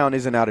Wrightstown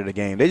isn't out of the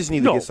game. They just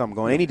need to get something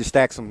going. They need to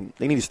stack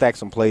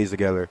some plays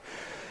together.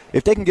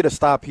 If they can get a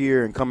stop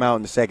here and come out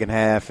in the second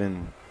half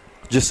and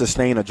just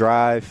sustain a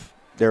drive,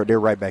 they're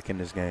right back in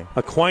this game.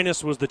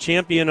 Aquinas was the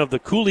champion of the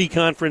Cooley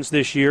Conference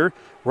this year.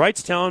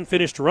 Wrightstown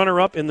finished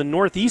runner-up in the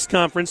Northeast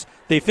Conference.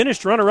 They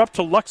finished runner-up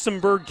to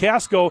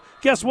Luxembourg-Casco.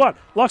 Guess what?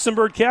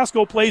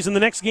 Luxembourg-Casco plays in the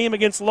next game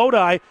against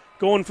Lodi,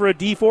 going for a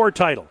D4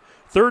 title.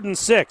 3rd and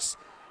 6.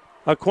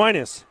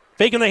 Aquinas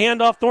faking the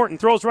handoff. Thornton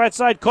throws right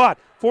side, caught.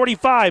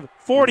 45,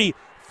 40,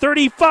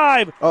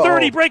 35,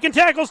 30, breaking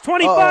tackles,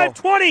 25,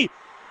 20.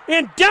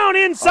 And down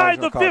inside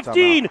the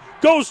 15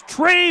 goes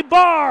Trey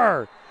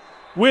Barr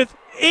with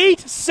 8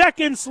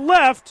 seconds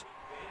left.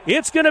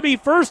 It's going to be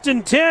 1st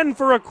and 10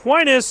 for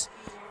Aquinas,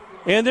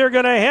 and they're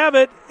going to have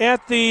it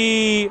at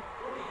the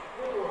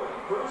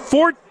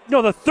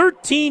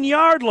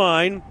 13-yard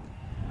line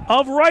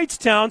of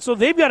Wrightstown, so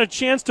they've got a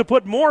chance to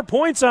put more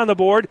points on the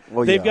board.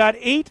 They've got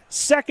 8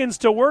 seconds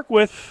to work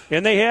with,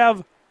 and they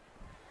have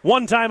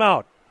 1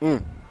 timeout.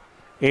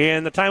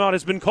 And the timeout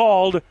has been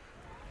called.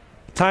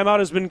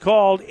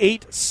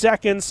 8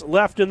 seconds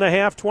left in the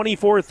half.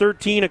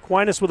 24-13.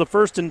 Aquinas with a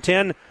 1st and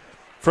 10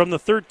 from the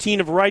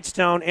 13 of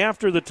Wrightstown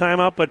after the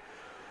timeout. But,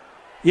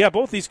 yeah,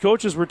 both these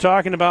coaches were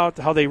talking about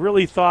how they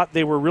really thought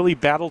they were really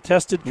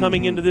battle-tested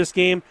coming into this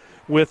game.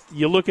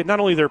 You look at not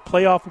only their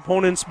playoff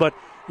opponents, but,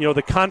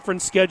 the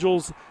conference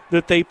schedules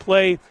that they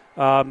play.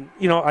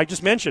 I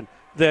just mentioned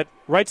that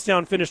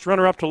Wrightstown finished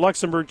runner-up to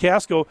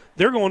Luxembourg-Casco.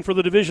 They're going for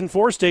the Division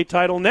IV state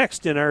title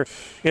next in our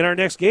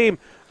next game.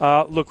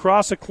 La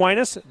Crosse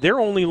Aquinas,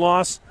 their only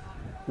loss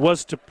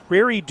was to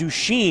Prairie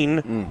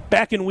Duchesne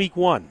back in Week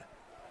 1.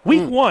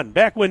 Week 1,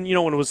 back when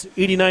when it was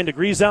 89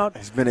 degrees out.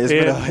 It's been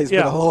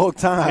a long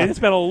time. It's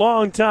been a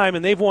long time,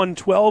 and they've won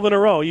 12 in a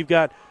row. You've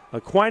got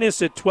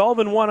Aquinas at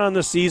 12-1 on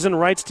the season.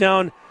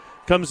 Wrightstown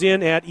comes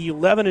in at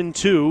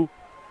 11-2.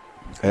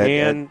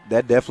 That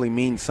definitely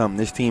means something.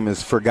 This team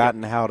has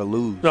forgotten how to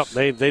lose. No,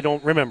 they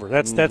don't remember.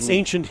 That's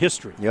ancient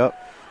history. Yep.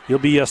 You'll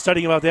be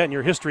studying about that in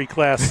your history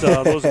class,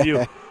 those of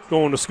you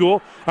going to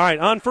school. All right,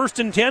 on 1st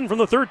and 10 from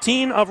the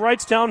 13 of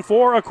Wrightstown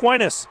for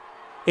Aquinas.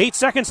 8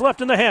 seconds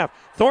left in the half.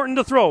 Thornton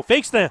to throw.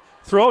 Fakes the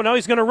throw. Now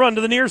he's going to run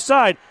to the near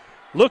side.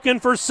 Looking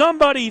for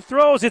somebody.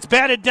 Throws. It's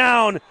batted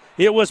down.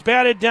 It was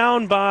batted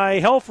down by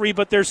Helfrey,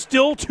 but there's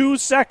still 2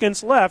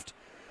 seconds left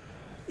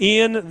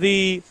in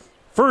the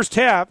first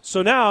half.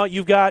 So now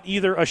you've got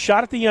either a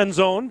shot at the end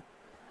zone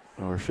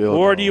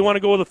or do you want to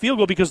go with a field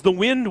goal, because the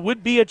wind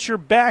would be at your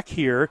back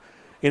here.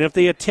 And if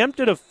they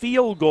attempted a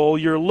field goal,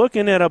 you're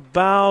looking at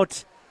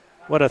about,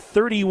 a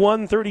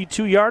 31,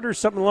 32-yarder,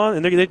 something along.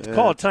 And they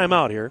call a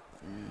timeout here.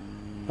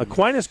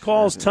 Aquinas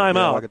calls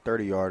timeout. Like a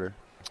 30-yarder.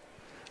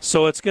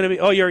 So it's going to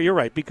be, you're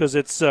right, because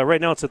it's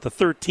right now it's at the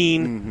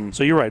 13.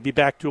 So you're right. It'd be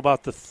back to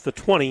about the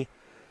 20,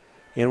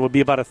 and it will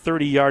be about a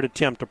 30-yard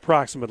attempt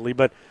approximately.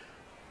 But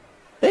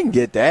they can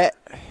get that.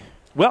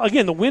 Well,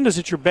 again, the wind is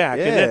at your back.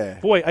 Yeah. And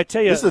that, boy, I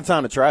tell you. This is the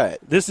time to try it.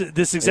 This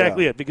is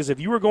exactly it. Because if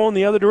you were going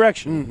the other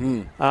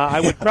direction, I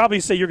would probably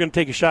say you're going to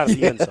take a shot at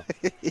the end zone.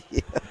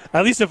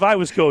 At least if I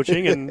was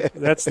coaching, and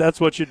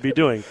that's what you'd be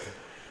doing.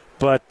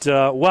 But,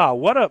 wow,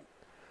 what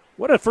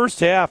a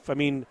first half. I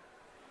mean,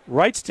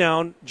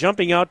 Wrightstown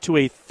jumping out to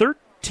a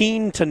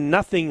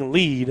 13-0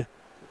 lead.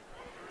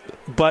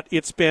 But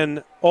it's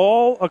been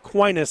all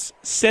Aquinas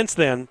since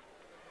then,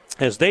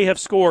 as they have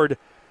scored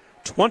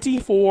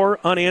 24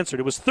 unanswered.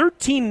 It was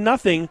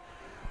 13-0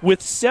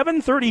 with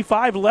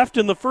 7:35 left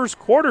in the first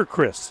quarter,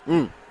 Chris.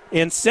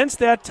 And since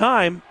that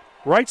time,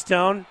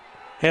 Wrightstown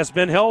has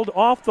been held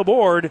off the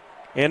board,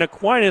 and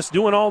Aquinas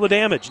doing all the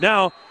damage.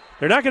 Now,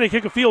 they're not going to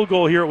kick a field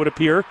goal here, it would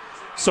appear.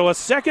 So a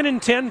 2nd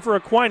and 10 for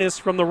Aquinas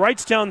from the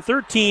Wrightstown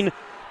 13.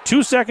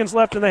 2 seconds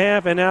left in the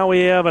half, and now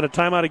we have a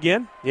timeout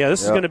again. Yeah,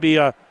 this is going to be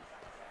a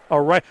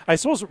right. I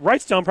suppose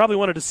Wrightstown probably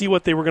wanted to see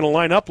what they were going to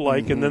line up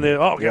like, and then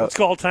let's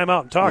call a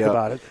timeout and talk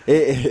about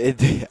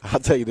it. I'll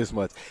tell you this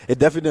much. It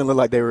definitely didn't look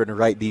like they were in the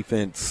right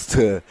defense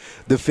to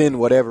defend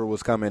whatever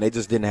was coming. They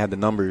just didn't have the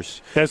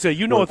numbers. I say,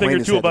 you know a thing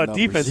or two about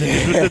defense.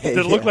 Did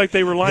it look like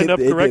they were lined up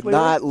correctly? It did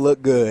not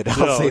look good.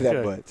 I'll say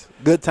that much.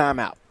 Good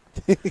timeout.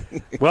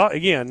 Well,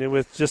 again,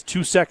 with just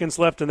 2 seconds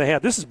left in the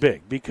half, this is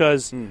big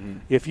because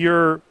if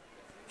you're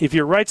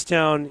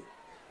Wrightstown,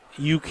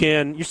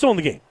 you're still in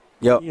the game.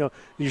 Yep.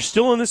 You're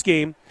still in this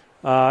game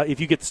if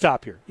you get the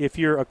stop here. If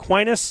you're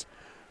Aquinas,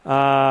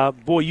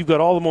 you've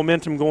got all the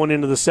momentum going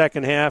into the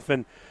second half,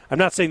 and I'm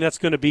not saying that's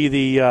going to be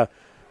the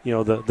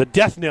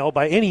death knell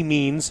by any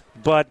means,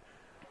 but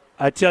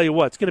I tell you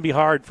what, it's going to be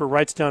hard for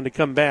Wrightstown to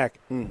come back.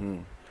 Mm-hmm.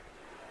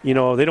 They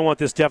don't want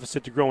this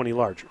deficit to grow any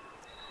larger.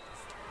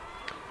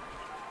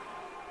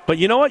 But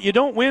you know what? You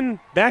don't win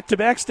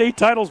back-to-back state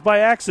titles by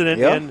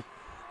accident, and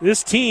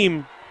this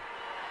team...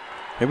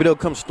 Maybe they'll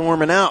come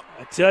storming out.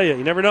 I tell you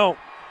never know. All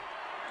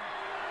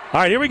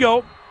right, here we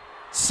go.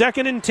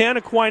 2nd and 10,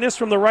 Aquinas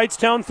from the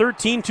Wrightstown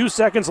 13, 2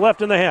 seconds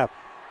left in the half.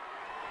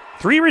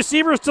 3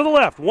 receivers to the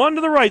left, 1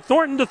 to the right.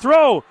 Thornton to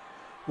throw.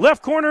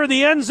 Left corner of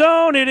the end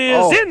zone. It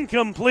is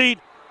incomplete.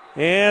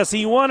 As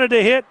he wanted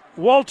to hit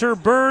Walter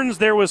Burns,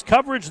 there was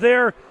coverage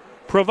there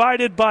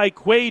provided by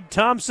Quade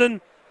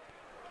Thompson.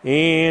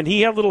 And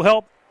he had a little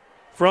help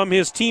from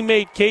his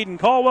teammate Caden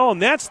Caldwell,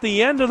 and that's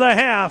the end of the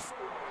half.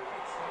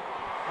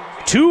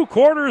 2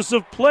 quarters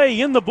of play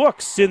in the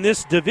books in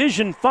this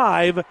Division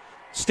 5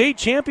 state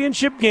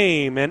championship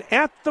game. And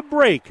at the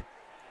break,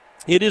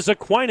 it is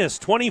Aquinas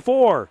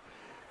 24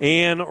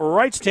 and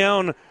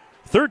Wrightstown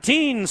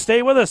 13.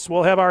 Stay with us.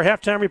 We'll have our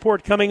halftime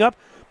report coming up.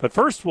 But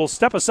first, we'll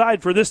step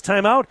aside for this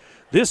timeout.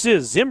 This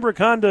is Zimbrick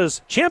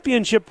Honda's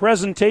championship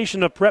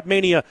presentation of Prep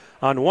Mania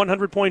on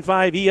 100.5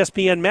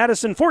 ESPN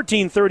Madison,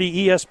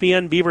 1430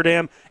 ESPN Beaver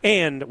Dam,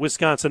 and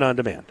Wisconsin On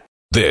Demand.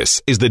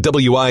 This is the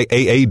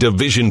WIAA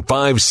Division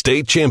 5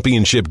 State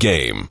Championship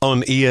game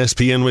on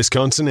ESPN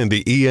Wisconsin and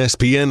the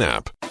ESPN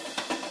app.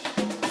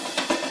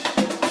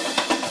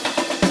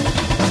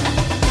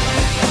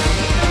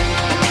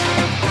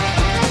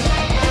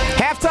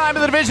 Halftime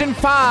of the Division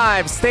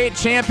 5 State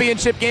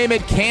Championship game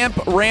at Camp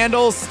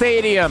Randall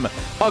Stadium.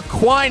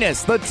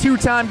 Aquinas, the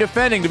 2-time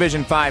defending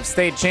Division 5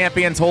 state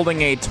champions,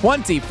 holding a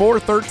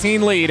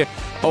 24-13 lead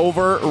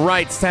over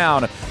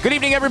Wrightstown. Good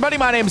evening, everybody.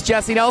 My name is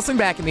Jesse Nelson,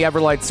 back in the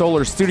Everlight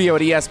Solar studio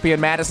at ESPN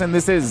Madison.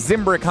 This is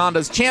Zimbrick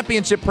Honda's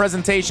championship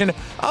presentation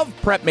of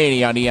Prep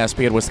Mania on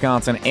ESPN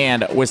Wisconsin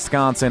and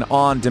Wisconsin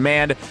On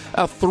Demand.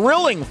 A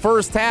thrilling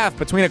first half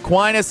between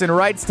Aquinas and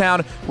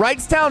Wrightstown.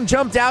 Wrightstown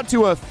jumped out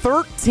to a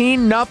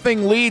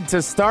 13-0 lead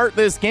to start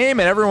this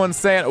game, and everyone's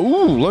saying,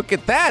 ooh, look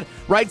at that.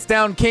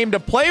 Wrightstown came to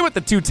play with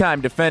the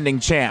 2-time defending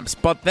champs.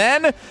 But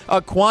then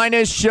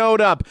Aquinas showed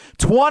up.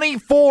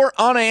 24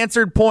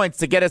 unanswered points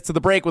to get us to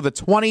the break with a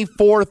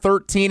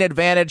 24-13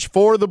 advantage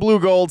for the Blue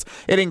Golds.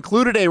 It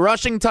included a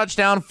rushing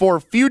touchdown for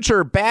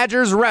future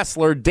Badgers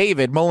wrestler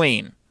David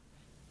Moline.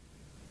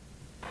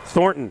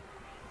 Thornton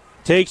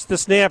takes the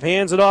snap,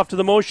 hands it off to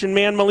the motion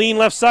man. Moline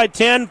left side,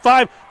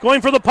 10-5, going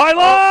for the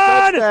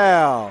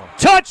pylon.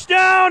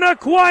 Touchdown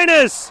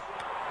Aquinas.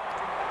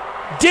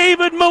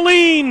 David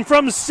Moline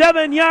from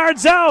 7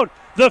 yards out.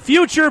 The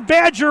future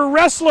Badger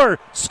wrestler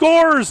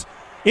scores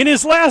in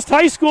his last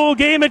high school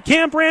game at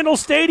Camp Randall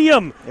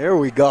Stadium. There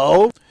we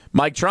go.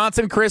 Mike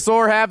Thronsen, Chris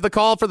Orr have the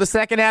call for the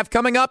second half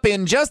coming up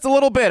in just a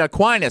little bit.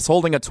 Aquinas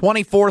holding a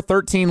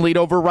 24-13 lead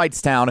over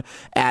Wrightstown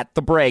at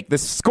the break.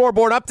 This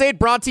scoreboard update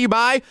brought to you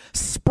by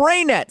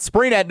SprayNet.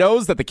 SprayNet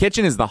knows that the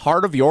kitchen is the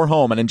heart of your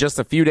home, and in just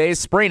a few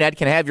days, SprayNet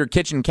can have your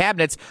kitchen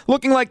cabinets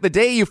looking like the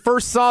day you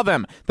first saw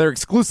them. Their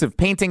exclusive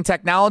painting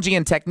technology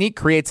and technique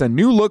creates a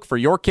new look for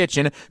your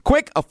kitchen.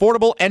 Quick,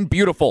 affordable, and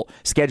beautiful.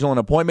 Schedule an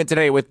appointment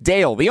today with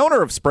Dale, the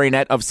owner of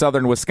SprayNet of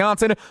Southern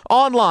Wisconsin,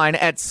 online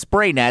at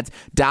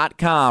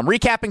spraynet.com.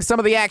 Recapping some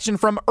of the action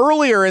from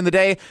earlier in the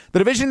day, the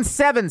Division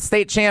 7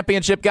 state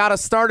championship got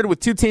us started with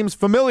 2 teams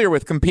familiar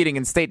with competing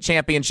in state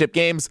championship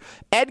games,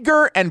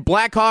 Edgar and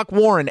Blackhawk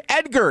Warren.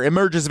 Edgar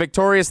emerges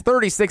victorious,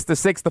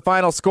 36-6 the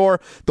final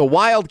score. The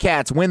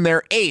Wildcats win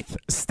their 8th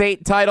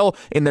state title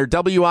in their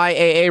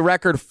WIAA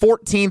record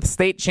 14th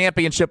state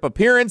championship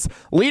appearance.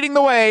 Leading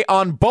the way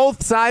on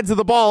both sides of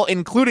the ball,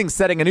 including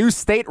setting a new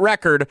state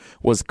record,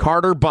 was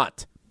Carter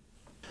Butt.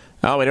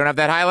 Oh, we don't have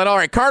that highlight. All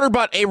right, Carter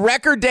Butt, a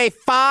record day,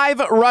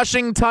 5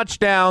 rushing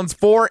touchdowns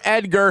for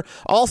Edgar.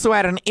 Also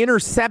had an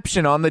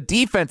interception on the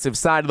defensive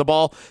side of the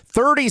ball.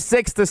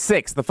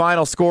 36-6, the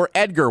final score.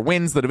 Edgar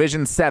wins the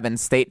Division 7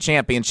 state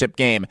championship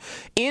game.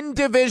 In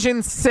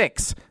Division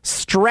 6,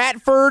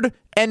 Stratford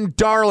and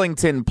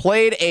Darlington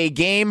played a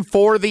game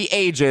for the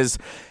ages.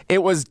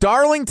 It was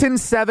Darlington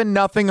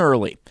 7-0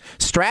 early.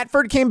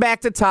 Stratford came back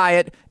to tie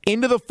it.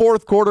 Into the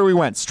fourth quarter we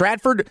went.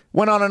 Stratford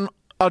went on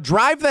a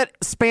drive that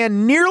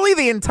spanned nearly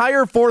the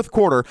entire fourth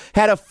quarter,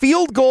 had a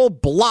field goal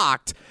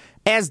blocked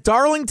As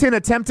Darlington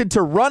attempted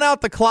to run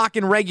out the clock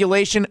in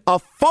regulation, a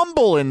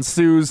fumble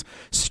ensues.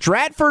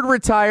 Stratford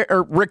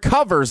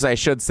recovers, I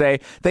should say.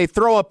 They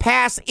throw a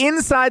pass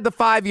inside the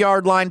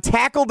 5-yard line,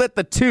 tackled at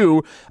the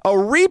 2. A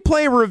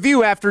replay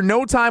review after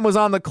no time was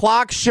on the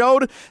clock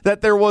showed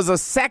that there was a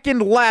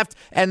second left,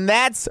 and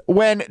that's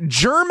when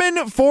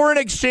German foreign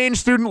exchange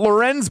student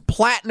Lorenz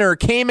Plattner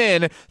came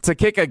in to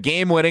kick a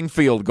game-winning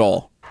field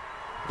goal.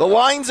 The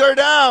lines are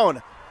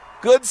down.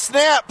 Good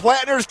snap.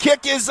 Plattner's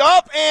kick is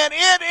up, and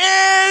it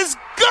is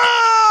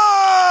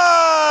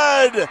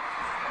good!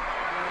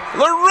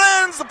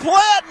 Lorenz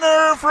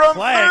Plattner from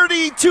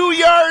 32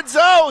 yards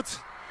out.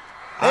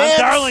 And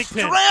Darlington.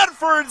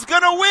 Stratford's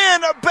going to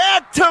win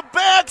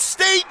back-to-back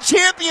state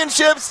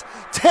championships,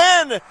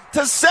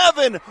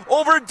 10-7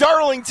 over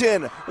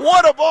Darlington.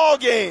 What a ball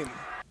game.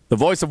 The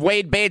voice of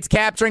Wade Bates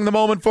capturing the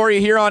moment for you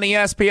here on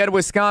ESPN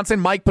Wisconsin.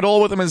 Mike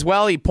Padol with him as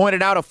well. He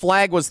pointed out a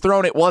flag was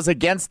thrown. It was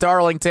against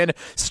Darlington.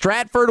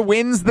 Stratford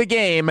wins the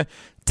game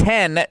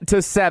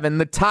 10-7.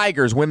 The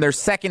Tigers win their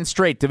second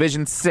straight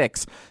Division VI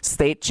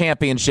state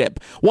championship.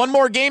 One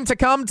more game to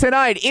come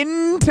tonight,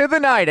 into the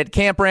night at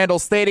Camp Randall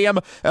Stadium.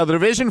 The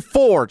Division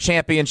IV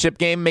championship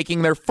game,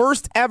 making their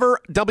first ever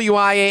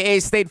WIAA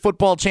state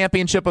football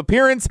championship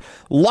appearance.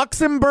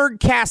 Luxembourg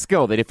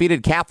Casco. They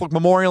defeated Catholic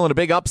Memorial in a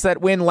big upset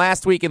win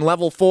last week in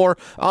Level 4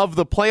 of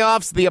the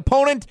playoffs. The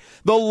opponent,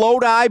 the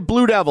Lodi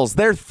Blue Devils,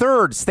 their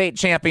third state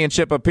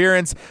championship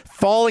appearance,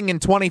 falling in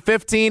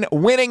 2015,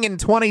 winning in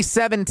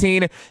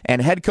 2017.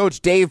 And head coach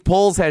Dave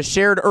Poles has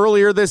shared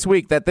earlier this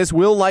week that this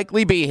will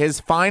likely be his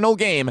final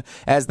game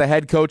as the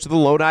head coach of the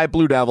Lodi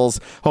Blue Devils,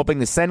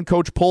 hoping to send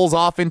Coach Poles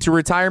off into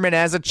retirement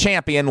as a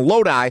champion.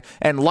 Lodi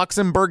and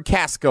Luxembourg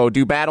Casco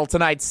do battle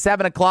tonight,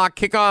 7 o'clock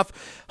kickoff.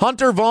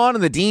 Hunter Vaughn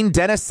and the Dean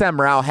Dennis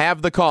Semrau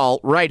have the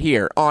call right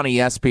here on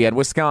ESPN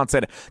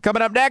Wisconsin.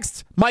 Coming up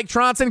next, Mike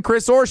Thronsen,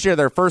 Chris Orr share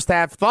their first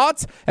half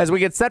thoughts as we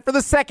get set for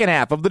the second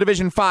half of the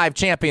Division V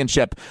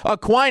championship.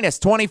 Aquinas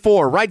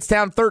 24,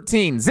 Wrightstown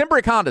 13,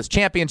 Zimbrick Honda's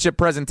championship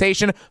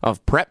presentation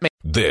of Prep.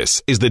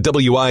 This is the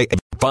WIAA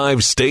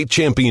 5 State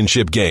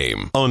Championship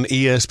game on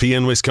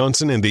ESPN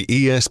Wisconsin and the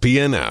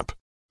ESPN app.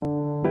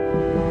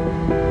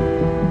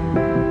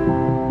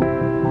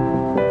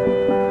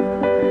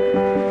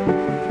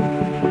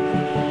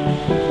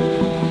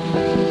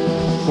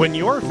 When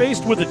you're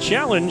faced with a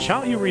challenge,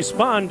 how you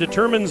respond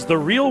determines the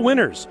real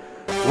winners.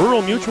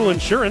 Rural Mutual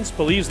Insurance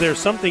believes there's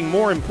something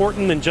more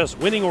important than just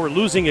winning or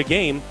losing a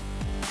game.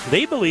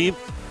 They believe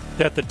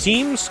that the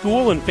team,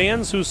 school, and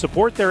fans who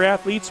support their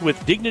athletes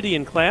with dignity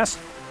and class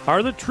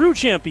are the true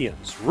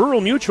champions.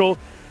 Rural Mutual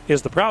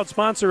is the proud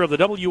sponsor of the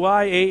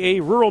WIAA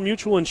Rural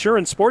Mutual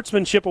Insurance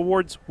Sportsmanship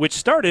Awards, which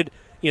started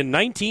in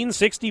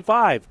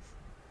 1965.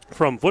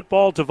 From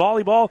football to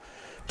volleyball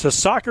to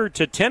soccer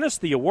to tennis,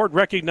 the award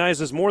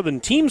recognizes more than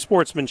team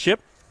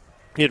sportsmanship.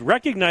 It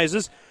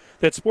recognizes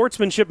that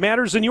sportsmanship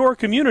matters in your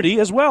community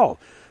as well.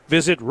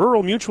 Visit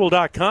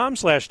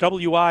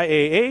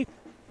ruralmutual.com/WIAA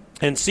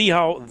and see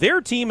how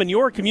their team and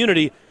your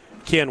community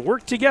can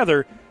work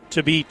together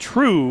to be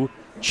true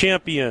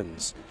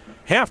champions.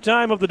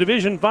 Halftime of the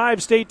Division V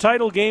state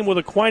title game with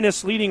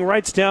Aquinas leading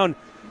Wrightstown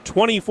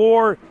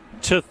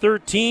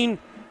 24-13.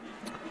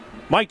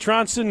 Mike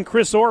Thronsen,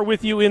 Chris Orr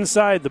with you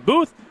inside the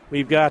booth.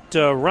 We've got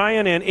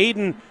Ryan and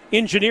Aiden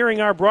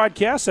engineering our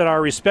broadcasts at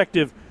our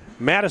respective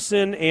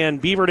Madison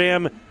and Beaver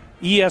Dam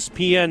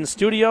ESPN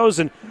studios.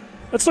 And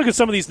let's look at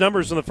some of these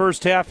numbers in the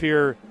first half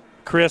here,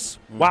 Chris.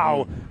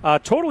 Wow.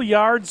 Total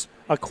yards,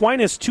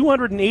 Aquinas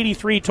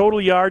 283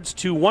 total yards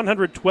to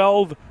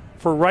 112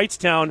 for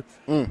Wrightstown.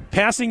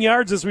 Passing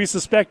yards, as we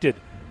suspected,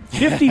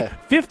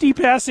 50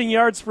 passing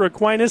yards for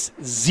Aquinas,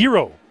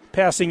 0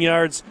 passing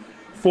yards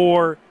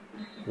for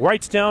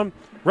Wrightstown.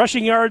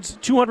 Rushing yards,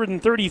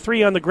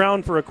 233 on the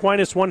ground for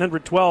Aquinas,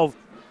 112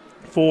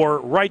 for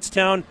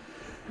Wrightstown.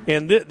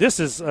 And this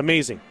is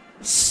amazing.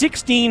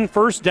 16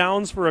 first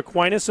downs for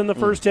Aquinas in the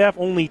first half,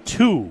 only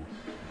 2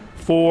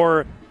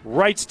 for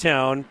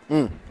Wrightstown.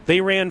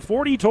 They ran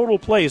 40 total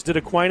plays, did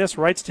Aquinas.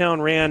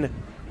 Wrightstown ran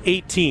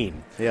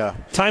 18. Yeah.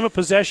 Time of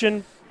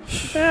possession,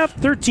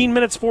 13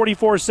 minutes,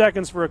 44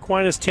 seconds for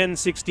Aquinas,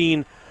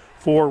 10-16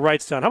 for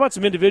Wrightstown. How about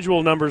some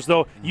individual numbers,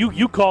 though?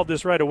 You called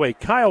this right away.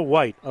 Kyle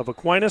White of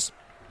Aquinas,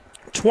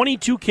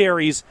 22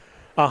 carries,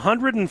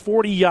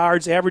 140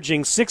 yards,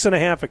 averaging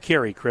 6.5 a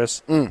carry,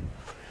 Chris.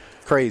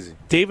 Crazy.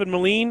 David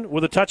Moline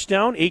with a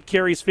touchdown, 8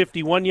 carries,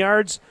 51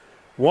 yards.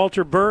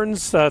 Walter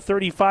Burns,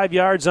 35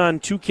 yards on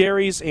 2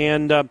 carries.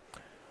 And how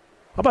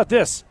about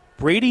this?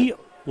 Brady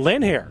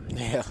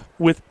Lenhair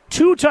with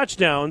 2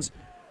 touchdowns,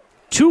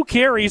 2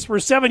 carries for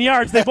 7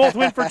 yards. They both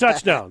went for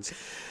touchdowns.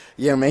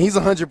 Yeah, man, he's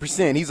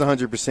 100%. He's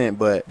 100%.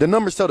 But the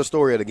numbers tell the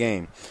story of the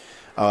game.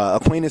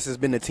 Aquinas has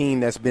been the team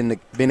that's been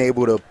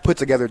able to put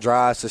together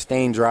drives,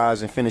 sustain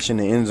drives, and finish in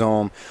the end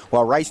zone.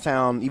 While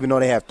Wrightstown, even though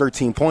they have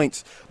 13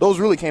 points, those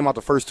really came out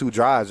the first 2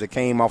 drives. It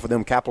came off of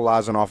them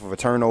capitalizing off of a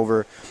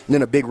turnover, and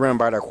then a big run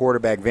by their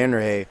quarterback,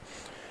 Vanderhey.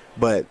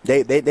 But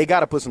they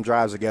got to put some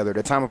drives together.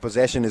 The time of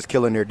possession is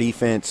killing their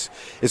defense.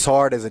 It's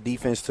hard as a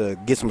defense to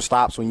get some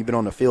stops when you've been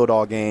on the field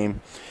all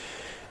game.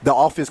 The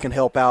offense can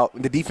help out.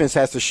 The defense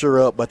has to shore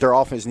up, but their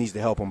offense needs to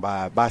help them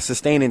by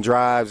sustaining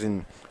drives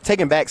and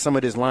taking back some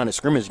of this line of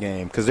scrimmage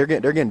game because they're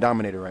getting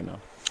dominated right now.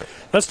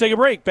 Let's take a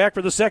break. Back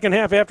for the second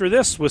half after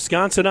this.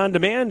 Wisconsin On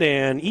Demand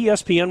and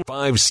ESPN.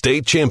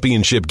 5-state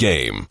championship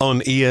game on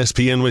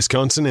ESPN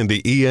Wisconsin and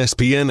the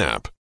ESPN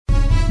app.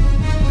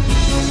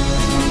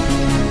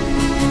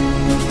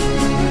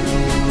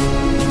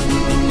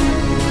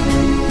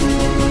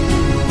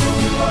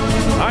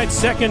 All right,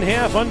 second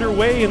half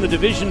underway in the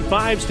Division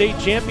 5 state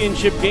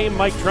championship game.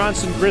 Mike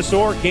Thronsen, Chris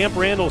Orr, Camp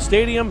Randall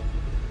Stadium.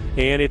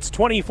 And it's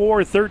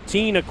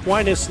 24-13,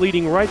 Aquinas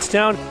leading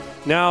Wrightstown.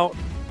 Now,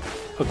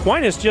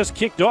 Aquinas just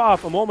kicked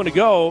off a moment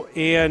ago,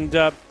 and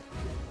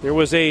there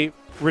was a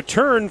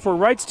return for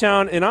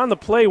Wrightstown. And on the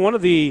play, one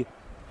of the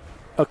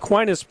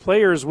Aquinas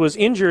players was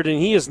injured, and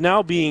he's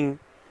now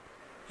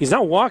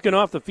walking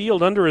off the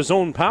field under his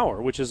own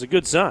power, which is a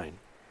good sign.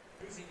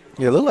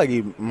 Yeah, it looked like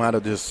he might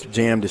have just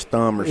jammed his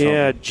thumb or something.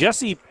 Yeah,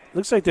 Jesse,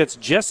 looks like that's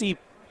Jesse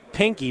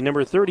Pankey,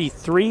 number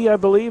 33, I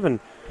believe.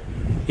 And,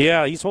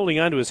 yeah, he's holding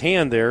onto his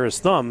hand there, his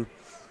thumb.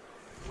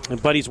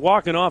 But he's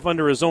walking off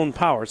under his own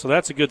power, so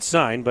that's a good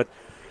sign. But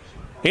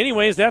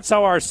anyways, that's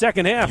how our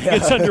second half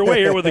gets underway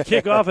here with a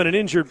kickoff and an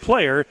injured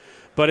player.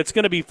 But it's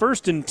going to be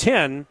 1st and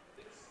 10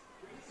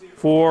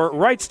 for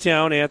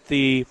Wrightstown at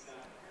the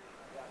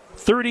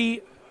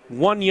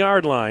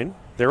 31-yard line,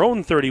 their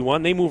own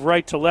 31. They move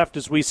right to left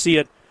as we see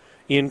it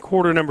in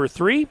quarter number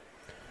 3.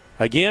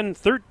 Again,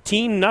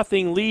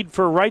 13-0 lead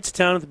for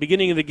Wrightstown at the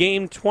beginning of the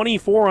game,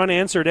 24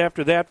 unanswered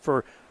after that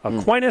for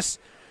Aquinas.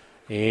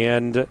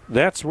 And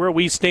that's where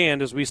we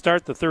stand as we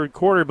start the third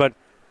quarter. But,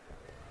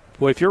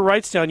 boy, if you're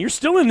Wrightstown, you're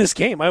still in this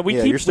game. We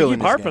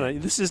keep harping on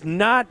it. This is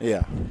not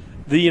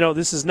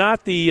this is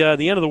not the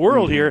end of the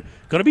world here.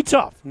 Going to be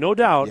tough, no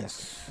doubt.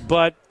 Yes.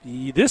 But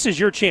this is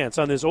your chance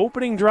on this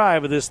opening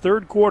drive of this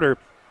third quarter.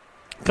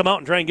 Come out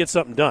and try and get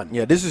something done.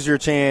 Yeah, this is your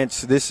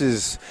chance. This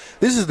is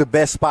the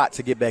best spot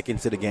to get back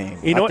into the game.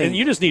 And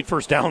you just need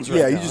first downs right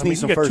now. Yeah, you just need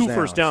some first downs. You got 2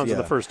 first downs in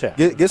the first half.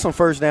 Get some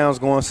first downs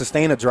going,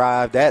 sustain a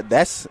drive.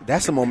 That's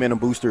a momentum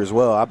booster as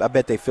well. I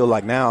bet they feel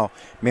like now,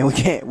 man, we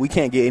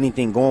can't get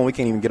anything going. We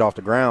can't even get off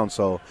the ground.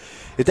 So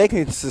if they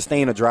can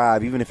sustain a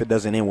drive, even if it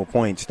doesn't end with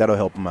points, that'll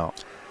help them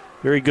out.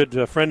 Very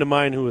good friend of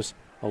mine who was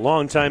a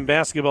longtime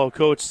basketball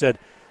coach said,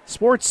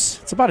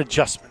 sports, it's about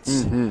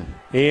adjustments.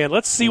 And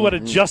let's see what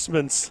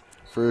adjustments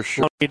for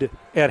sure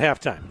at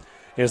halftime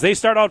as they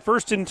start out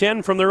 1st and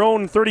 10 from their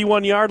own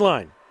 31-yard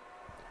line.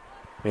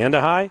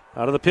 Vanda High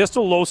out of the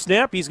pistol, low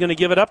snap. He's going to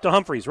give it up to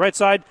Humphreys, right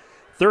side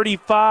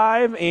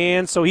 35,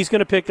 and so he's going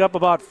to pick up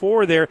about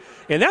 4 there.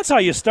 And that's how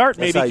you start.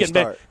 Maybe getting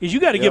back is you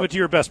got to give it to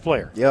your best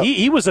player.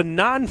 He was a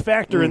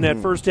non-factor in that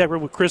first half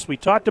with Chris. We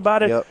talked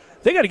about it.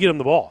 They got to get him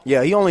the ball.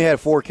 Yeah, he only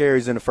had 4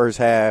 carries in the first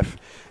half.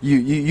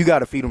 You got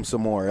to feed him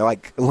some more.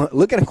 Like,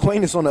 look at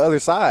Aquinas on the other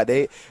side.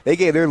 They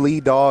gave their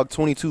lead dog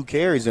 22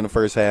 carries in the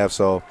first half.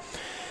 So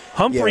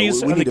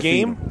Humphreys in the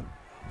game,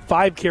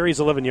 5 carries,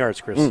 11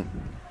 yards, Chris.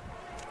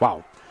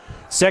 Wow.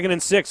 2nd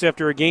and 6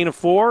 after a gain of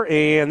 4,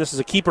 and this is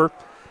a keeper.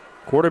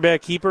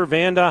 Quarterback keeper,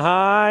 Vanda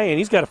High, and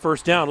he's got a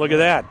first down. Look at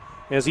that.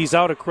 As he's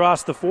out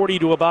across the 40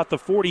 to about the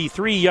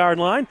 43-yard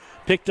line,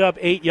 picked up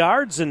 8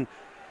 yards, and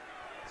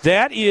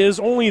that is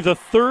only the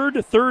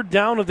third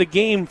down of the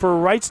game for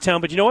Wrightstown.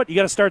 But you know what? You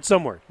got to start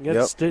somewhere. You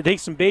got to take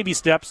some baby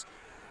steps,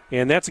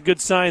 and that's a good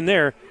sign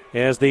there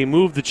as they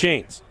move the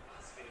chains.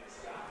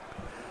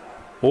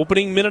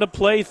 Opening minute of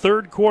play,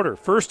 third quarter.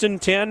 1st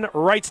and 10,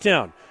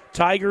 Wrightstown.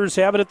 Tigers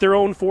have it at their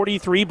own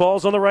 43.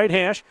 Ball's on the right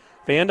hash.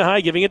 Vanda High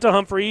giving it to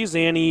Humphreys,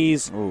 and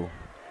he's going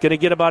to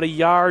get about a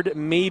yard,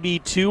 maybe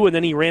 2, and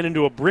then he ran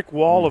into a brick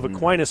wall of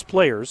Aquinas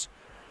players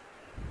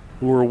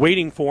who were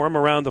waiting for him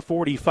around the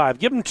 45.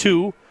 Give him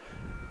 2,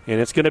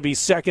 and it's going to be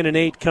 2nd and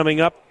 8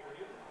 coming up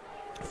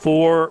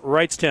for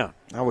Wrightstown.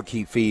 I would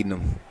keep feeding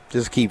him.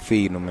 Just keep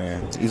feeding him,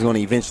 man. He's going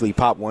to eventually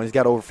pop one. He's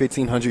got over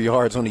 1,500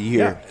 yards on the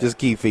year. Yeah. Just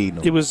keep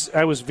feeding him.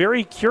 I was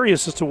very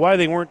curious as to why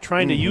they weren't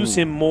trying to use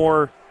him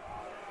more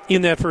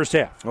in that first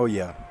half. Oh,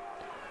 yeah.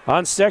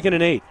 On 2nd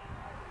and 8.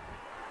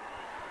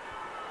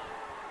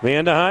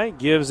 Vanda High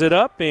gives it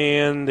up,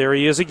 and there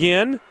he is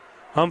again.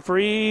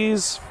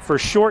 Humphreys for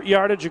short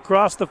yardage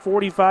across the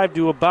 45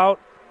 to about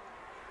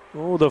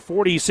the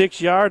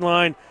 46-yard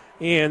line.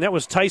 And that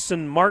was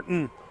Tyson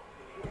Martin,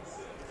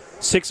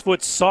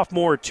 6-foot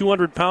sophomore,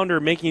 200-pounder,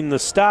 making the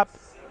stop.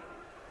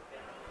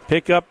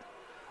 Pickup.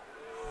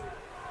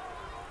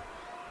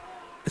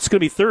 It's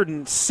going to be 3rd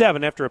and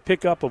 7 after a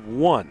pickup of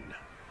 1.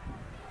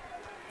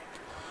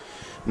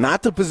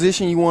 Not the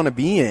position you want to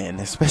be in,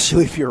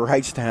 especially if you're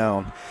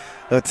Wrightstown,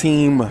 a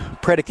team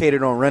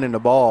predicated on running the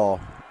ball.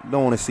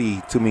 Don't want to see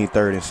too many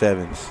 3rd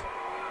and 7s.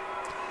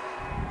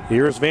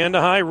 Here's Vanda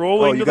High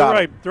rolling to the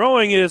right.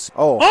 Throwing is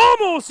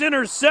almost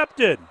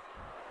intercepted.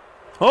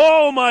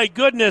 Oh, my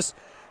goodness.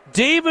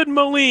 David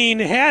Moline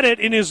had it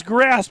in his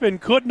grasp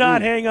and could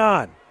not hang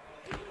on.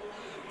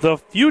 the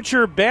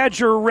future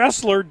Badger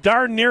wrestler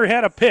darn near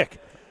had a pick.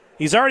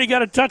 He's already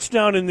got a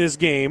touchdown in this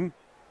game,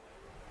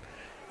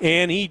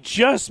 and he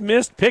just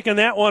missed picking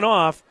that one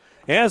off.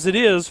 As it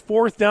is,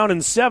 4th down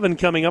and 7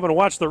 coming up, and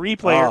watch the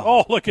replay here.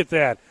 Oh, look at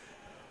that.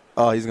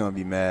 Oh, he's going to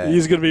be mad.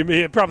 He's going to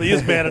be probably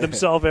is mad at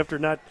himself after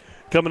not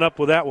coming up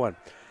with that one.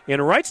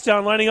 And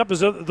Wrightstown lining up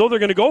as though they're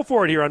going to go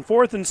for it here on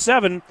 4th and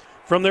 7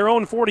 from their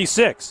own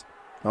 46.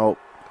 Oh,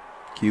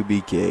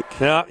 QB kick.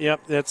 Yeah,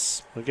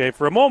 that's okay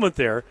for a moment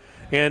there.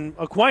 And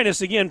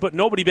Aquinas, again, put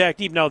nobody back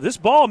deep. Now, this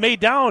ball may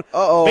die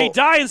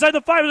inside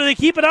the 5. Do they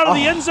keep it out of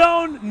the end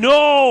zone?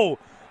 No.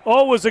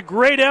 Oh, it was a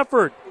great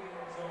effort.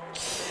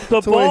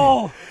 The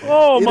ball.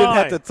 Oh, he my. He didn't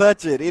have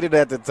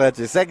to touch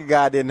it. Second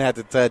guy didn't have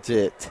to touch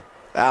it.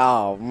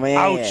 Oh,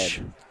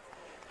 man.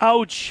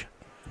 Ouch.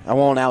 I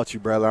won't out you,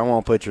 brother. I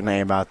won't put your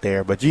name out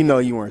there. But you know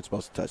you weren't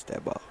supposed to touch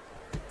that ball.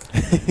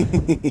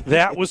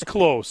 That was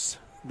close.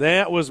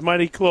 That was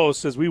mighty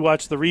close as we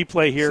watch the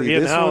replay here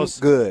in-house. This one's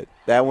good.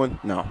 That one,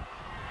 no.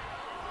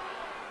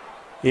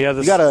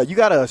 Yeah, you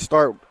gotta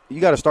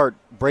start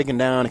breaking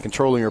down and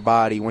controlling your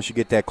body once you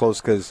get that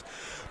close, because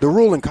the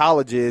rule in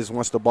college is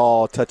once the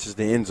ball touches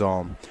the end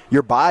zone,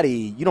 your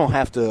body, you don't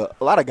have to.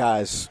 A lot of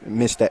guys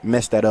mess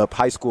that up.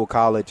 High school,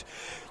 college,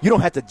 you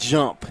don't have to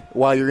jump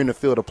while you're in the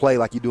field of play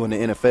like you do in the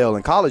NFL.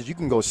 In college, you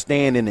can go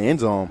stand in the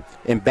end zone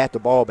and bat the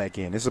ball back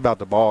in. It's about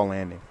the ball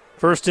landing.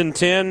 1st and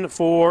 10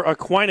 for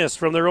Aquinas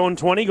from their own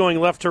 20,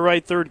 going left to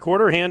right, third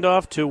quarter.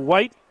 Handoff to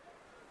White,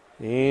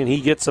 and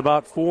he gets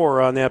about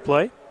 4 on that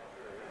play.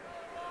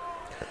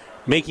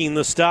 Making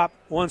the stop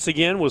once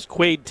again was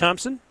Quade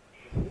Thompson.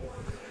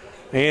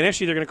 And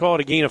actually, they're going to call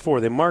it a gain of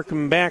 4. They mark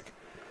him back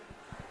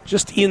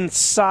just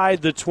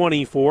inside the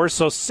 24.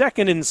 So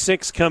 2nd and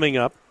 6 coming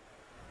up.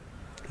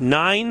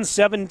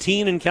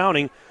 9:17 and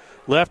counting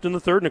left in the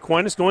third. And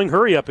Aquinas going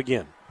hurry up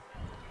again.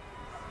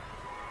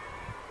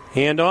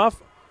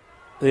 Handoff.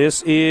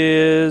 This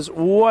is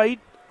White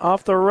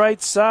off the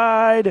right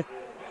side.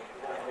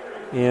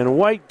 And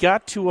White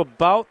got to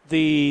about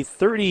the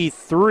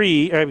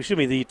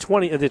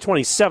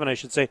 27, I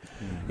should say.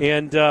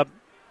 And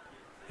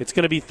it's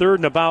going to be 3rd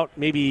and about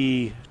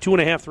maybe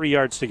 2.5, 3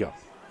 yards to go.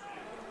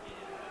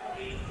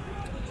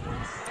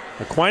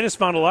 Aquinas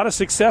found a lot of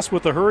success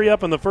with the hurry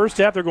up in the first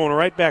half. They're going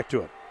right back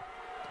to it.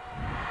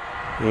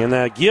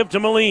 And give to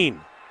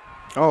Moline.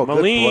 Oh,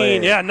 Moline,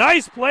 good play. Yeah,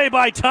 nice play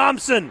by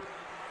Thompson.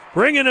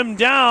 Bringing him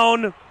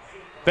down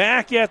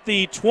back at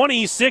the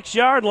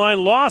 26-yard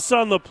line. Loss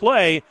on the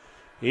play.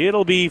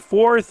 It'll be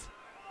 4th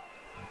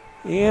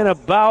and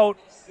about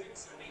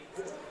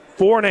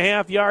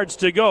 4.5 yards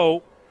to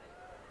go.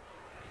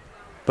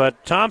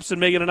 But Thompson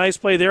making a nice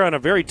play there on a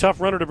very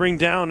tough runner to bring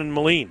down in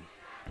Moline.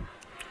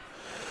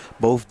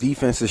 Both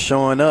defenses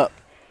showing up.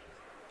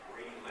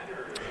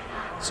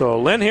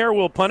 So Lenhare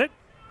will punt it.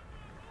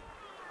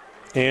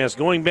 As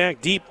going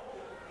back deep,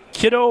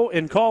 Kiddo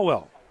and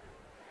Caldwell.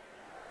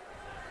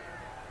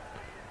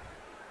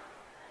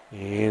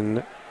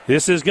 And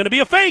this is going to be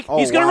a fake.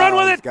 He's going to run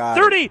with it.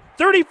 30,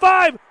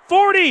 35,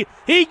 40.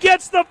 He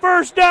gets the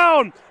first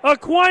down.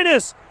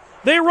 Aquinas,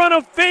 they run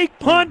a fake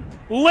punt.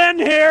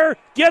 Lenhare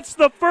gets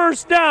the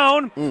first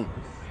down.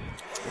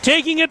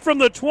 Taking it from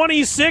the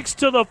 26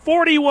 to the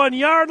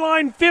 41-yard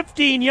line,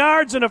 15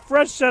 yards and a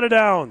fresh set of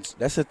downs.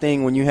 That's the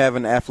thing when you have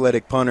an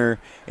athletic punter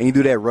and you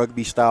do that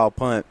rugby-style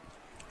punt.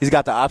 He's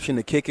got the option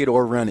to kick it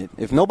or run it.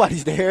 If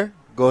nobody's there,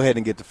 go ahead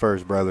and get the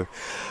first, brother.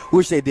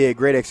 Which they did.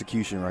 Great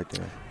execution right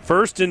there.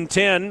 1st and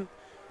 10.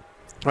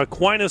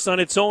 Aquinas on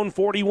its own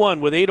 41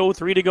 with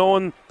 8:03 to go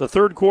in the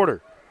third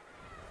quarter.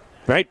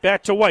 Right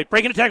back to White.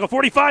 Breaking a tackle.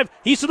 45.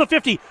 He's to the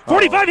 50.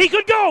 45. He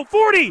could go.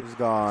 40. He's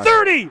gone.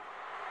 30.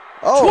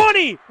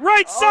 20.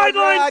 Right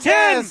sideline.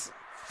 10.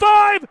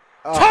 5.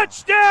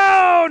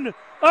 Touchdown.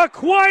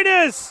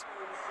 Aquinas.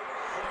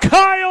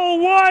 Kyle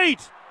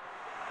White.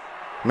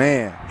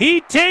 Man.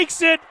 He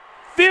takes it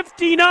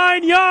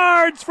 59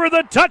 yards for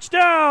the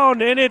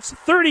touchdown, and it's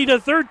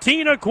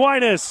 30-13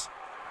 Aquinas.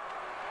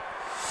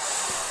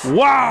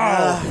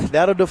 Wow.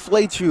 That'll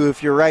deflate you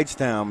if you're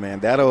Wrightstown, man.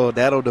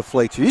 That'll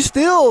deflate you. You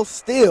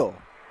still,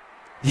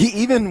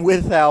 even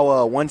with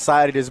how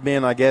one-sided it's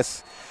been, I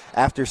guess,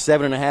 after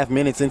 7.5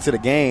 minutes into the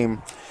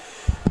game,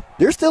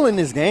 they're still in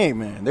this game,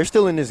 man. They're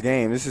still in this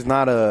game. This is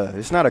not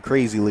a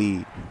crazy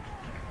lead.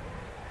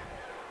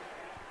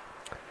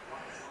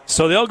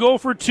 So they'll go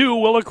for 2,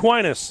 Will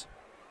Aquinas.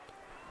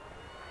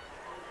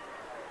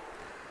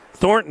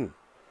 Thornton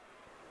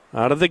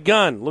out of the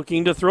gun,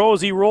 looking to throw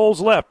as he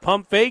rolls left.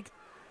 Pump fake.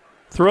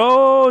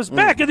 Throws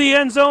back of the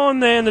end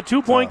zone, and the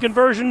 2-point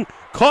conversion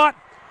caught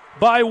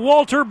by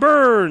Walter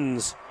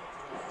Burns.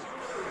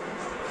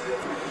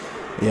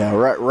 Yeah,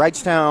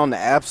 Wrightstown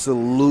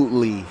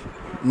absolutely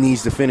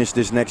needs to finish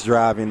this next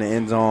drive in the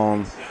end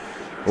zone,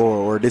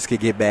 or this could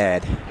get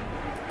bad.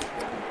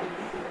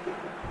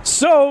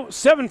 So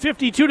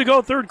 7:52 to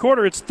go, third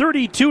quarter. It's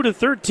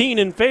 32-13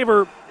 in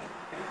favor.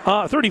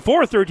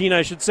 34-13,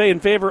 I should say, in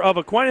favor of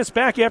Aquinas.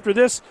 Back after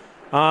this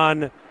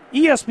on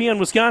ESPN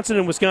Wisconsin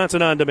and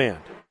Wisconsin On Demand.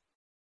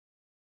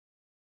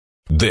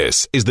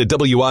 This is the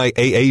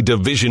WIAA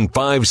Division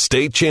 5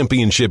 State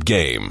Championship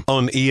game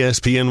on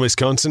ESPN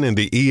Wisconsin and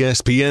the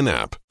ESPN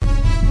app.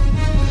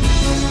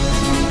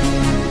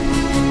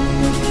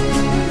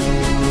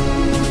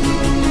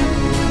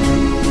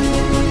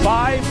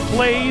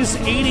 Plays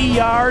 80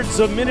 yards,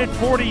 a minute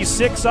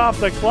 46 off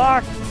the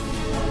clock,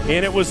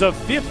 and it was a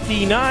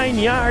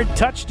 59-yard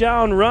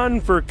touchdown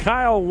run for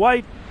Kyle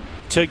White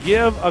to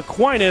give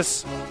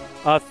Aquinas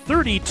a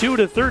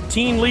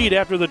 32-13 lead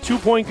after the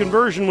two-point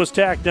conversion was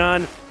tacked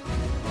on.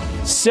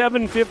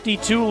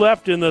 7:52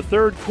 left in the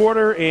third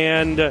quarter,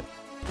 and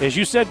as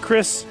you said,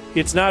 Chris,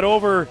 it's not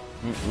over,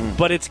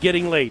 but it's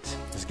getting late.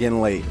 It's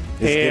getting late.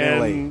 Getting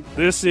late.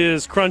 This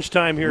is crunch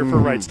time here for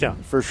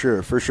Wrightstown. For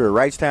sure.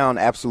 Wrightstown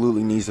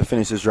absolutely needs to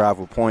finish this drive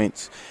with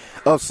points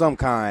of some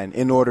kind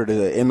in order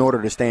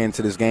to stay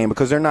into this game,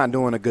 because they're not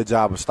doing a good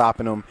job of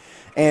stopping them.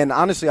 And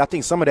honestly, I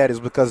think some of that is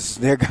because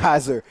their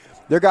guys are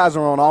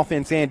on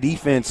offense and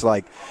defense.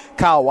 Like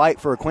Kyle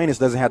White for Aquinas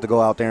doesn't have to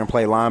go out there and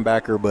play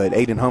linebacker, but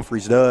Aiden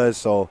Humphreys does.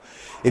 So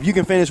if you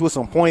can finish with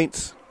some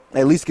points,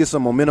 at least get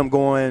some momentum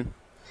going,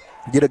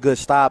 get a good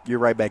stop, you're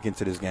right back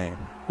into this game.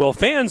 Well,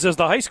 fans, as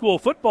the high school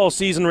football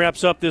season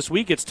wraps up this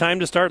week, it's time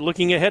to start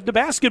looking ahead to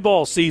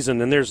basketball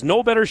season, and there's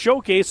no better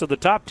showcase of the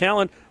top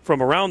talent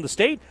from around the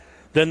state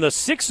than the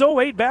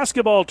 608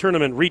 basketball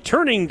tournament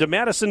returning to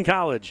Madison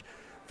College,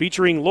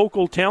 featuring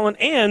local talent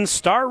and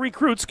star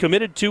recruits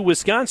committed to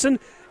Wisconsin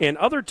and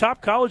other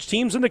top college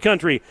teams in the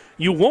country.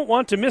 You won't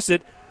want to miss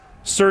it.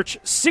 Search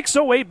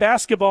 608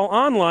 Basketball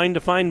online to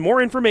find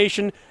more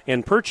information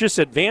and purchase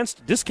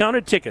advanced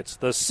discounted tickets.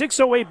 The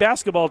 608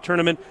 Basketball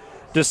Tournament,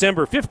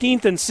 December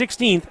 15th and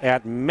 16th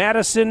at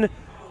Madison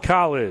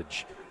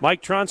College.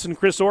 Mike Thronsen,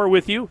 Chris Orr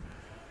with you.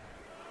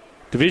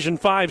 Division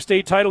 5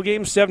 state title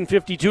game,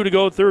 7:52 to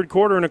go, third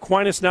quarter, and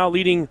Aquinas now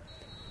leading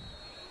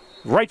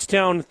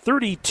Wrightstown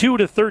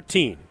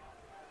 32-13.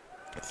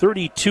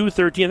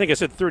 32-13. I think I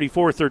said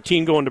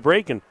 34-13 going to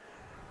break, and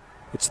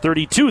it's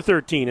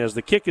 32-13 as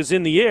the kick is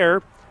in the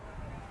air.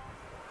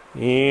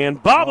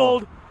 And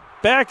bobbled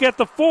back at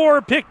the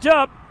 4, picked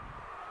up.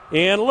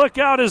 And look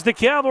out as the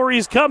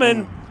cavalry's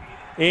coming.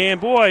 And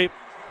boy,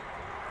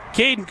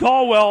 Caden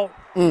Caldwell,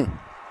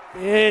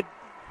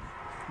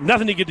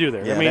 nothing he could do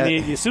there.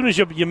 Yeah, as soon as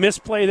you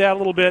misplay that a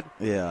little bit,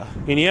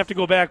 and you have to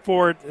go back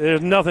for it,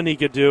 there's nothing he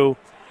could do.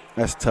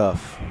 That's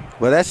tough.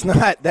 Well, that's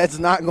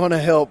not going to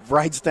help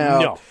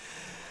Wrightstown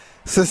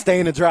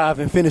sustain a drive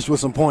and finish with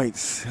some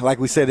points, like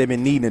we said they've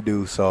been needing to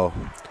do. So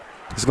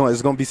it's going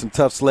to be some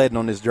tough sledding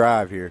on this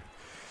drive here,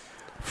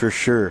 for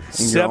sure.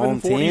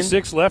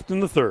 7:46 left in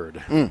the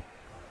third.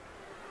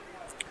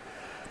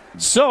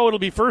 So it'll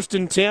be 1st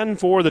and 10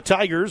 for the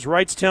Tigers.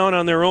 Wrightstown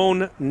on their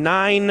own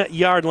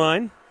 9-yard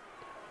line.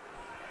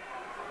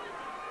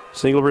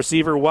 Single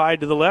receiver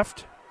wide to the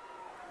left.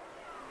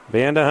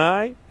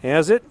 Vandehei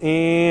has it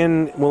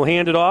and will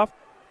hand it off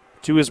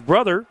to his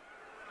brother.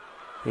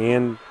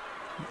 And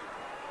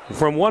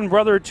from one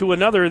brother to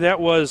another, that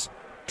was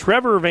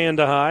Trevor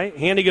Vandehei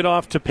handing it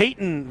off to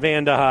Peyton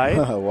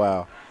Vandehei. Oh,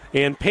 wow.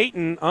 And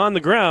Peyton on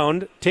the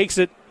ground takes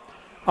it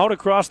out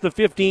across the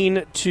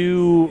 15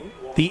 to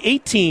the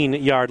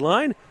 18-yard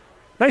line.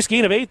 Nice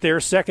gain of 8 there,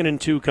 2nd and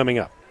 2 coming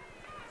up.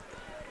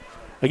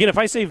 Again, if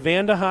I say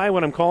Vandehei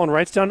when I'm calling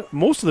Wrightstown,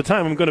 most of the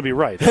time I'm going to be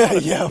right.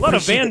 A lot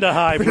of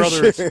Vandehei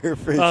brothers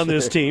on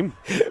this team.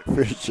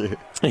 For sure.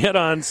 Head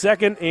on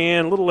 2nd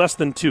and a little less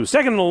than 2.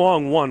 2nd and a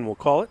long 1, we'll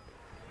call it.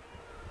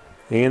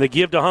 And they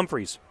give to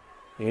Humphreys.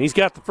 And he's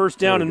got the first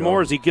down and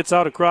more as he gets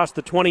out across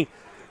the 20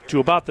 to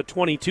about the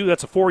 22.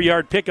 That's a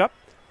 4-yard pickup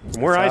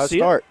from where I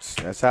see it.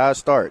 That's how it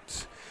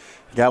starts.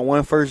 Got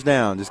one first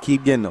down. Just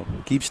keep getting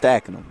them. Keep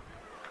stacking them.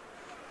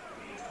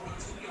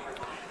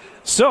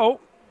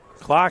 So,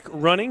 clock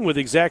running with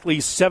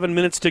exactly 7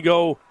 minutes to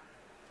go.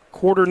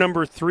 Quarter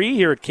number 3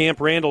 here at Camp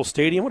Randall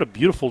Stadium. What a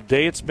beautiful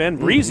day it's been.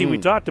 Breezy we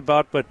talked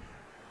about, but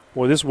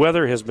boy, this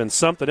weather has been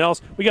something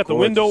else. We got the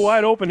window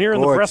wide open here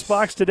in the press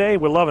box today.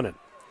 We're loving it.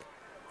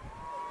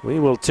 We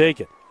will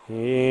take it.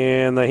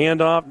 And the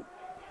handoff.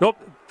 Nope,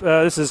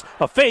 this is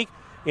a fake.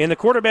 And the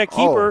quarterback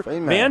keeper,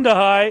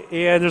 Vandehei,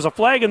 and there's a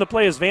flag in the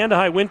play as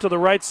Vandehei went to the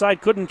right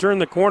side, couldn't turn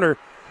the corner.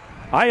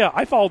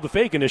 I followed the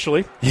fake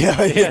initially.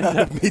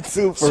 Yeah, me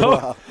too for a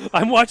while.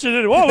 I'm watching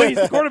it. Whoa, wait,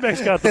 the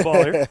quarterback's got the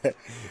ball here.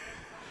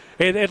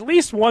 And at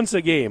least once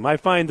a game, I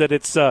find that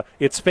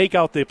it's fake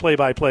out the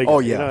play-by-play. Oh,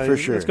 yeah, for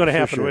sure. It's going to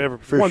happen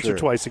once or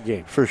twice a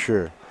game. For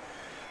sure.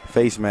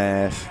 Face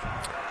mask.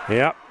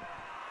 Yeah.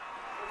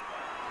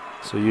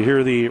 So you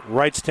hear the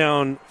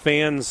Wrightstown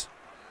fans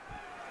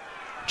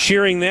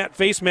cheering that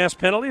face mask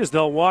penalty as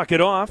they'll walk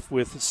it off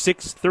with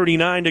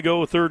 6:39 to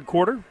go, third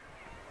quarter.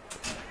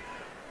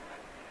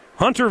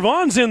 Hunter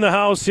Vaughn's in the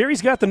house here.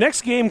 He's got the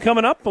next game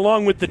coming up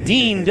along with the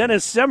Dean,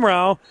 Dennis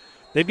Semrau.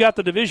 They've got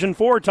the Division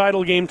 4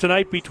 title game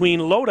tonight between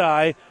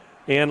Lodi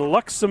and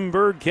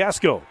Luxembourg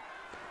Casco.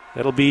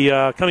 That'll be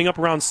coming up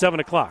around 7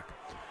 o'clock.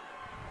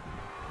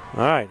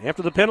 All right,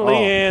 after the penalty,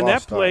 and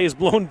that play is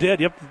blown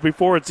dead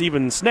before it's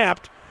even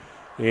snapped.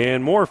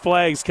 And more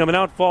flags coming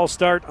out. False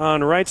start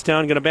on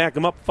Wrightstown. Going to back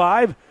them up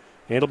 5.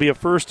 And it'll be a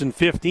 1st and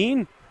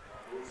 15.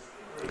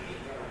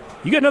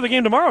 You got another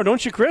game tomorrow,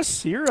 don't you,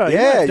 Chris? You're not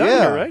done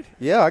here, right?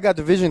 Yeah, I got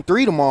Division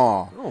 3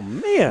 tomorrow. Oh,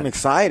 man. I'm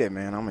excited,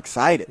 man. I'm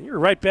excited. You're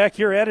right back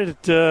here at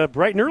it at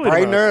bright and early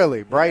Bright tomorrow.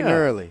 and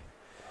early.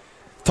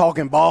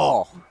 Talking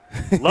ball.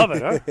 Love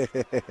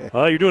it,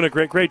 huh? You're doing a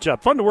great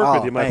job. Fun to work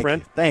with you, my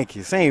friend. Thank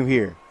you. Same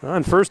here.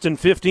 On 1st and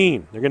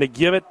 15. They're going to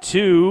give it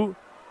to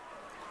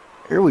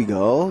here we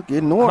go.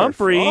 Get north.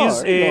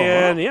 Humphreys.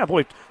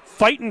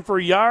 Fighting for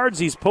yards.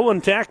 He's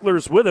pulling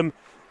tacklers with him.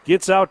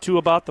 Gets out to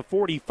about the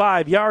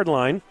 45-yard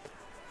line.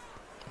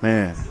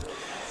 Man,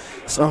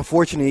 it's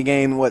unfortunate he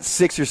gained,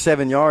 6 or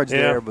 7 yards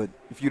there, but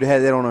if you'd have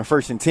had that on a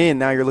 1st and 10,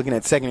 now you're looking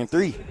at 2nd and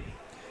 3.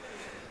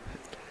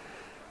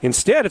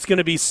 Instead, it's going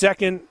to be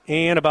 2nd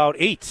and about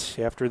 8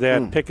 after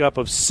that pickup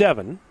of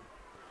 7.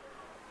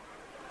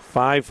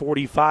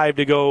 5:45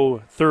 to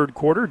go, third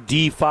quarter,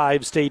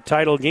 D5 state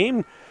title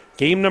game.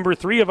 Game number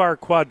 3 of our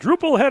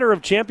quadruple header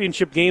of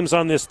championship games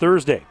on this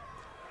Thursday.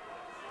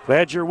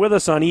 Glad you're with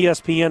us on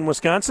ESPN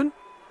Wisconsin.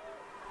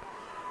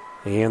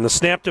 And the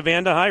snap to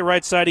Vandehei,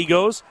 right side he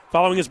goes,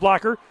 following his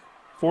blocker,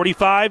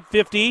 45,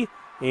 50,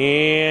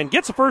 and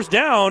gets a first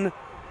down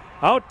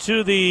out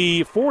to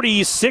the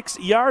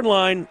 46-yard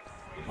line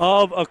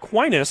of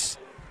Aquinas.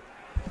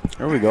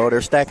 There we go.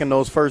 They're stacking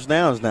those first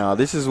downs now.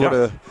 This is what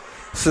a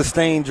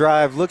sustained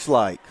drive looks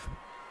like.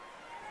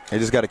 They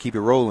just got to keep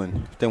it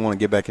rolling if they want to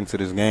get back into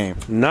this game.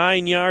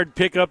 9-yard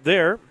pickup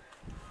there.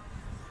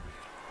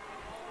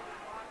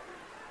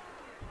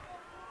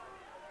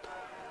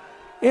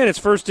 And it's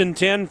 1st and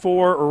 10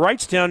 for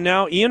Wrightstown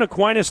now in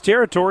Aquinas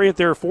territory at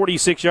their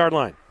 46-yard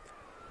line.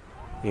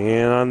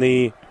 And on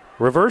the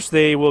reverse,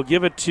 they will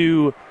give it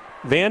to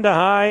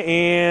Vandehei,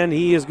 and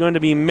he is going to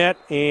be met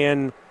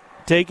and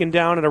taken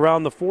down at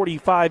around the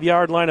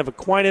 45-yard line of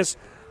Aquinas.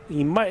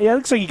 It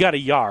looks like he got a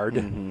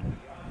yard,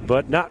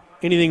 but not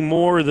anything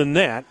more than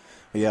that.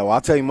 Yeah, well, I'll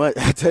tell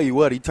you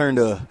what, he turned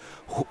a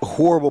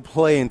horrible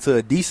play into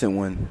a decent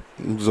one.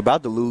 He was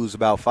about to lose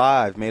about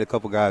 5, made a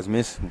couple guys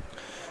miss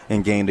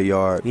and gained a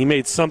yard. He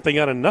made something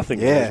out of nothing.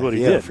 Is what he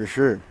did. Yeah, for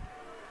sure.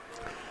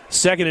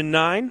 2nd and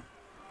 9.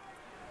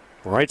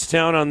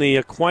 Wrightstown on the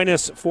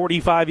Aquinas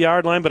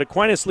 45-yard line, but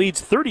Aquinas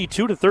leads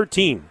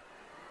 32-13.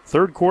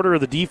 Third quarter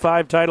of the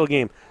D5 title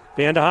game.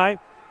 Vandehei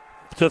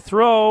to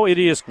throw. It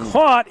is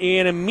caught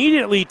and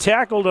immediately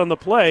tackled on the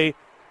play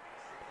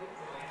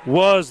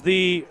was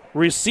the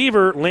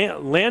receiver,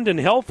 Landon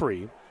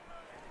Helfrey.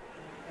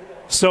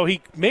 So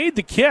he made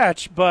the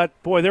catch, but,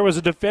 boy, there was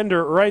a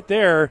defender right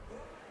there.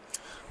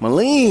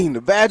 Moline,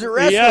 the Badger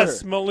wrestler.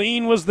 Yes,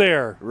 Moline was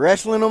there.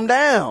 Wrestling him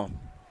down.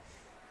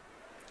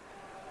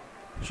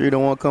 Sure you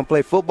don't want to come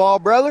play football,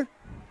 brother?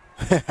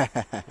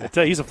 I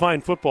tell you, he's a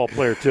fine football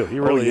player, too. He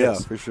really is.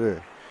 Yeah, for sure.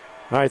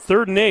 All right,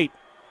 3rd and 8.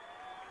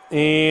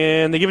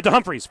 And they give it to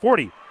Humphreys,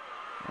 40.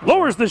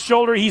 Lowers the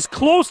shoulder. He's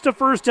close to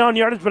first down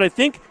yardage, but I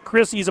think,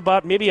 Chris, he's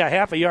about maybe a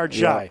half a yard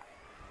shy.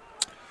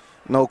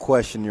 No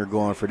question you're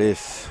going for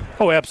this.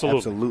 Oh, absolutely.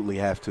 Absolutely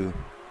have to.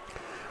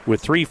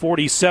 With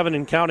 3:47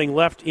 and counting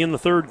left in the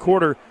third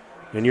quarter,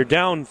 and you're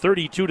down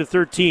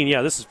 32-13.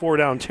 Yeah, this is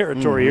 4-down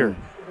territory here.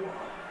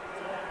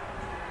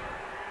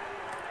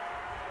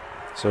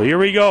 So here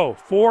we go.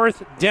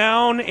 4th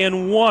down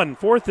and 1.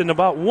 4th and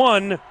about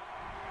 1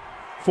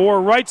 for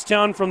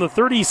Wrightstown from the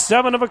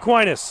 37 of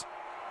Aquinas.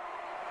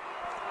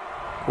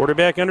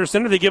 Quarterback under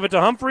center. They give it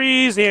to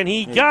Humphreys, and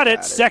he got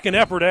it. Second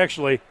effort,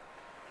 actually.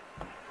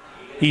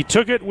 He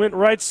took it, went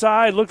right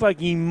side. Looked like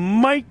he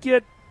might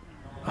get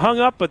hung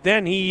up, but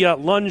then he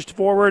lunged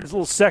forward. It's a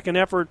little second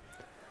effort,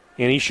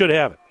 and he should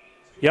have it.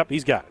 Yep,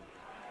 he's got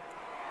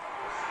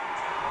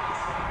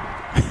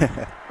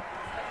it.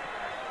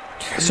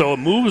 So it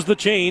moves the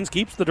chains,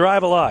 keeps the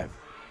drive alive.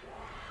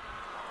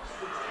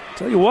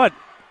 Tell you what,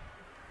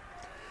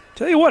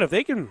 if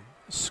they can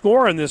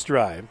score in this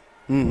drive,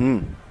 maybe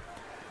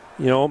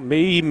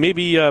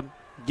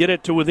get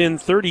it to within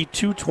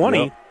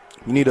 32-20. Yep.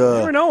 You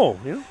never know.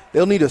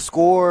 They'll need a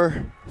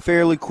score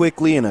fairly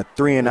quickly and a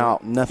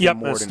 3-and-out. Nothing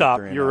more than stop.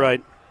 a 3-and-out. You're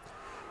right.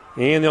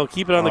 And they'll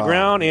keep it on the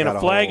ground, and a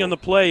flag on the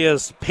play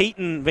as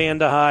Peyton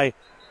Vandehei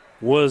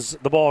was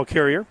the ball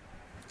carrier.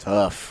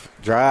 Tough.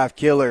 Drive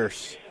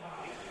killers.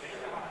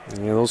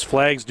 And those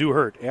flags do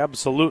hurt,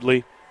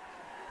 absolutely.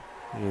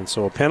 And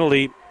so a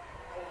penalty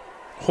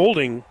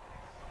holding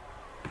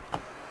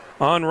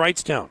on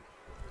Wrightstown.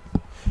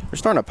 They're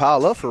starting to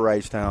pile up for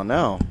Wrightstown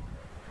now.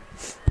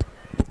 It's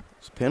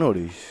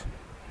penalties.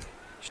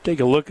 Let's take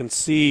a look and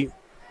see. I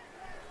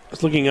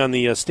was looking on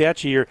the stat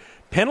sheet here.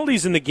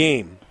 Penalties in the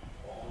game.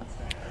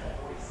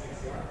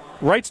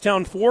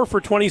 Wrightstown 4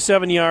 for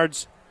 27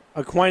 yards.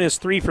 Aquinas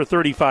 3 for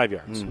 35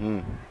 yards.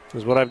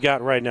 Is what I've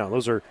got right now.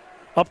 Those are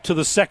up to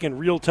the second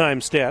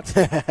real-time stats.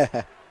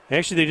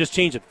 Actually, they just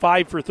changed it.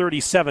 5 for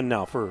 37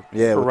 now for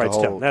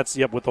Wrightstown. That's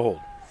with the hold.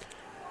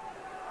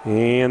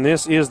 And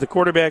this is the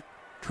quarterback,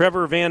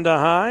 Trevor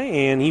Vandehei,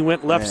 and he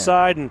went left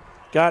side and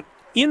got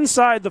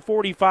inside the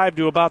 45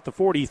 to about the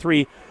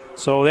 43.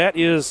 So that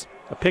is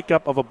a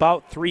pickup of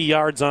about 3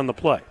 yards on the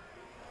play.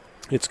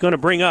 It's going to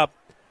bring up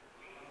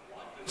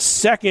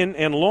second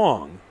and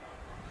long.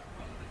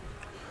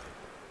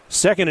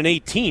 2nd and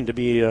 18 to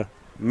be a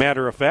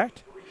matter of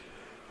fact.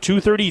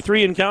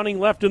 2:33 and counting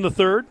left in the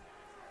third.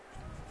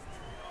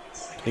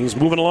 Things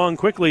moving along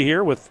quickly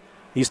here with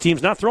these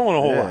teams not throwing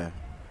a whole lot.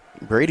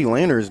 Brady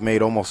Landers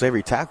made almost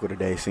every tackle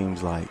today,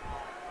 seems like.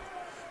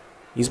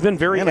 He's been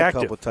very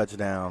active. A couple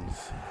touchdowns.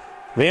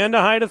 Van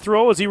de Heide to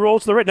throw as he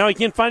rolls to the right. Now he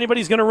can't find anybody.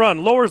 He's going to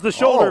run. Lowers the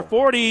shoulder,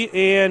 40,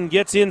 and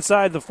gets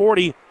inside the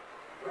 40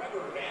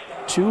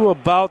 to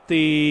about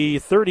the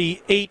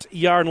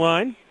 38-yard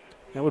line.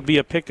 That would be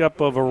a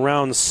pickup of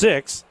around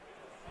 6.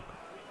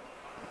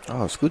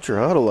 Oh, scoot your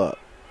huddle up.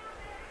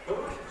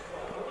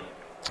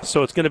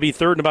 So it's going to be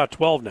 3rd and about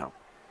 12 now.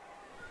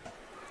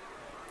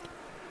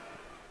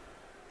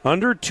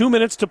 Under 2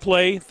 minutes to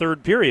play,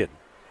 third period.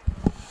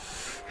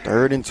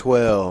 3rd and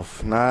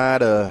 12.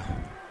 Not a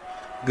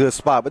good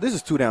spot, but this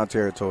is 2-down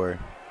territory.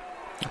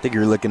 I think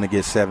you're looking to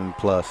get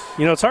 7+.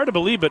 You know, it's hard to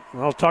believe, but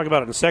I'll talk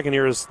about it in a second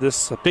here. Is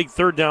this a big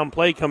 3rd down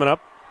play coming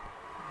up?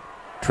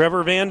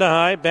 Trevor Van de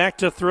Heide back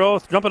to throw,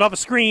 jumping off a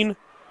screen.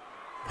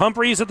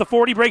 Humphreys at the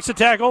 40, breaks a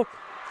tackle.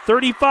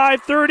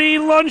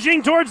 35-30,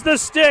 lunging towards the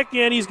stick,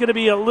 and he's going to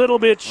be a little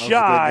bit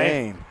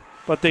shy.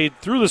 But they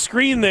threw the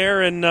screen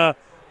there and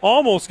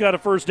almost got a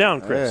first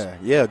down, Chris.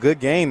 Yeah, good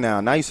game now.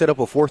 Now you set up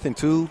a 4th and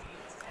 2.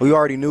 We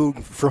already knew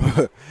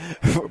from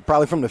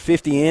probably from the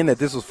 50 in that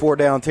this was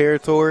 4-down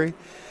territory.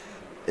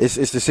 It's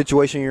the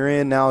situation you're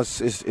in now.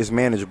 It's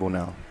manageable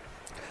now.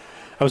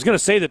 I was going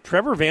to say that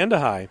Trevor Van de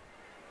Heide,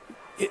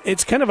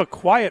 it's kind of a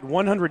quiet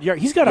 100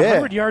 yards. He's got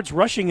 100 yards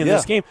rushing in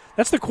this game.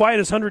 That's the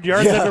quietest 100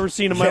 yards I've ever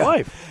seen in my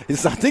life. I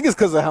think it's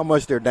because of how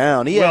much they're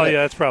down.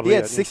 That's probably He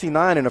had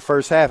 69 in the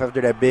first half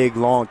after that big,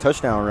 long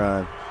touchdown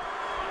run.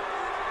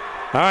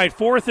 All right,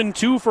 4th and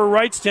 2 for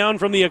Wrightstown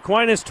from the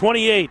Aquinas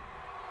 28.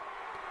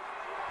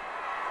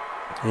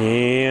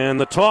 And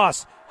the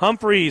toss.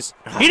 Humphreys.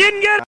 He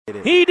didn't get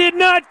it. He did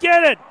not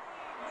get it.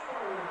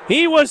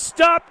 He was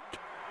stopped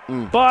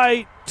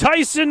by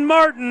Tyson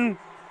Martin.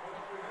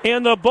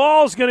 And the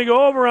ball's going to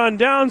go over on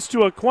downs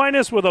to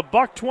Aquinas with a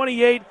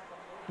 $1.28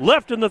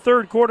 left in the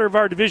third quarter of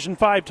our Division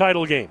V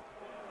title game.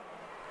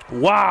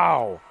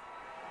 Wow.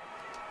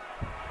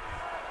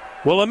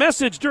 Well, a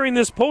message during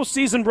this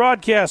postseason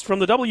broadcast from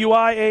the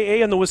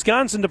WIAA and the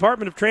Wisconsin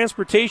Department of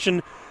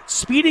Transportation.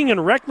 Speeding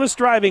and reckless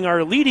driving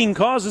are leading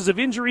causes of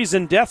injuries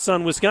and deaths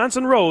on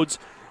Wisconsin roads.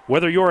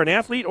 Whether you're an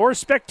athlete or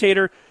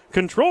spectator,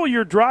 control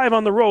your drive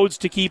on the roads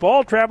to keep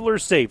all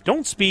travelers safe.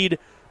 Don't speed.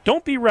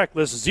 Don't be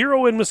reckless.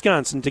 0 in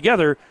Wisconsin.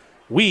 Together,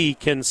 we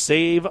can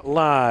save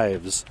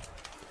lives.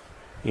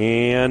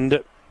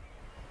 And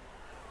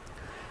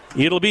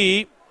it'll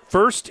be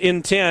 1st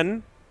and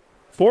 10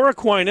 for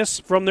Aquinas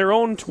from their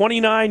own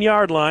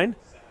 29-yard line.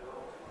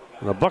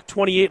 And a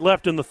 $1.28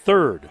 left in the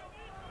third.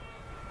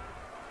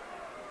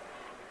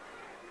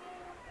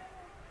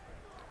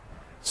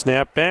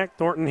 Snap back.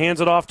 Thornton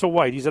hands it off to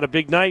White. He's had a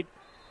big night.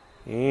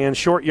 And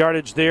short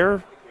yardage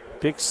there.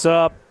 Picks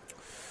up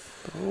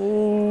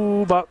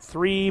about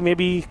 3,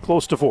 maybe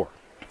close to 4.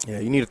 Yeah,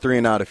 you need a 3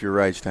 and out if you're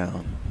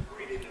Wrightstown.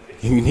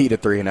 You need a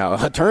 3 and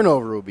out. A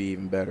turnover will be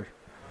even better.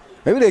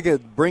 Maybe they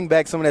could bring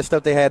back some of that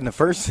stuff they had in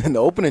the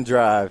opening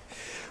drive.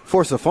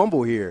 Force a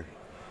fumble here.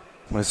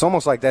 But it's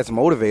almost like that's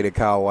motivated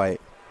Kyle White.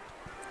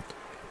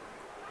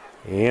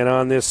 And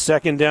on this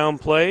 2nd down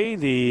play,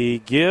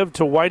 the give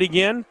to White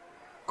again.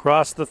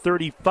 Cross the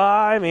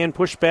 35 and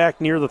push back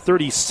near the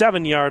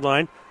 37-yard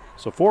line.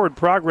 So forward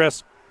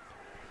progress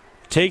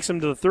takes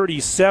him to the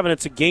 37.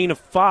 It's a gain of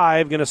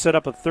 5. Going to set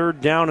up a 3rd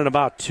down and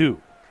about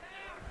 2.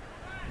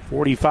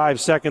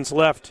 45 seconds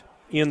left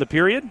in the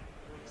period.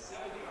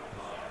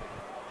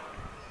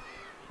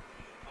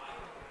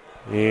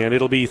 And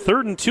it'll be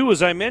 3rd and 2,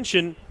 as I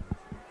mentioned,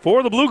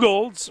 for the Blue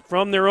Golds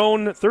from their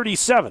own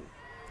 37.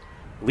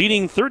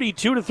 Leading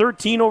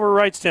 32-13 over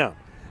Wrightstown.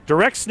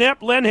 Direct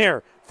snap,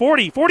 Lenhair.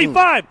 40,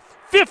 45,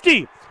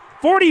 50,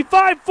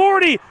 45,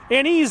 40,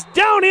 and he's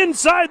down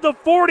inside the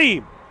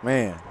 40.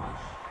 Man.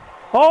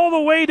 All the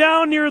way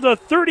down near the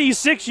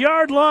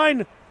 36-yard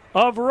line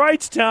of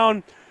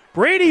Wrightstown.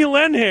 Brady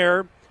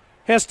Lenhair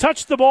has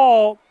touched the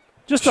ball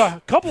just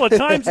a couple of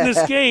times in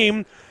this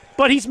game,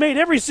 but he's made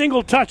every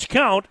single touch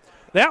count.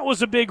 That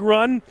was a big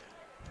run.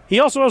 He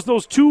also has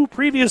those 2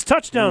 previous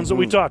touchdowns that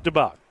we talked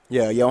about.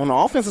 Yeah, on the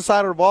offensive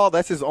side of the ball,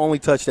 that's his only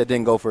touch that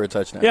didn't go for a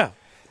touchdown. Yeah.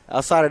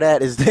 Outside of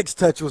that, his next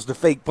touch was the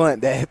fake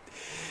punt that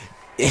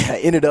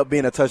ended up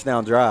being a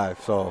touchdown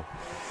drive. So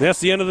that's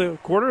the end of the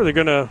quarter. They're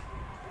going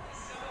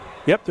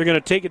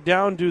to take it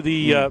down to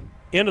the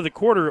end of the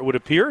quarter, it would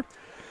appear.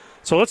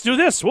 So let's do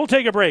this. We'll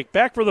take a break.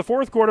 Back for the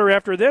fourth quarter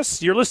after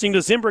this. You're listening to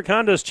Zimbrick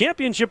Honda's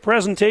championship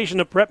presentation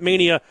of Prep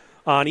Mania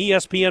on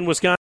ESPN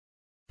Wisconsin.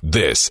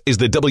 This is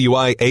the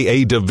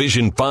WIAA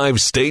Division V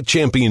State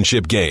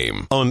Championship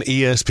game on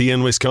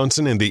ESPN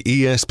Wisconsin and the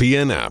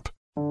ESPN app.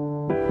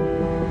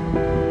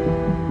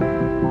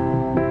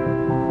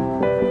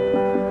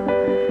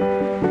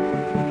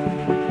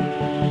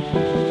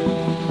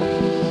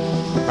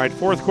 All right,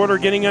 fourth quarter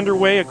getting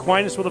underway.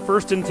 Aquinas with a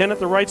 1st and 10 at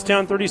the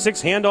Wrightstown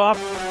 36. Handoff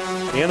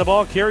And the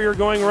ball carrier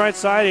going right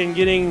side and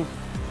getting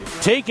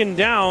taken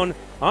down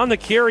on the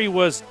carry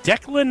was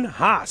Declan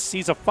Haas.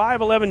 He's a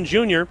 5'11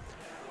 junior,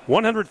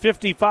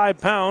 155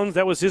 pounds.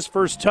 That was his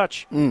first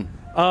touch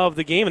of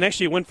the game, and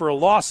actually it went for a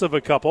loss of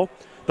a couple.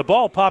 The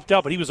ball popped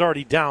out, but he was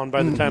already down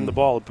by the time the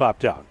ball had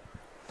popped out.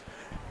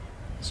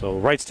 So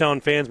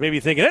Wrightstown fans may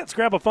be thinking, let's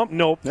grab a thump.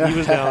 Nope, he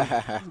was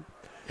down.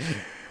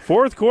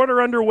 Fourth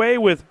quarter underway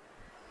with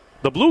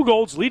the Blue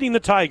Golds leading the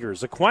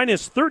Tigers.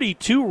 Aquinas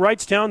 32,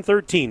 Wrightstown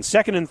 13.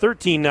 Second and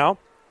 13 now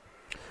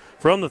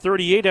from the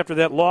 38 after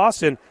that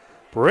loss. And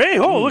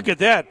look at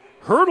that.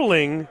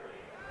 Hurdling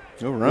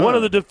one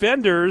of the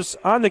defenders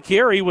on the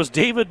carry was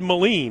David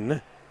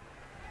Moline.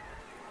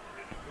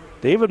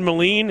 David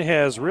Moline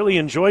has really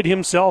enjoyed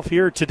himself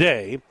here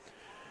today.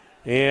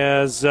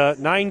 As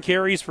 9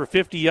 carries for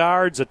 50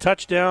 yards, a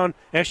touchdown.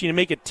 Actually, to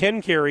make it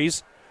 10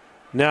 carries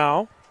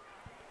now.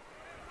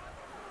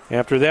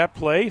 After that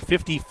play,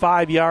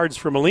 55 yards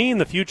for Moline,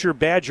 the future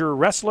Badger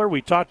wrestler.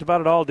 We talked about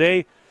it all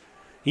day.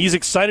 He's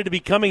excited to be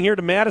coming here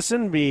to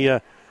Madison,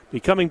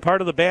 becoming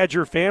part of the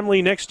Badger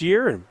family next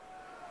year.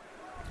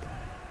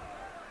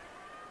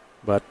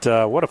 But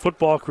what a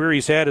football career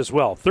he's had as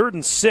well. 3rd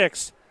and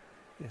 6,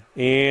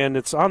 and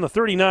it's on the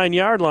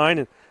 39-yard line.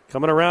 And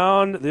coming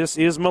around, this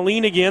is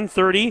Moline again,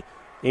 30,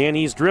 and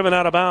he's driven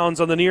out of bounds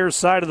on the near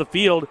side of the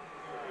field.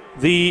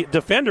 The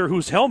defender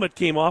whose helmet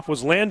came off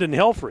was Landon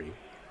Helfrey.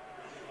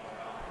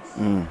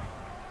 And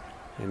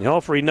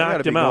Helfrey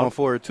knocked him out. Going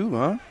for it too,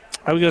 huh?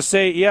 I was going to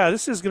say,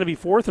 this is going to be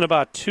 4th and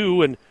about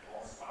 2, and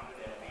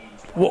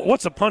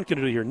what's a punt going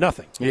to do here?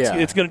 Nothing.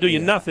 It's going to do you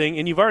nothing,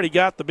 and you've already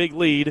got the big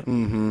lead with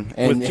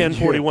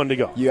 10:41 to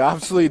go. You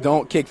obviously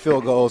don't kick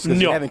field goals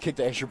because you haven't kicked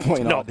the extra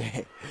point all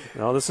day.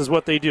 No, this is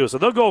what they do. So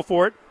they'll go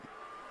for it.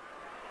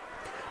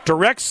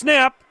 Direct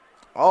snap.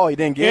 Oh, he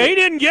didn't get it. He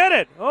didn't get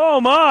it. Oh,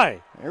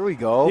 my. There we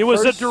go. It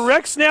was a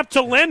direct snap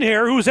to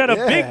Lenhair, who's had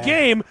a big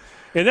game.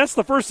 And that's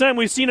the first time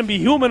we've seen him be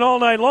human all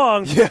night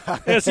long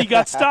as he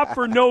got stopped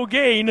for no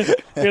gain,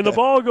 and the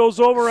ball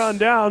goes over on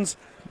downs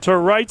to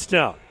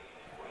Wrightstown.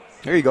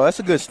 There you go. That's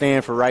a good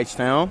stand for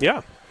Wrightstown.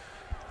 Yeah.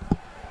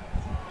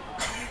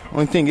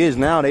 Only thing is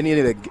now they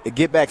needed to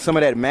get back some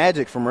of that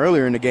magic from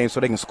earlier in the game so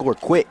they can score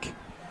quick.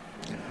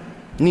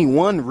 You need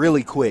one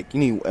really quick.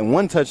 And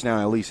one touchdown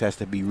at least has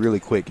to be really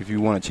quick if you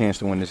want a chance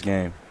to win this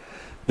game.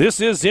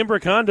 This is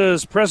Zimbrick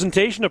Honda's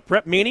presentation of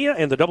Prep Mania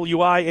and the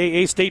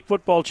WIAA State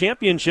Football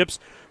Championships.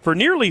 For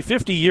nearly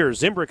 50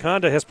 years, Zimbrick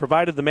Honda has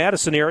provided the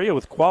Madison area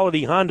with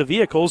quality Honda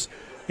vehicles,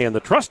 and the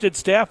trusted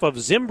staff of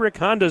Zimbrick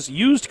Honda's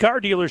used car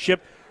dealership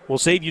will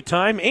save you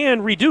time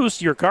and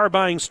reduce your car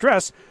buying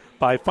stress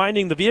by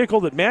finding the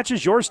vehicle that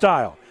matches your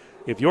style.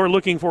 If you're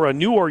looking for a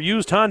new or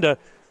used Honda,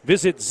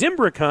 visit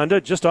Zimbrick Honda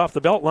just off the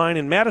Beltline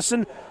in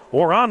Madison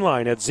or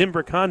online at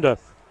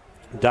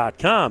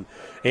ZimbrickHonda.com.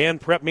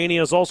 And Prep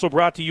Mania is also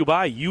brought to you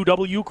by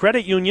UW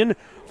Credit Union.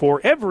 For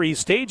every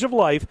stage of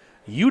life,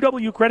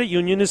 UW Credit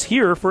Union is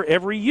here for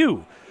every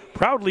you.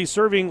 Proudly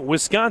serving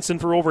Wisconsin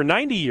for over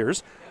 90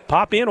 years.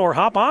 Pop in or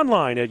hop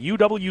online at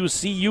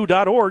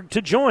uwcu.org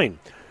to join.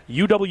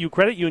 UW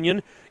Credit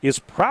Union is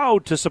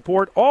proud to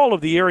support all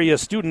of the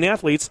area's student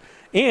athletes,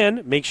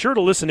 and make sure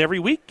to listen every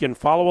week and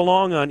follow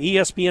along on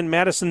ESPN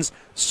Madison's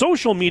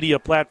social media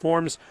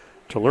platforms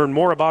to learn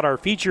more about our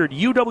featured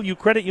UW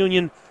Credit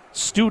Union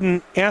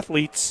Student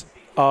Athletes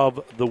of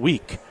the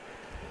Week.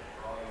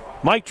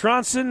 Mike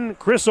Thronsen,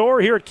 Chris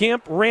Orr here at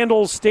Camp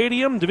Randall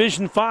Stadium,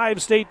 Division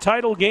 5 state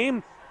title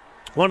game.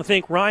 I want to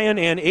thank Ryan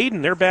and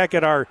Aiden. They're back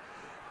at our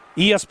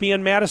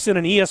ESPN Madison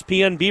and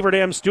ESPN Beaver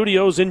Dam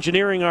studios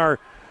engineering our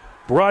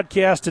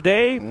broadcast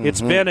today. It's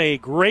been a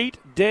great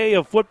day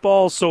of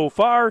football so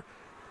far,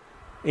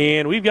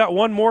 and we've got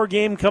one more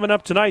game coming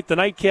up tonight. The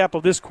nightcap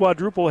of this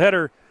quadruple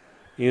header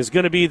is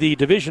going to be the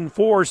Division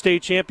 4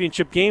 state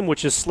championship game,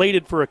 which is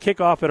slated for a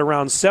kickoff at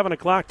around 7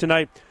 o'clock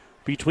tonight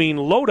between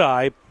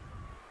Lodi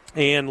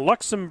and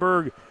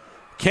Luxembourg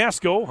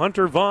Casco.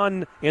 Hunter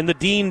Vaughn and the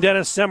Dean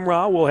Dennis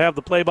Semrau will have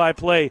the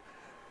play-by-play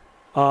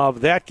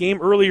of that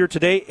game. Earlier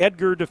today,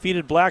 Edgar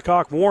defeated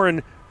Blackhawk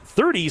Warren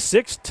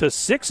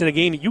 36-6 in a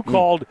game that you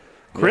called,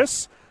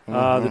 Chris.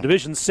 The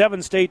Division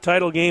 7 state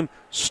title game.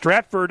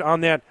 Stratford on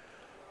that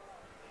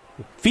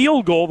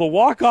field goal, the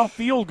walk-off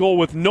field goal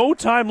with no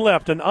time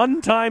left, an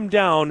untimed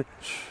down.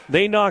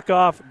 They knock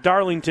off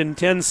Darlington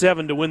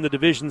 10-7 to win the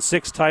Division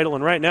 6 title.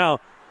 And right now,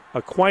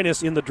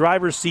 Aquinas in the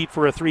driver's seat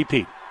for a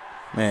three-peat.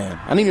 Man,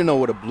 I need to know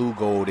what a blue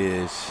gold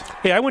is.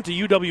 Hey, I went to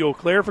UW Eau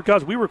Claire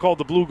because we were called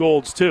the Blue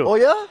Golds, too. Oh,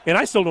 yeah? And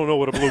I still don't know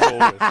what a blue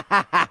gold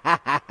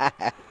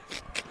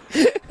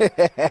is.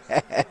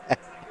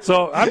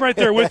 So I'm right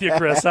there with you,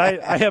 Chris.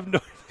 I have no...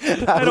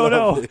 I don't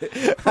know.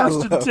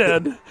 First and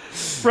 10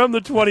 from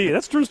the 20.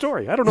 That's a true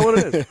story. I don't know what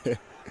it is.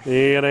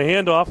 And a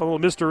handoff, a little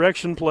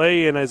misdirection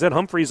play, and Isaiah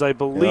Humphreys, I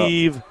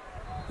believe,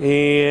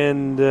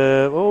 and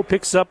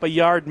picks up a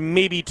yard,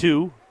 maybe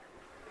two.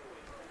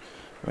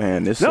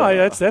 Man, this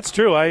that's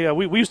true.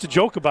 We used to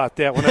joke about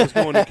that when I was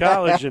going to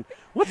college. And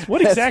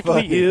what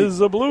exactly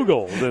is a blue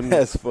gold? And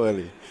that's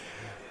funny.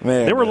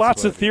 Man, there were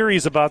lots funny. of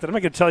theories about that. I'm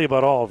not going to tell you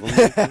about all of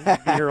them. We'll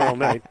be here all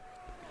night.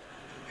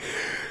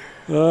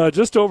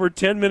 Just over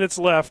 10 minutes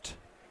left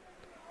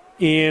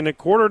in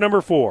quarter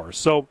number 4.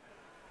 So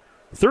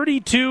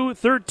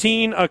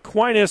 32-13,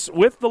 Aquinas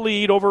with the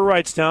lead over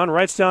Wrightstown.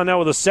 Wrightstown now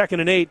with a 2nd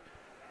and 8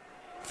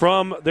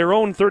 from their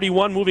own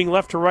 31, moving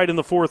left to right in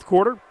the fourth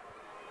quarter.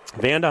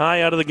 Vanda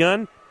High out of the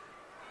gun.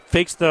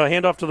 Fakes the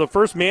handoff to the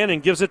first man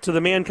and gives it to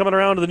the man coming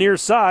around to the near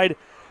side.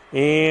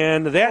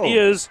 And that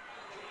is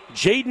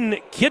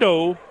Jaden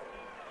Kiddo.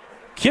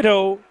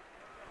 Kiddo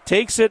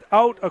takes it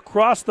out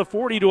across the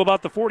 40 to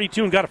about the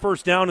 42 and got a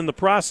first down in the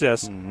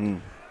process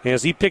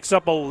as he picks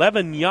up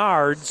 11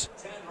 yards.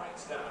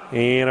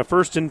 And a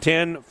 1st and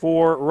 10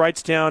 for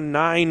Wrightstown,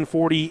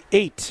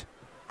 9:48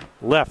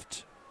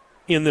 left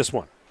in this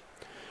one.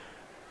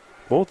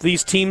 Both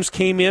these teams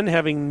came in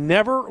having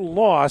never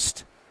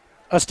lost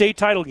a state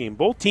title game.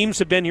 Both teams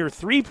have been here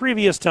 3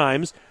 previous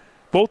times.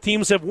 Both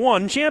teams have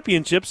won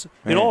championships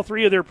in all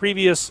 3 of their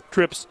previous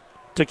trips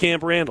to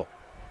Camp Randall.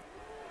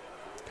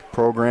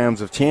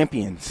 Programs of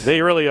champions.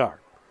 They really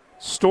are.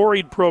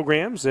 Storied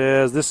programs,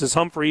 as this is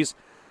Humphreys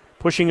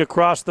pushing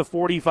across the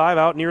 45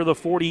 out near the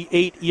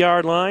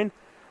 48-yard line.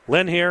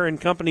 Lenhare and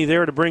company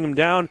there to bring him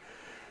down.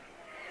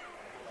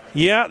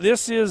 Yeah,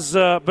 this is,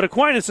 but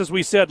Aquinas, as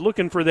we said,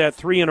 looking for that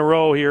 3 in a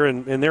row here,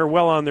 and they're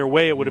well on their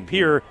way, it would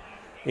appear.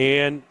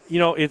 And, you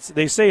know,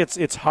 they say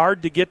it's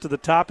hard to get to the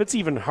top. It's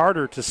even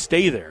harder to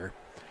stay there.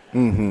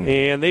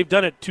 And they've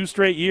done it 2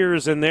 straight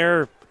years, and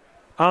they're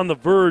on the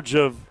verge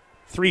of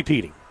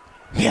three-peating.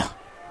 Yeah.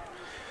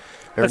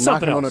 They're That's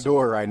knocking something on the else.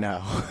 door right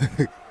now.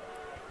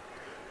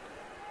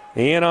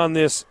 And on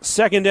this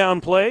 2nd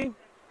down play,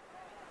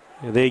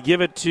 they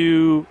give it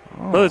to,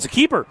 well, it's a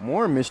keeper.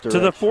 More misdirection.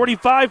 To the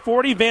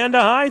 45-40,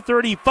 Vanda High,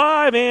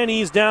 35, and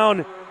he's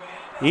down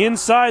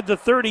inside the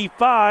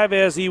 35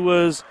 as he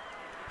was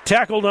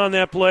tackled on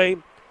that play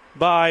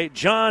by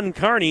John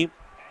Carney.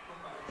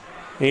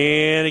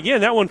 And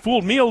again, that one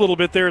fooled me a little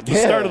bit there at the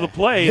start of the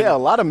play. Yeah, a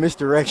lot of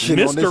misdirection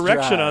on this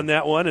drive. On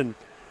that one.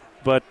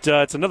 But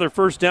it's another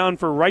first down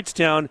for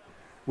Wrightstown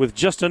with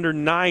just under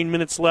 9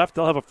 minutes left.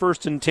 They'll have a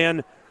 1st and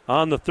 10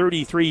 on the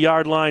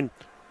 33-yard line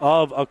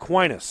of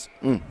Aquinas.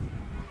 And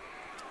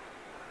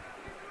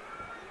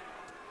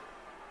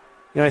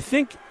I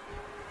think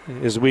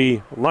as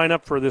we line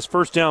up for this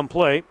first down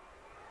play,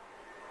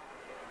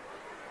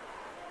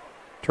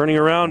 turning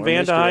around, More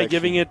Vanda High misdirection.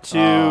 giving it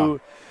to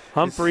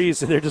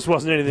Humphreys, and there just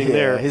wasn't anything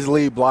there. His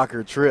lead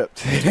blocker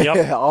tripped.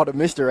 Yep. All the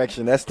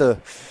misdirection. That's the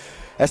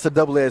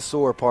double-edged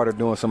sword part of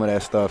doing some of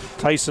that stuff.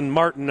 Tyson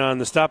Martin on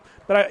the stop.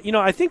 But,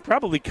 I think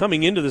probably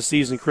coming into the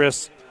season,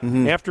 Chris,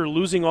 after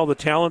losing all the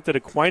talent that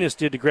Aquinas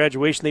did to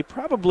graduation, they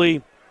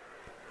probably,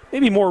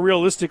 maybe more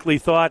realistically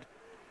thought,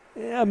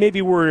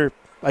 maybe we're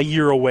a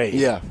year away.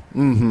 Yeah.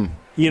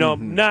 Maybe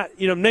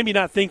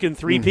not thinking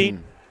three-peat.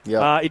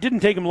 Yeah. It didn't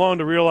take them long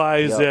to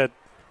realize that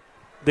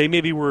they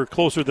maybe were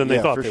closer than they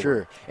thought for they sure.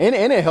 were. And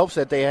it helps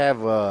that they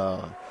have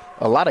a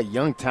lot of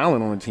young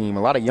talent on the team,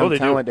 a lot of young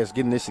talent that's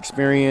getting this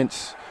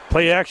experience.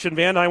 Play action,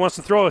 Van Dyke wants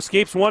to throw,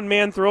 escapes,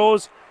 one-man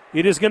throws.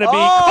 It is going to be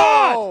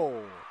caught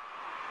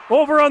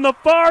over on the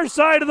far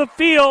side of the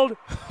field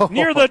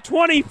near the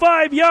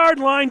 25-yard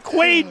line.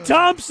 Quade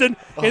Thompson,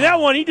 and that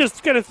one, he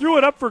just kind of threw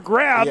it up for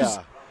grabs.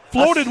 Yeah.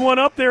 Floated one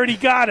up there, and he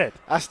got it.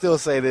 I still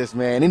say this,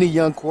 man. Any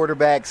young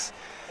quarterbacks,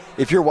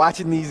 if you're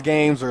watching these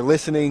games or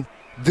listening,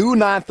 do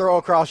not throw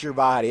across your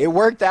body. It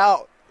worked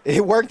out.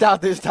 It worked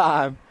out this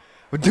time.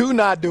 But do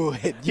not do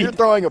it. You're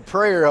throwing a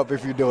prayer up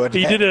if you're doing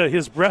He that. did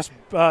his best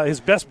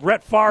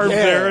Brett Favre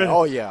there.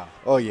 Oh, yeah.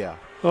 Oh, yeah.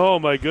 Oh,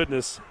 my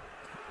goodness.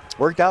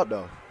 Worked out,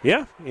 though.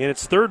 Yeah, and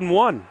it's 3rd and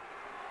 1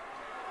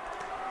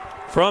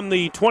 from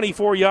the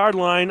 24-yard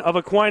line of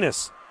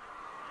Aquinas.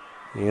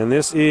 And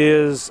this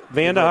is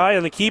Vanda High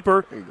and the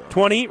keeper.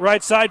 20,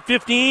 right side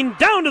 15,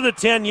 down to the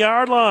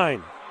 10-yard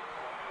line.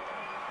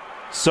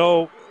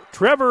 So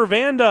Trevor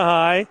Vanda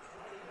High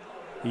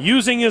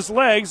using his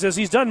legs as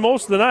he's done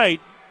most of the night.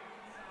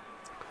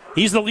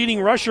 He's the leading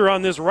rusher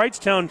on this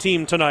Wrightstown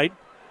team tonight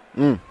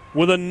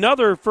with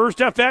another first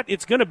down. In fact,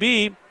 it's going to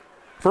be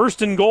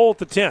 1st and goal at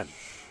the 10.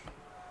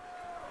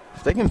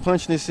 If they can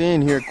punch this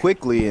in here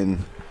quickly and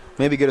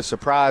maybe get a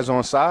surprise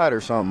on side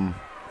or something,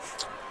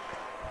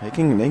 they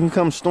can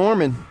come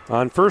storming.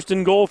 On 1st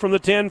and goal from the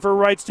 10 for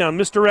Wrightstown.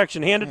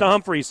 Misdirection, handed to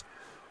Humphreys,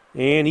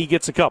 and he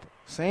gets a couple.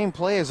 Same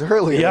play as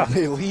earlier. Yeah.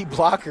 The lead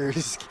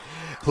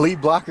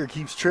blocker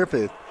keeps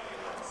tripping.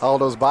 All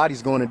those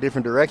bodies going in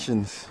different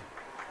directions.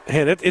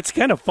 And it's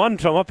kind of fun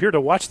to come up here to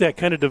watch that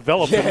kind of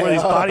develop and where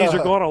these bodies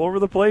are going all over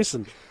the place.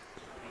 And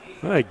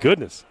my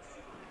goodness.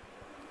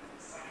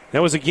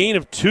 That was a gain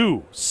of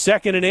 2.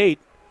 2nd and 8.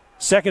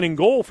 2nd and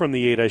goal from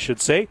the 8, I should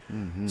say.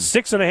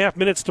 6.5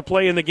 minutes to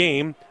play in the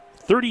game.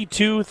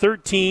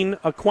 32-13.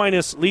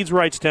 Aquinas leads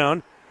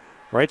Wrightstown.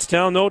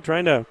 Wrightstown, though,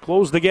 trying to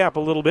close the gap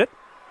a little bit.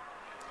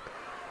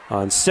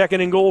 On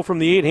 2nd and goal from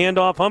the 8,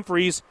 handoff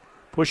Humphreys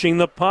pushing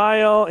the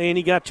pile, and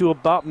he got to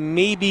about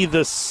maybe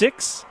the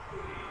 6.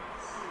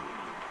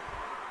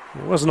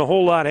 There wasn't a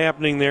whole lot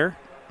happening there.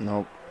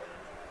 Nope.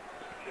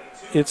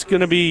 It's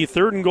going to be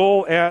 3rd and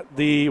goal at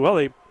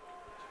the,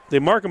 they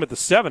mark them at the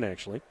 7,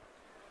 actually.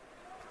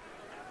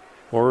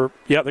 They're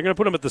going to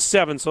put them at the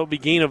 7, so it'll be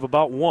gain of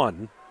about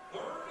 1.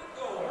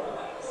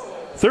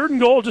 3rd and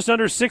goal, just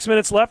under 6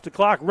 minutes left, the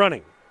clock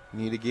running.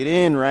 Need to get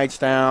in,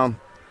 Wrightstown.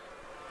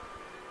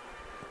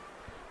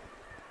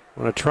 I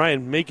want to try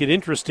and make it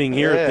interesting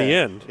here at the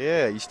end.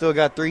 Yeah, you still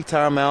got 3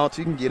 timeouts.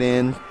 You can get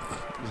in.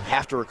 You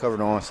have to recover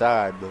the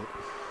onside, but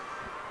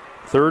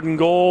 3rd and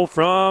goal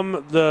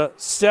from the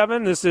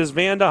 7. This is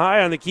Van de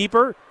High on the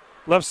keeper.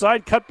 Left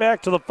side, cut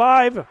back to the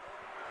 5.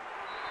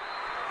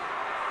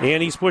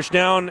 And he's pushed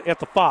down at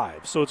the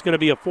 5. So it's going to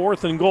be a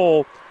 4th and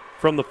goal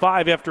from the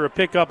 5 after a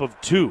pickup of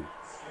 2.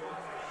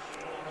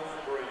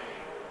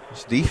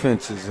 This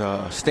defense is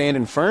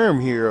standing firm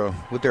here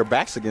with their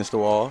backs against the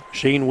wall.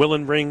 Shane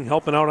Willenbring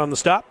helping out on the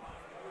stop.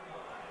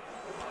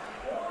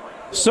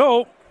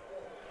 So,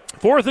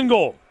 4th and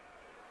goal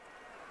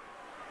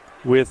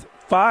with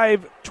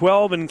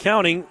 5:12 and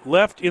counting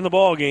left in the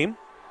ball game.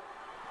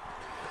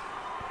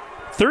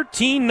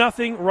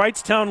 13-0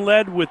 Wrightstown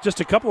led with just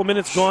a couple of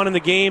minutes gone in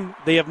the game.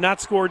 They have not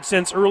scored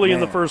since early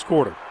in the first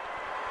quarter.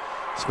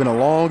 It's been a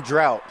long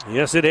drought.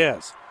 Yes, it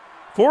has.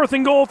 4th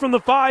and goal from the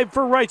 5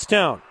 for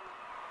Wrightstown.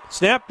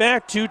 Snap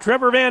back to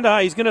Trevor Van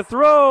Dyke. He's going to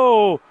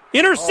throw.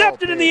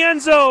 Intercepted in the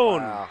end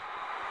zone. Wow.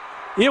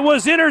 It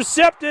was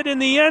intercepted in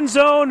the end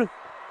zone.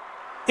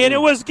 And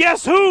it was,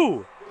 guess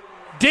who?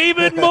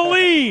 David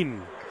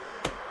Moline.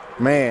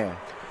 Man.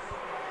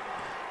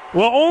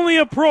 Well, only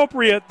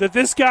appropriate that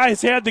this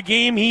guy's had the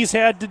game he's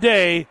had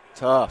today.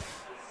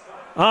 Tough.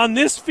 On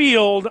this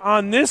field,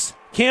 on this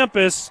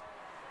campus,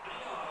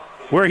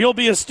 where he'll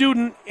be a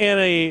student and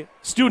a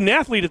student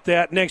athlete at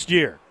that next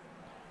year.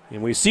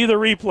 And we see the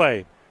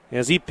replay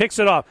as he picks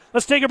it off.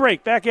 Let's take a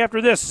break. Back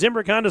after this,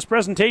 Zimbrick Honda's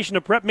presentation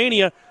of Prep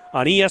Mania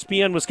on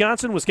ESPN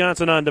Wisconsin,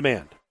 Wisconsin On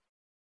Demand.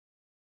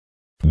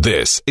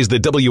 This is the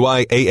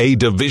WIAA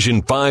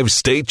Division 5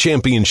 State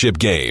Championship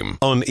game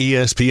on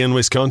ESPN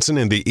Wisconsin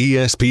and the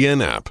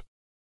ESPN app.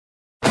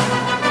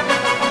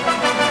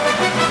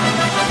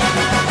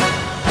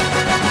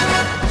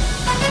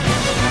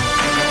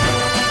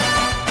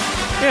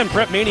 And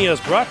Prep Mania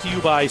is brought to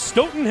you by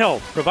Stoughton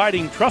Health,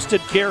 providing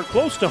trusted care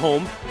close to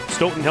home.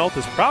 Stoughton Health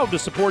is proud to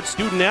support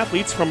student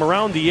athletes from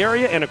around the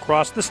area and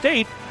across the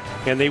state,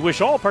 and they wish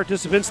all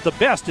participants the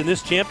best in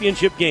this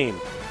championship game.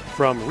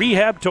 From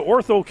rehab to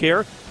ortho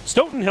care,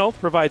 Stoughton Health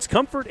provides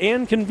comfort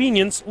and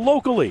convenience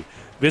locally.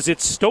 Visit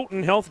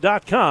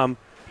stoughtonhealth.com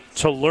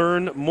to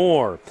learn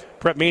more.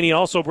 Prep Mania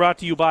also brought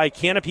to you by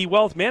Canopy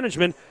Wealth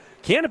Management.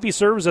 Canopy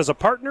serves as a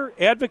partner,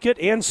 advocate,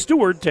 and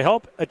steward to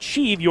help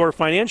achieve your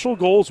financial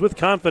goals with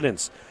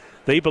confidence.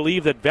 They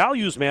believe that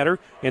values matter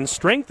and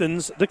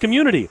strengthens the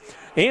community.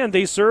 And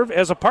they serve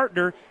as a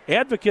partner,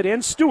 advocate,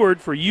 and steward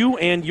for you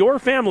and your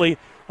family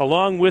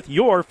along with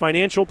your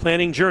financial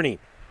planning journey.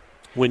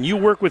 When you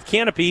work with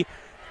Canopy,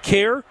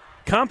 care,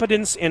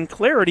 competence, and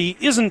clarity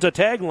isn't a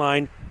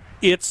tagline,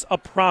 it's a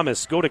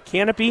promise. Go to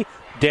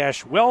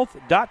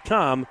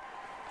canopy-wealth.com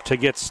to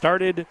get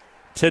started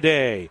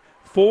today.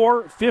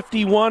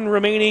 4:51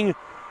 remaining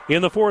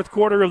in the fourth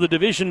quarter of the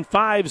Division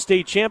 5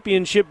 state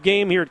championship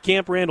game here at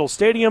Camp Randall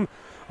Stadium,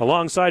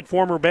 alongside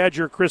former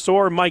Badger Chris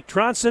Orr, Mike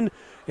Thronsen,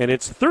 and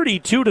it's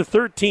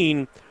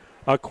 32-13.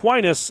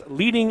 Aquinas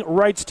leading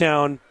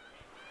Wrightstown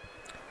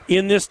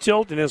in this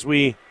tilt, and as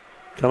we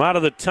come out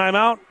of the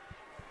timeout,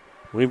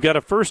 we've got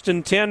a 1st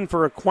and 10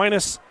 for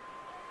Aquinas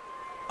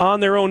on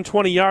their own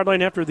 20-yard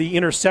line after the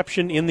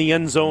interception in the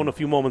end zone a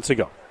few moments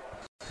ago.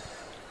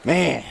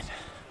 Man,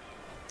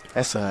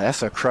 that's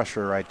a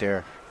crusher right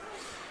there.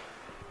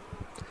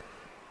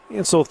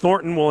 And so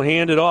Thornton will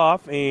hand it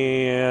off,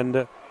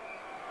 and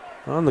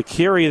on the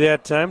carry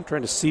that time,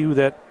 trying to see who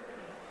that,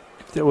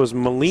 if that was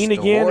Moline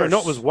again, or no,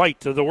 it was White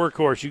to the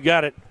workhorse. You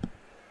got it.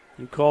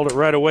 You called it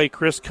right away,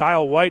 Chris.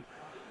 Kyle White.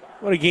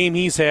 What a game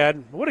he's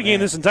had. What a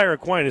game this entire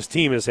Aquinas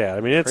team has had.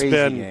 I mean, it's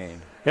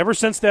been, ever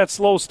since that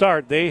slow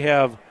start, they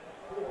have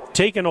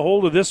taken a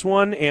hold of this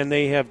one, and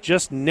they have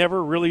just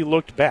never really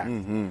looked back.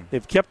 Mm-hmm.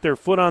 They've kept their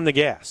foot on the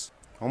gas.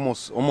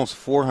 Almost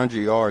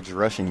 400 yards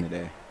rushing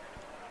today.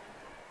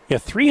 Yeah,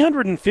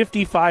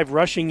 355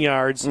 rushing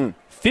yards,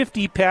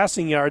 50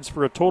 passing yards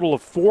for a total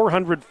of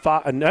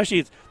 405.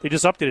 Actually, they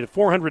just updated it,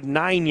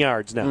 409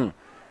 yards now.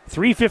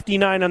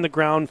 359 on the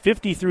ground,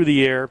 50 through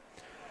the air.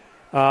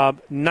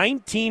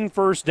 19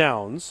 first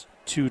downs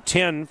to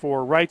 10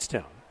 for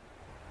Wrightstown.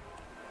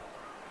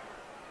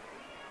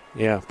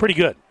 Yeah, pretty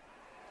good.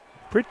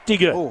 Pretty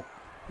good. Oh.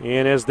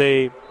 And as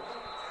they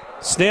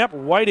snap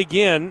White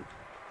again,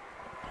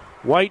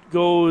 White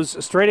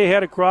goes straight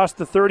ahead across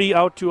the 30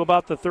 out to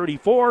about the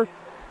 34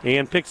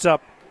 and picks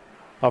up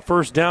a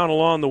first down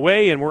along the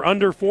way, and we're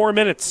under 4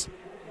 minutes.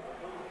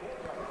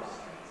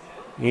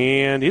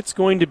 And it's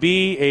going to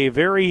be a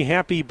very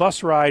happy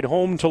bus ride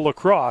home to La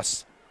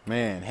Crosse.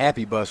 Man,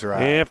 happy bus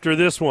ride. After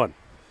this one.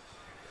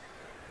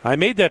 I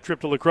made that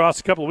trip to La Crosse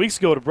a couple of weeks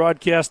ago to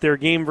broadcast their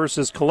game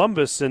versus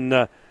Columbus,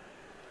 and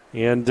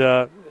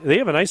they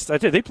have a nice.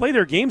 They play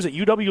their games at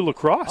UW La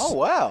Crosse. Oh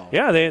wow!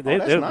 Yeah, they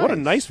nice. What a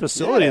nice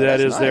facility that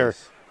is there,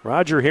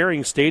 Roger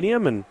Herring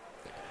Stadium, and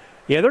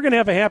they're going to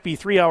have a happy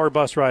 3-hour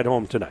bus ride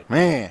home tonight.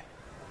 Man,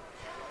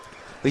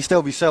 they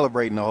still be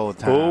celebrating the whole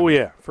time. Oh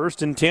yeah,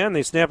 1st and 10.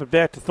 They snap it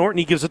back to Thornton.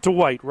 He gives it to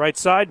White, right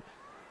side,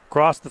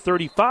 across the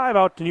 35,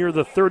 out to near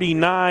the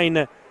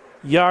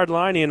 39-yard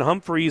line, and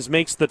Humphreys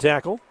makes the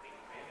tackle.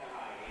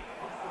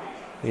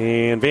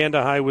 And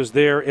Vandehei was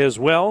there as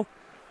well.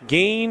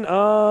 Gain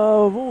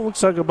of,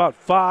 looks like about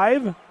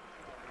 5.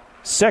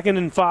 2nd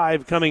and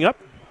 5 coming up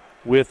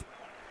with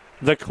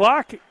the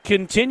clock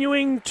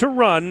continuing to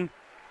run.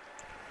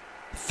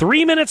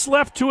 3 minutes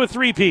left to a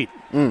three-peat.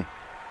 And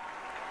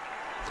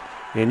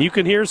you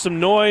can hear some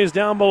noise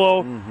down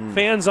below.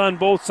 Fans on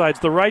both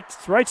sides. The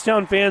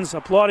Wrightstown fans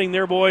applauding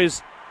their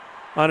boys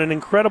on an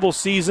incredible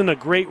season, a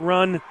great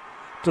run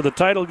to the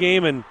title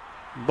game, and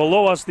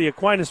below us, the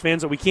Aquinas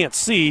fans that we can't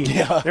see,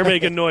 they're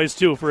making noise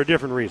too for a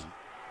different reason.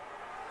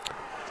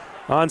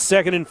 On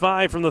 2nd and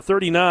 5 from the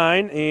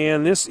 39,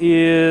 and this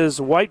is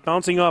White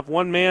bouncing off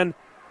one man,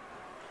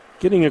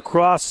 getting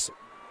across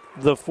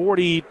the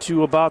 40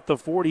 to about the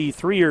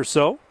 43 or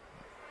so.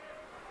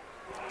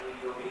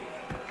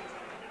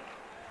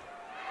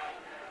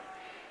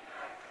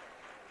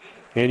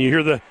 And you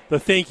hear the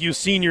thank you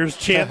seniors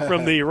chant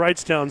from the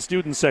Wrightstown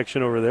student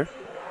section over there.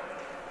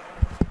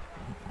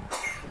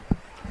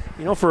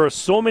 For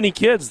so many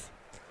kids,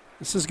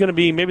 this is going to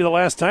be maybe the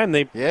last time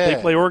they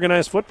play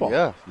organized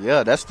football.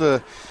 Yeah, that's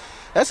the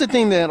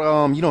thing that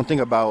you don't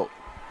think about,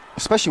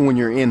 especially when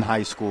you're in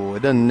high school.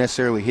 It doesn't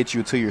necessarily hit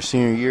you until your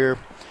senior year.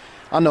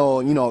 I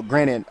know,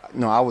 granted,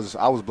 I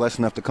was blessed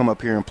enough to come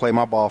up here and play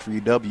my ball for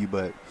UW,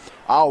 but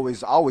I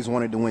always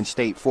wanted to win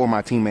state for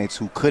my teammates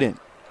who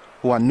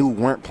I knew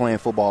weren't playing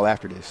football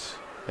after this,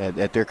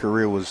 that their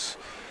career was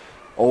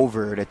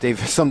over, that they've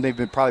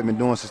probably been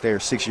doing since they were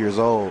 6 years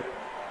old.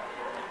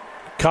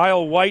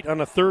 Kyle White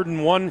on a 3rd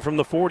and 1 from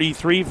the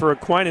 43 for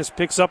Aquinas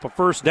picks up a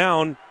first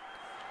down.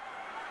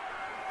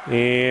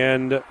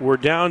 And we're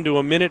down to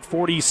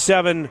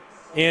 1:47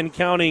 and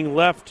counting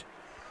left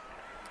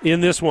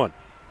in this one.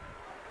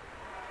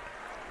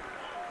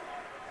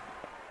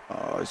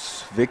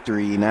 It's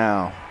victory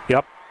now.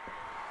 Yep.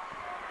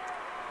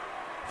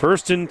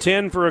 1st and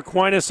 10 for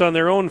Aquinas on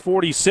their own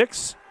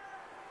 46.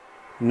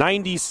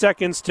 90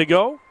 seconds to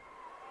go.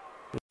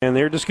 And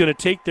they're just going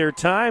to take their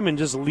time and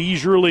just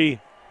leisurely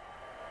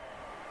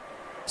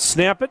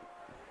snap it.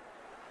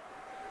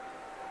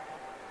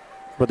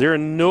 But they're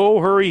in no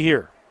hurry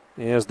here,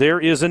 as there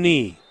is a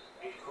knee.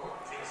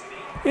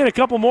 And a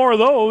couple more of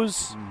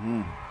those.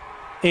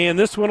 And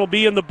this one will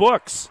be in the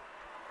books.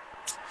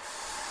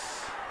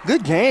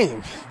 Good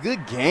game.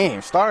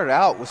 Started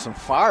out with some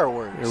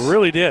fireworks. It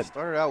really did.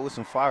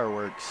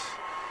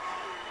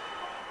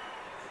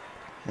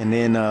 And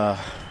then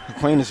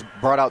Aquinas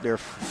brought out their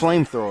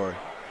flamethrower.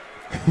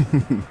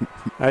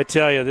 I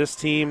tell you, this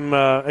team,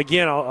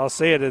 again, I'll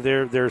say it,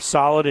 they're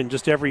solid in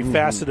just every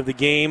facet of the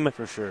game.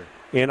 For sure.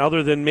 And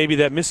other than maybe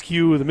that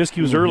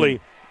miscues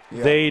early,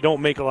 they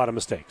don't make a lot of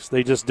mistakes.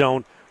 They just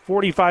don't.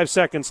 45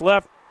 seconds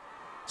left,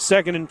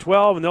 2nd and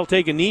 12, and they'll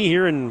take a knee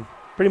here and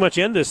pretty much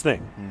end this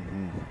thing.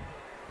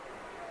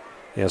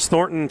 As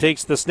Thornton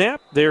takes the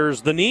snap,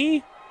 there's the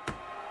knee,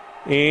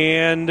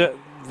 and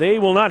they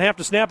will not have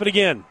to snap it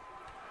again.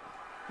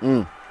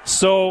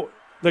 So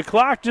the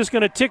clock just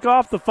going to tick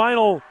off the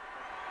final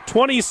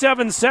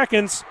 27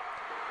 seconds.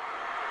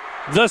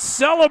 The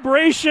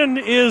celebration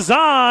is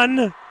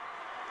on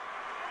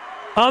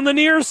the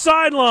near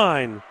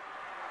sideline.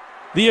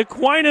 The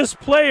Aquinas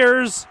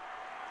players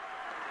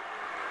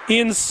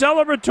in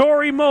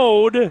celebratory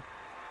mode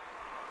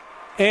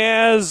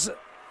as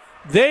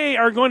they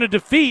are going to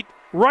defeat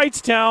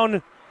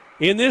Wrightstown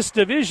in this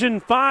Division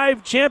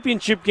 5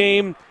 championship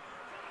game.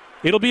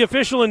 It'll be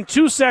official in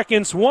 2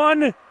 seconds.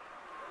 1,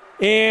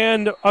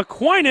 and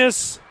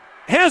Aquinas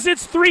has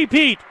its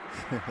three-peat.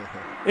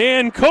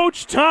 And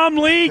Coach Tom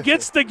Lee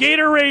gets the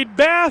Gatorade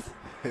bath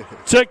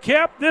to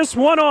cap this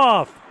one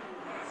off.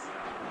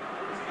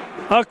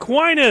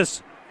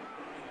 Aquinas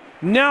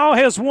now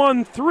has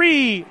won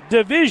 3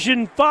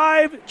 Division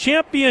 5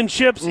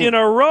 championships in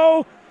a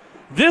row.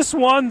 This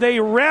one, they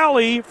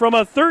rally from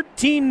a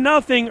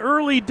 13-0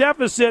 early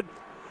deficit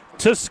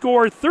to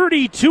score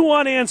 32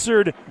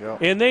 unanswered,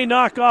 and they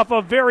knock off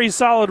a very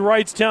solid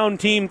Wrightstown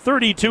team,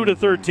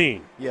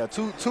 32-13. Yeah,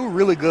 two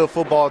really good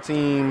football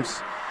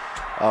teams.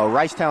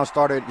 Wrightstown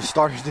started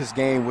this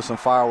game with some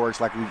fireworks,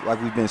 like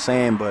we've been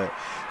saying, but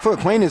for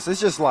Aquinas,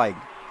 it's just like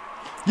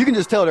you can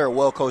just tell they're a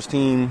well-coached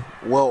team,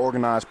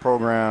 well-organized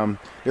program.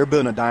 They're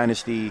building a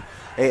dynasty.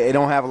 They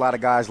don't have a lot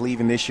of guys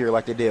leaving this year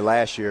like they did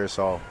last year,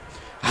 so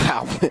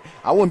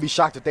I wouldn't be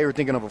shocked if they were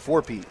thinking of a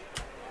four-peat.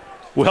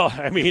 Well,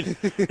 I mean,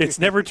 it's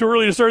never too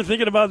early to start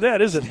thinking about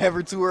that, is it?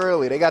 Never too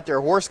early. They got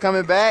their horse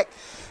coming back.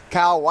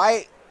 Kyle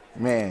White,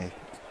 man.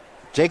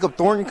 Jacob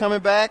Thornton coming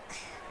back.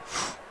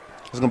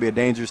 It's going to be a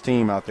dangerous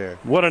team out there.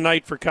 What a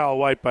night for Kyle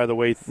White, by the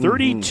way.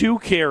 32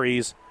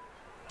 carries,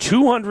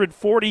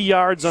 240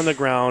 yards on the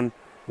ground,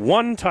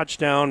 1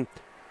 touchdown,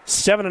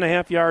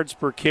 7.5 yards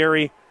per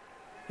carry,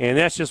 and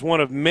that's just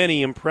one of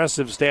many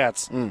impressive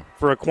stats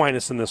for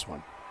Aquinas in this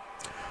one.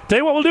 Tell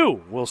you what we'll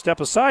do. We'll step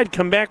aside,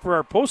 come back for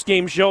our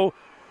post-game show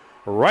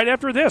right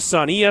after this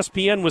on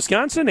ESPN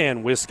Wisconsin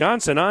and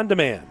Wisconsin On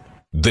Demand.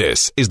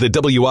 This is the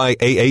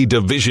WIAA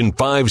Division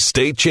 5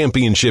 State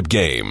Championship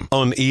game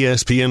on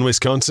ESPN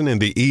Wisconsin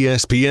and the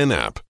ESPN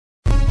app.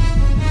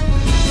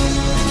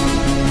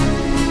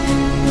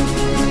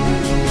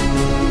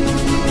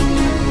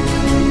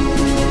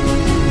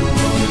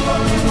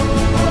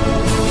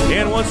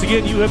 And once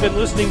again, you have been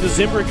listening to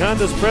Zimbrick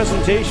Honda's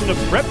presentation of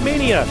Prep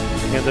Mania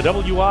and the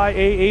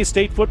WIAA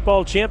State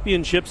Football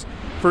Championships.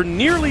 For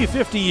nearly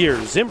 50 years,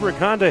 Zimbrick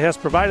Honda has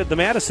provided the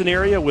Madison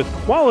area with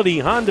quality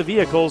Honda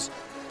vehicles,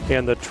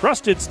 and the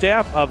trusted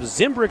staff of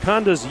Zimbrick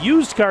Honda's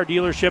used car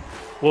dealership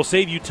will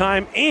save you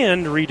time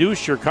and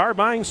reduce your car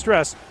buying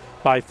stress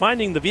by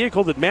finding the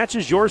vehicle that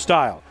matches your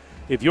style.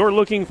 If you're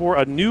looking for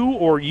a new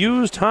or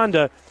used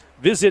Honda,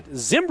 visit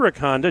Zimbrick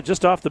Honda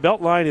just off the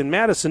Beltline in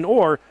Madison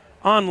or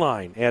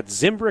online at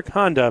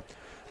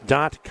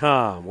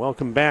ZimbrickHonda.com.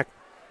 Welcome back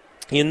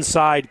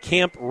inside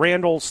Camp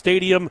Randall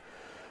Stadium.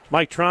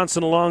 Mike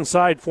Thronsen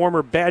alongside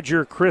former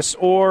Badger Chris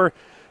Orr.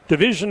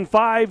 Division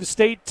 5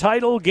 state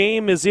title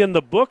game is in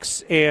the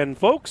books, and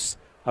folks,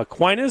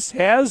 Aquinas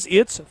has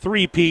its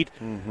three-peat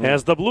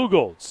as the Blue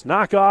Golds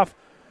knock off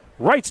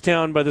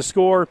Wrightstown by the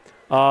score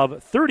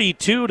of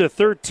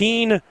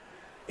 32-13.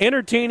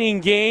 Entertaining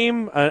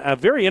game, a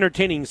very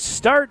entertaining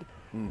start.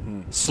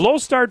 Slow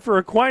start for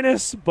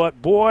Aquinas,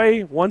 but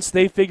boy, once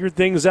they figured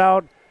things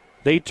out,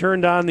 they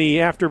turned on the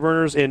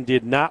afterburners and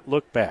did not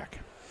look back.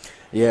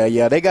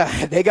 Yeah, they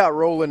got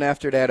rolling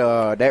after that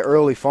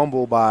early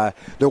fumble by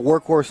the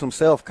workhorse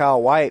himself, Kyle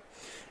White.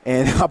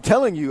 And I'm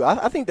telling you,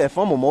 I think that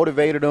fumble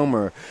motivated him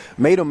or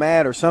made him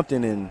mad or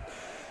something, and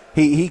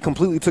he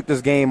completely took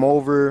this game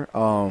over.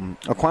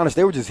 Aquinas,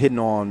 they were just hitting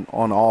on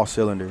all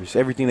cylinders.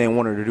 Everything they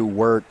wanted to do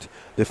worked.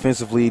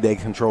 Defensively, they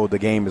controlled the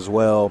game as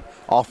well.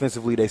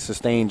 Offensively, they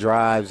sustained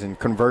drives and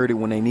converted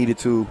when they needed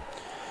to.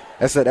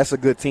 That's a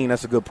good team.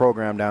 That's a good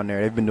program down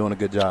there. They've been doing a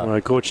good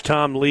job. Coach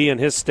Tom Lee and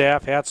his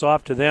staff, hats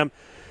off to them.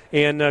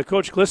 And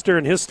Coach Glister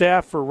and his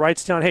staff for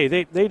Wrightstown, hey,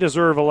 they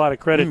deserve a lot of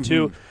credit,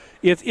 too.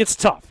 It's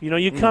tough.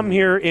 You come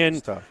here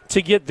and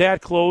to get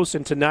that close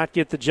and to not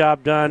get the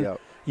job done,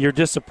 you're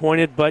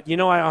disappointed. But,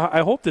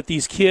 I hope that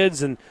these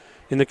kids and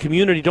in the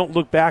community don't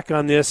look back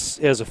on this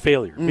as a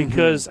failure.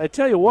 Because I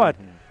tell you what,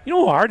 you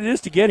know how hard it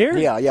is to get here?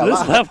 Yeah.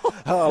 This level?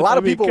 A lot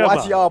of people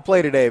watch y'all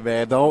play today,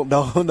 man.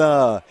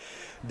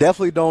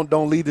 Definitely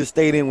don't leave the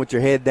stadium with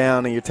your head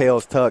down and your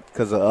tails tucked,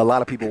 because a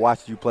lot of people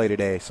watched you play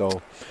today.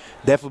 So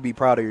definitely be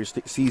proud of your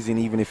season,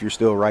 even if you're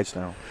still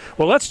Wrightstown.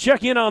 Well, let's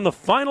check in on the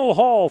final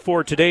haul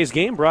for today's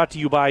game, brought to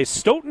you by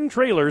Stoughton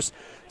Trailers.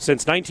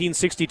 Since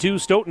 1962,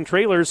 Stoughton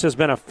Trailers has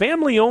been a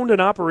family-owned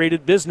and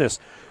operated business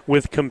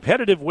with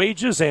competitive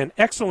wages and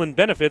excellent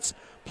benefits,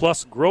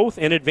 plus growth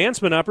and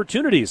advancement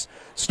opportunities.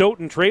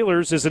 Stoughton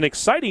Trailers is an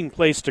exciting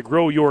place to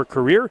grow your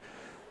career.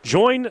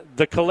 Join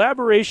the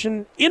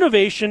collaboration,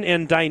 innovation,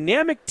 and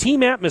dynamic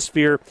team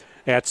atmosphere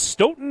at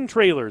Stoughton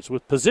Trailers,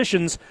 with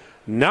positions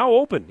now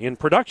open in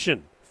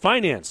production,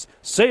 finance,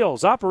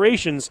 sales,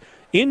 operations,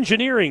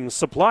 engineering,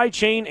 supply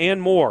chain,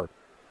 and more.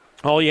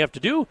 All you have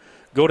to do,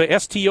 go to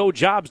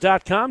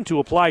stojobs.com to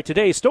apply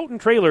today. Stoughton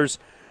Trailers,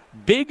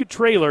 big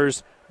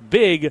trailers,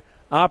 big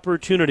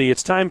opportunity.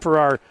 It's time for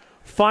our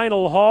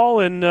final haul,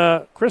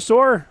 and Chris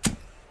Orr,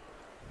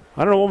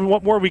 I don't know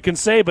what more we can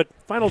say, but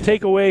final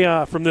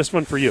takeaway from this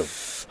one for you.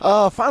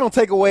 Final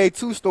takeaway,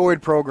 two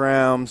storied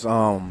programs.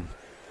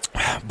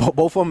 Both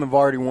of them have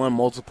already won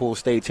multiple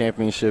state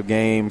championship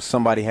games.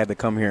 Somebody had to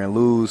come here and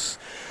lose.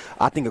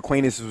 I think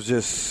Aquinas was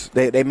just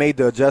they made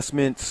the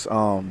adjustments.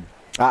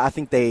 I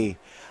think they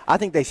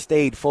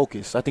stayed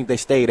focused. I think they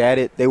stayed at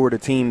it. They were the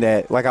team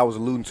that, like I was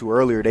alluding to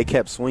earlier, they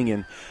kept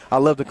swinging. I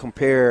love to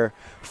compare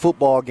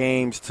football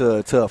games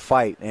to a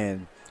fight,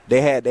 and they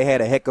had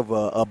a heck of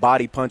a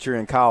body puncher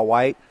in Kyle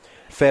White,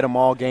 fed them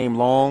all game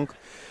long.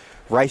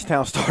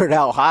 Wrightstown started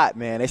out hot,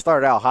 man. They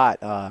started out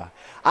hot.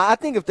 I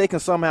think if they can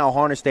somehow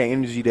harness that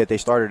energy that they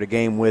started the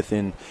game with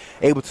and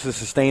able to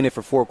sustain it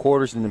for 4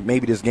 quarters, then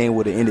maybe this game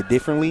would have ended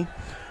differently.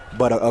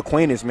 But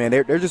Aquinas, man,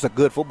 they're just a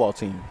good football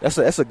team.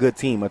 That's a good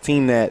team, a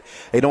team that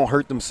they don't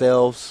hurt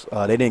themselves.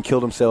 They didn't kill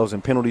themselves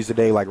in penalties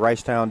today like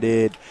Wrightstown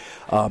did.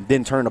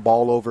 Didn't turn the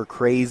ball over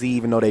crazy,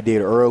 even though they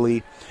did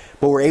early.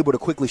 But were able to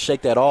quickly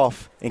shake that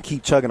off and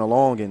keep chugging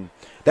along, and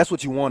that's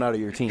what you want out of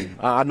your team.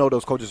 I know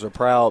those coaches are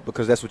proud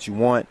because that's what you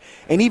want.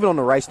 And even on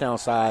the Wrightstown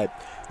side,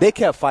 they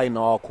kept fighting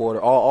all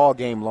quarter, all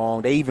game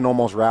long. They even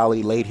almost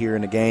rallied late here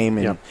in the game.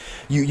 And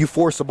you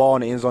force the ball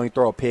in the end zone, you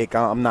throw a pick.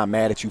 I'm not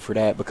mad at you for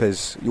that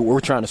because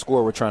we're trying to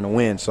score, we're trying to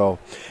win. So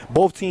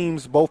both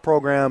teams, both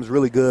programs,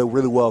 really good,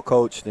 really well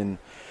coached. And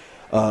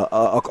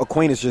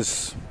Aquinas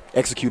just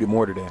executed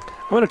more today.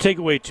 I'm going to take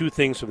away 2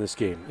 things from this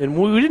game. And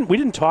we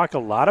didn't talk a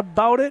lot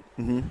about it.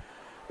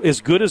 As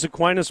good as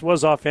Aquinas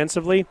was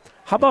offensively,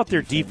 how about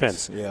their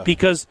defense? Yeah.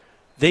 Because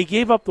They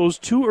gave up those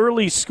 2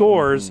 early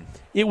scores.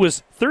 It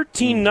was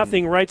 13-0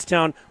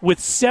 Wrightstown with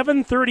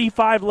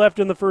 7:35 left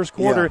in the first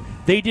quarter. Yeah.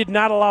 They did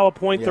not allow a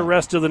point the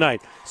rest of the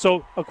night.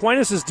 So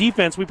Aquinas'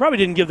 defense, we probably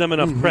didn't give them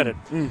enough credit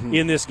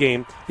in this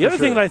game. The other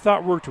thing that I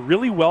thought worked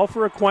really well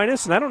for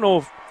Aquinas, and I don't know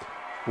if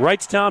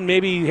Wrightstown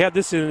maybe had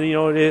this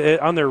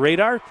on their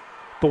radar,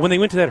 but when they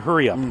went to that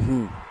hurry-up,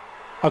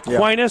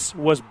 Aquinas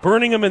was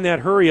burning them in that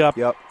hurry-up,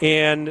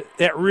 and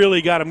that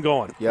really got them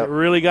going. It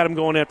really got them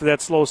going after that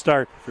slow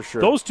start. For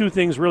sure. Those two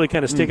things really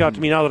kind of stick out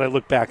to me now that I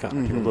look back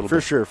on it here a little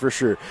bit. For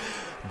sure.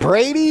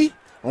 Brady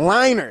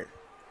Leinart,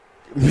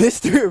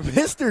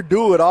 Mr.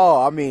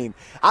 Do-It-All. I mean,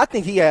 I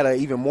think he had an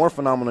even more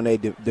phenomenal day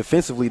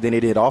defensively than he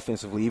did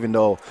offensively, even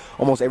though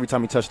almost every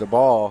time he touched the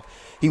ball,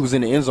 he was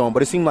in the end zone.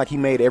 But it seemed like he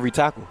made every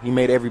tackle. He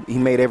made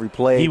every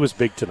play. He was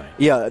big tonight.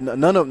 Yeah,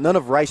 none of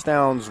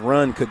Wrightstown's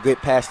run could get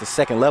past the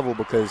second level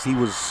because he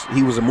was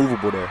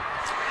immovable there.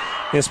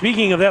 And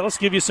speaking of that, let's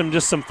give you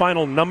just some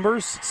final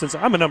numbers. Since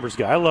I'm a numbers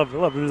guy, I love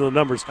the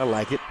numbers. I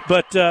like it.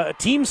 But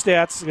team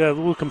stats, a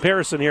little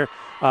comparison here.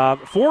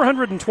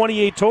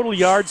 428 total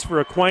yards for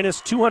Aquinas,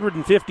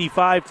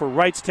 255 for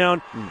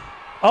Wrightstown.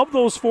 Of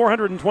those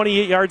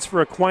 428 yards for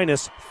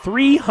Aquinas,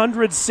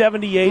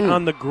 378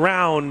 on the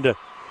ground,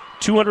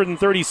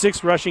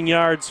 236 rushing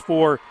yards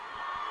for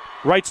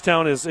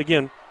Wrightstown. Is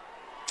again,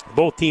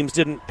 both teams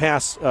didn't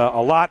pass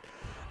a lot.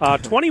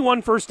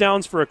 21 first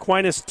downs for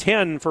Aquinas,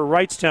 10 for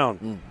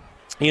Wrightstown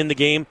in the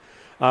game.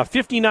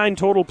 59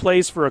 total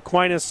plays for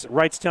Aquinas,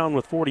 Wrightstown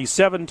with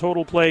 47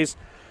 total plays.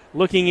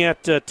 Looking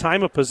at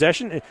time of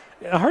possession,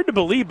 hard to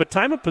believe, but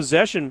time of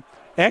possession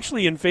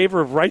actually in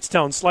favor of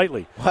Wrightstown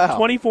slightly. Wow.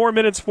 24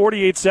 minutes,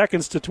 48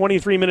 seconds to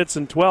 23 minutes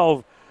and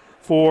 12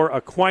 for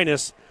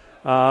Aquinas.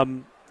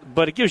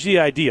 But it gives you the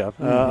idea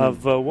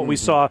of what we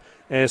saw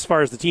as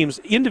far as the teams.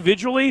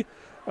 Individually,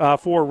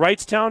 for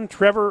Wrightstown,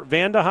 Trevor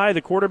Vandehei,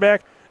 the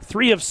quarterback,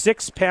 3 of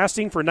 6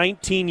 passing for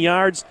 19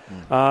 yards.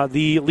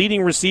 The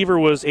leading receiver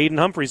was Aiden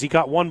Humphreys. He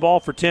caught 1 ball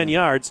for 10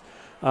 yards.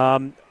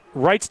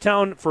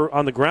 Wrightstown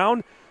on the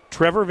ground,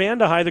 Trevor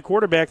Vandehei, the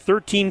quarterback,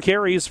 13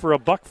 carries for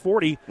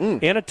 $140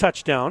 and a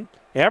touchdown.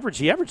 He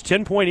averaged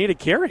 10.8 a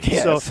carry,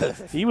 so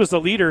he was the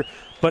leader.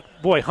 But,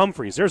 boy,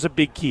 Humphreys, there's a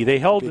big key.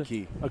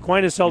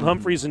 Aquinas held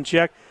Humphreys in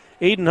check.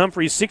 Aiden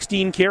Humphreys,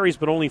 16 carries,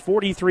 but only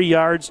 43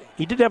 yards.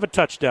 He did have a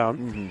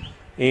touchdown.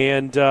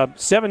 And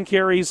 7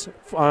 carries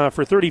for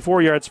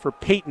 34 yards for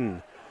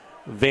Peyton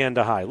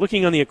Vandehei.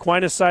 Looking on the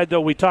Aquinas side,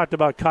 though, we talked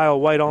about Kyle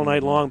White all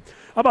night long.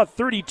 About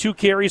 32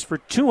 carries for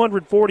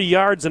 240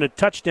 yards and a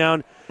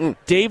touchdown.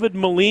 David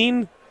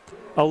Moline,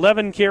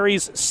 11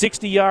 carries,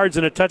 60 yards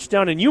and a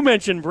touchdown. And you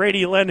mentioned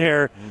Brady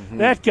Lenhair.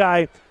 That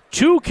guy,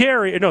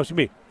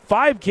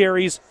 5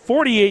 carries,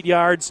 48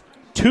 yards,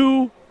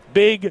 2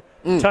 big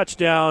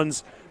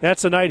touchdowns.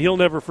 That's a night he'll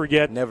never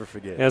forget. Never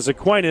forget. As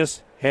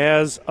Aquinas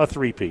has a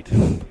three-peat.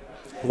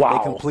 Wow.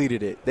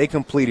 They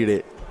completed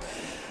it.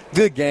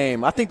 Good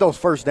game. I think those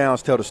first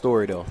downs tell the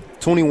story, though.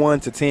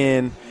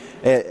 21-10.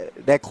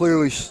 That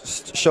clearly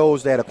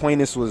shows that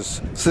Aquinas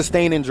was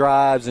sustaining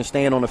drives and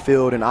staying on the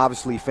field and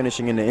obviously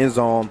finishing in the end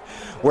zone.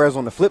 Whereas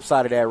on the flip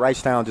side of that,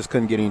 Wrightstown just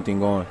couldn't get anything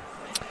going.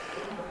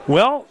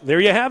 Well,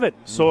 there you have it.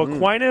 So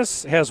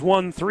Aquinas has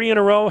won 3 in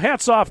a row.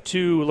 Hats off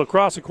to La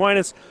Crosse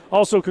Aquinas.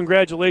 Also,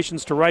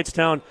 congratulations to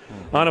Wrightstown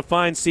on a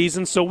fine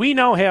season. So we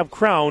now have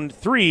crowned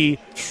 3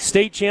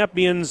 state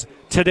champions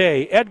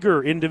today.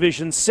 Edgar in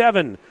Division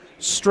 7,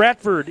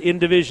 Stratford in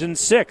Division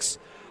 6,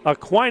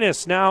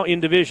 Aquinas now in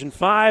Division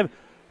 5,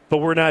 but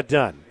we're not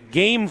done.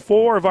 Game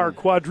 4 of our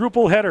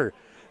quadruple header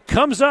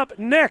comes up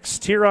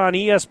next here on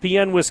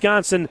ESPN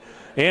Wisconsin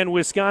and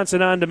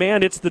Wisconsin On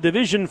Demand. It's the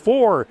Division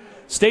 4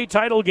 state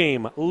title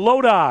game.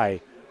 Lodi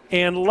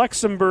and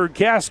Luxembourg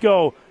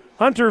Casco.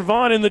 Hunter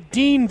Vaughn and the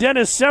Dean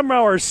Dennis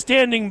Semrau are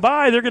standing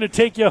by. They're going to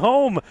take you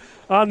home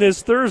on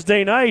this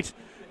Thursday night,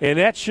 and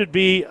that should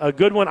be a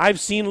good one. I've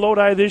seen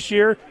Lodi this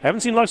year. I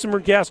haven't seen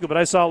Luxembourg Casco, but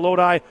I saw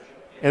Lodi,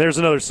 and there's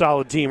another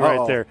solid team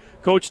right there.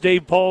 Coach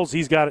Dave Poles,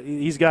 he's got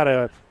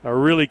a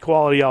really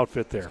quality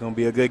outfit there. It's going to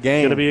be a good game.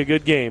 It's going to be a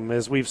good game,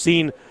 as we've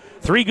seen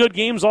 3 good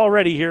games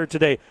already here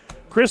today.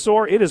 Chris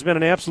Orr, it has been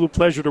an absolute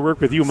pleasure to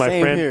work with you, my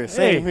friend.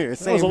 Same here.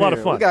 That was a lot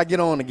of fun. We got to get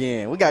on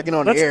again. We got to get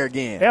on the air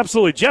again.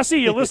 Absolutely. Jesse,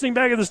 you're listening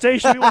back at the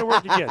station. We want to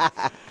work again.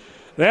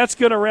 That's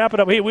going to wrap it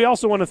up. Hey, we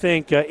also want to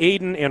thank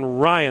Aiden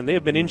and Ryan. They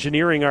have been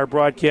engineering our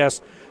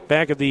broadcast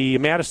back at the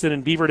Madison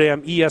and Beaver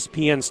Dam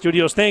ESPN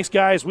studios. Thanks,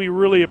 guys. We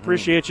really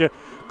appreciate you.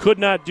 Could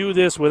not do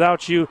this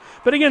without you.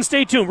 But again,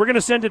 stay tuned. We're going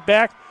to send it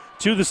back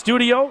to the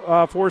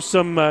studio for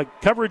some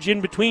coverage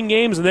in between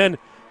games, and then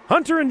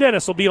Hunter and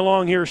Dennis will be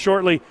along here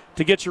shortly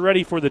to get you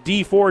ready for the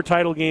D4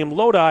 title game,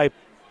 Lodi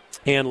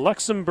and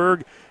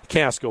Luxembourg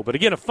Casco. But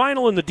again, a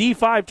final in the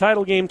D5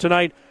 title game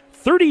tonight,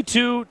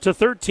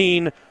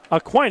 32-13.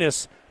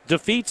 Aquinas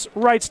defeats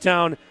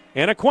Wrightstown,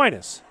 and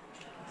Aquinas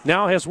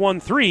now has won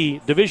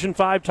 3 Division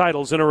 5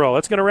 titles in a row.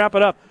 That's going to wrap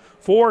it up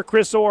for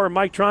Chris Orr and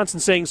Mike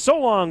Thronsen saying so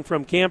long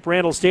from Camp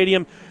Randall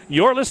Stadium.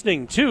 You're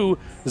listening to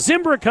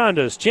Zimbrick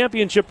Honda's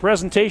championship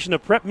presentation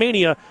of Prep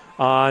Mania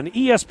on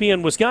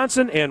ESPN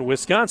Wisconsin and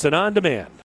Wisconsin On Demand.